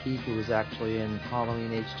Lynn O'Keefe, who was actually in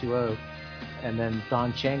Halloween H2O. And then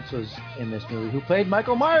Don Chanks was in this movie, who played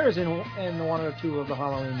Michael Myers in one or two of the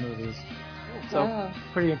Halloween movies. So,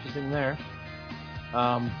 pretty interesting there.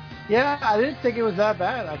 Yeah, I didn't think it was that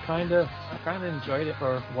bad. I kind of enjoyed it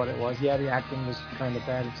for what it was. Yeah, the acting was kind of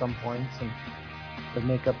bad at some points, and the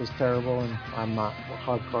makeup is terrible, and I'm not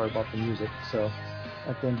hardcore about the music, so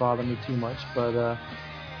that didn't bother me too much. But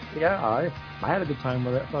yeah, I had a good time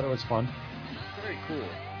with it. I thought it was fun. Very cool.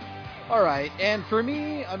 All right, and for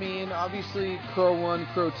me, I mean, obviously, Crow 1,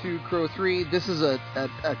 Crow 2, Crow 3, this is a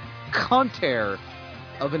counter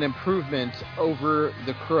of an improvement over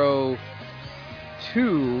the Crow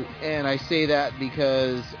 2, and I say that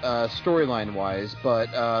because storyline-wise,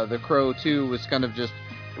 but the Crow 2 was kind of just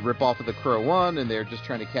a rip-off of the Crow 1, and they're just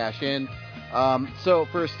trying to cash in. So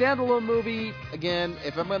for a standalone movie, again,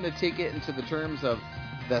 if I'm going to take it into the terms of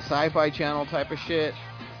the Sci-Fi Channel type of shit,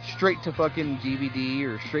 straight to fucking DVD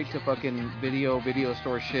or straight to fucking video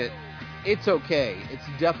store shit, it's okay. It's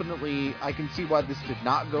definitely, I can see why this did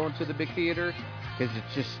not go into the big theater, because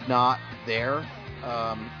it's just not there.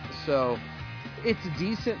 So it's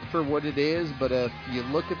decent for what it is, but if you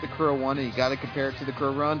look at the Crow 1 and you got to compare it to the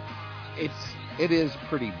Crow Run, it is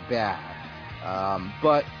pretty bad.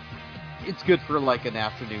 But it's good for like an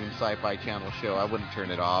afternoon Sci-Fi Channel show. I wouldn't turn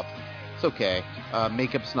it off. It's okay.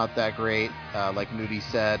 Makeup's not that great. Like Nudie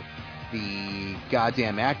said, the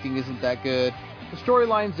goddamn acting isn't that good. The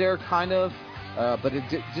storyline's there, kind of, but it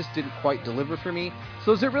just didn't quite deliver for me.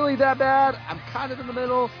 So is it really that bad? I'm kind of in the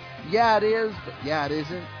middle. Yeah, it is, but yeah, it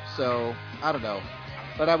isn't. So, I don't know.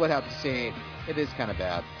 But I would have to say it is kind of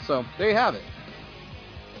bad. So, there you have it.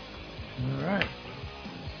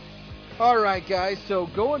 All right, guys. So,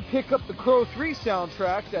 go and pick up the Crow 3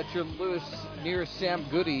 soundtrack at your nearest Sam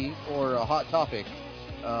Goody or a Hot Topic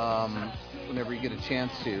whenever you get a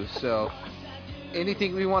chance to. So,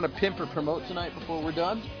 anything we want to pimp or promote tonight before we're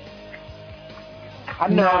done? I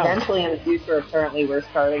don't know, eventually in the future, apparently we're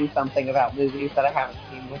starting something about movies that I haven't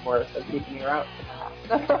seen before, so keep me around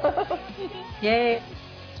for that. Yay.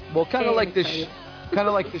 Well, kind of like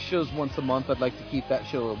this show's once a month. I'd like to keep that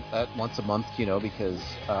show at once a month, because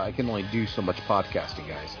I can only do so much podcasting,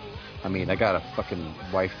 guys. I mean, I got a fucking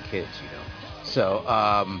wife and kids, So,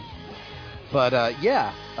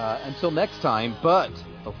 until next time. But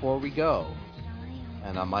before we go,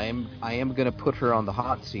 and I am going to put her on the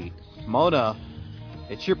hot seat. Mona,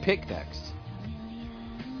 it's your pick next.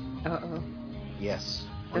 Uh-oh. Yes.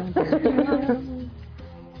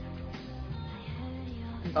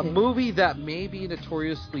 A movie that may be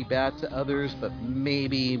notoriously bad to others, but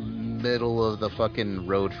maybe middle of the fucking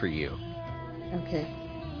road for you. Okay.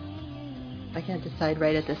 I can't decide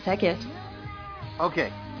right at the second.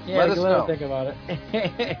 Okay. Yeah, let us go know. ahead and think about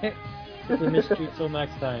it. It's a mystery till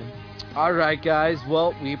next time. All right, guys.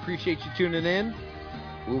 Well, we appreciate you tuning in.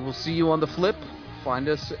 We will see you on the flip. Find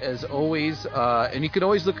us as always, and you can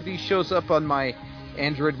always look at these shows up on my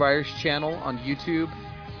Android Virus channel on YouTube.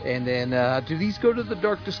 And then, do these go to the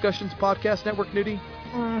Dark Discussions Podcast Network, Nudie?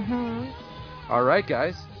 Mm-hmm. All right,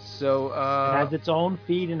 guys. So it has its own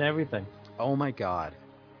feed and everything. Oh my God!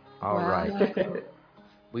 All right.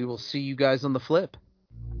 We will see you guys on the flip.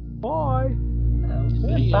 Bye.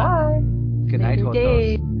 Bye. Good night,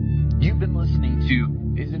 Jotos. You've been listening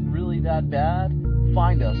to Is It Really That Bad?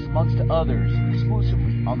 Find us amongst others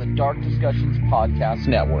exclusively on the Dark Discussions Podcast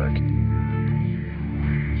Network.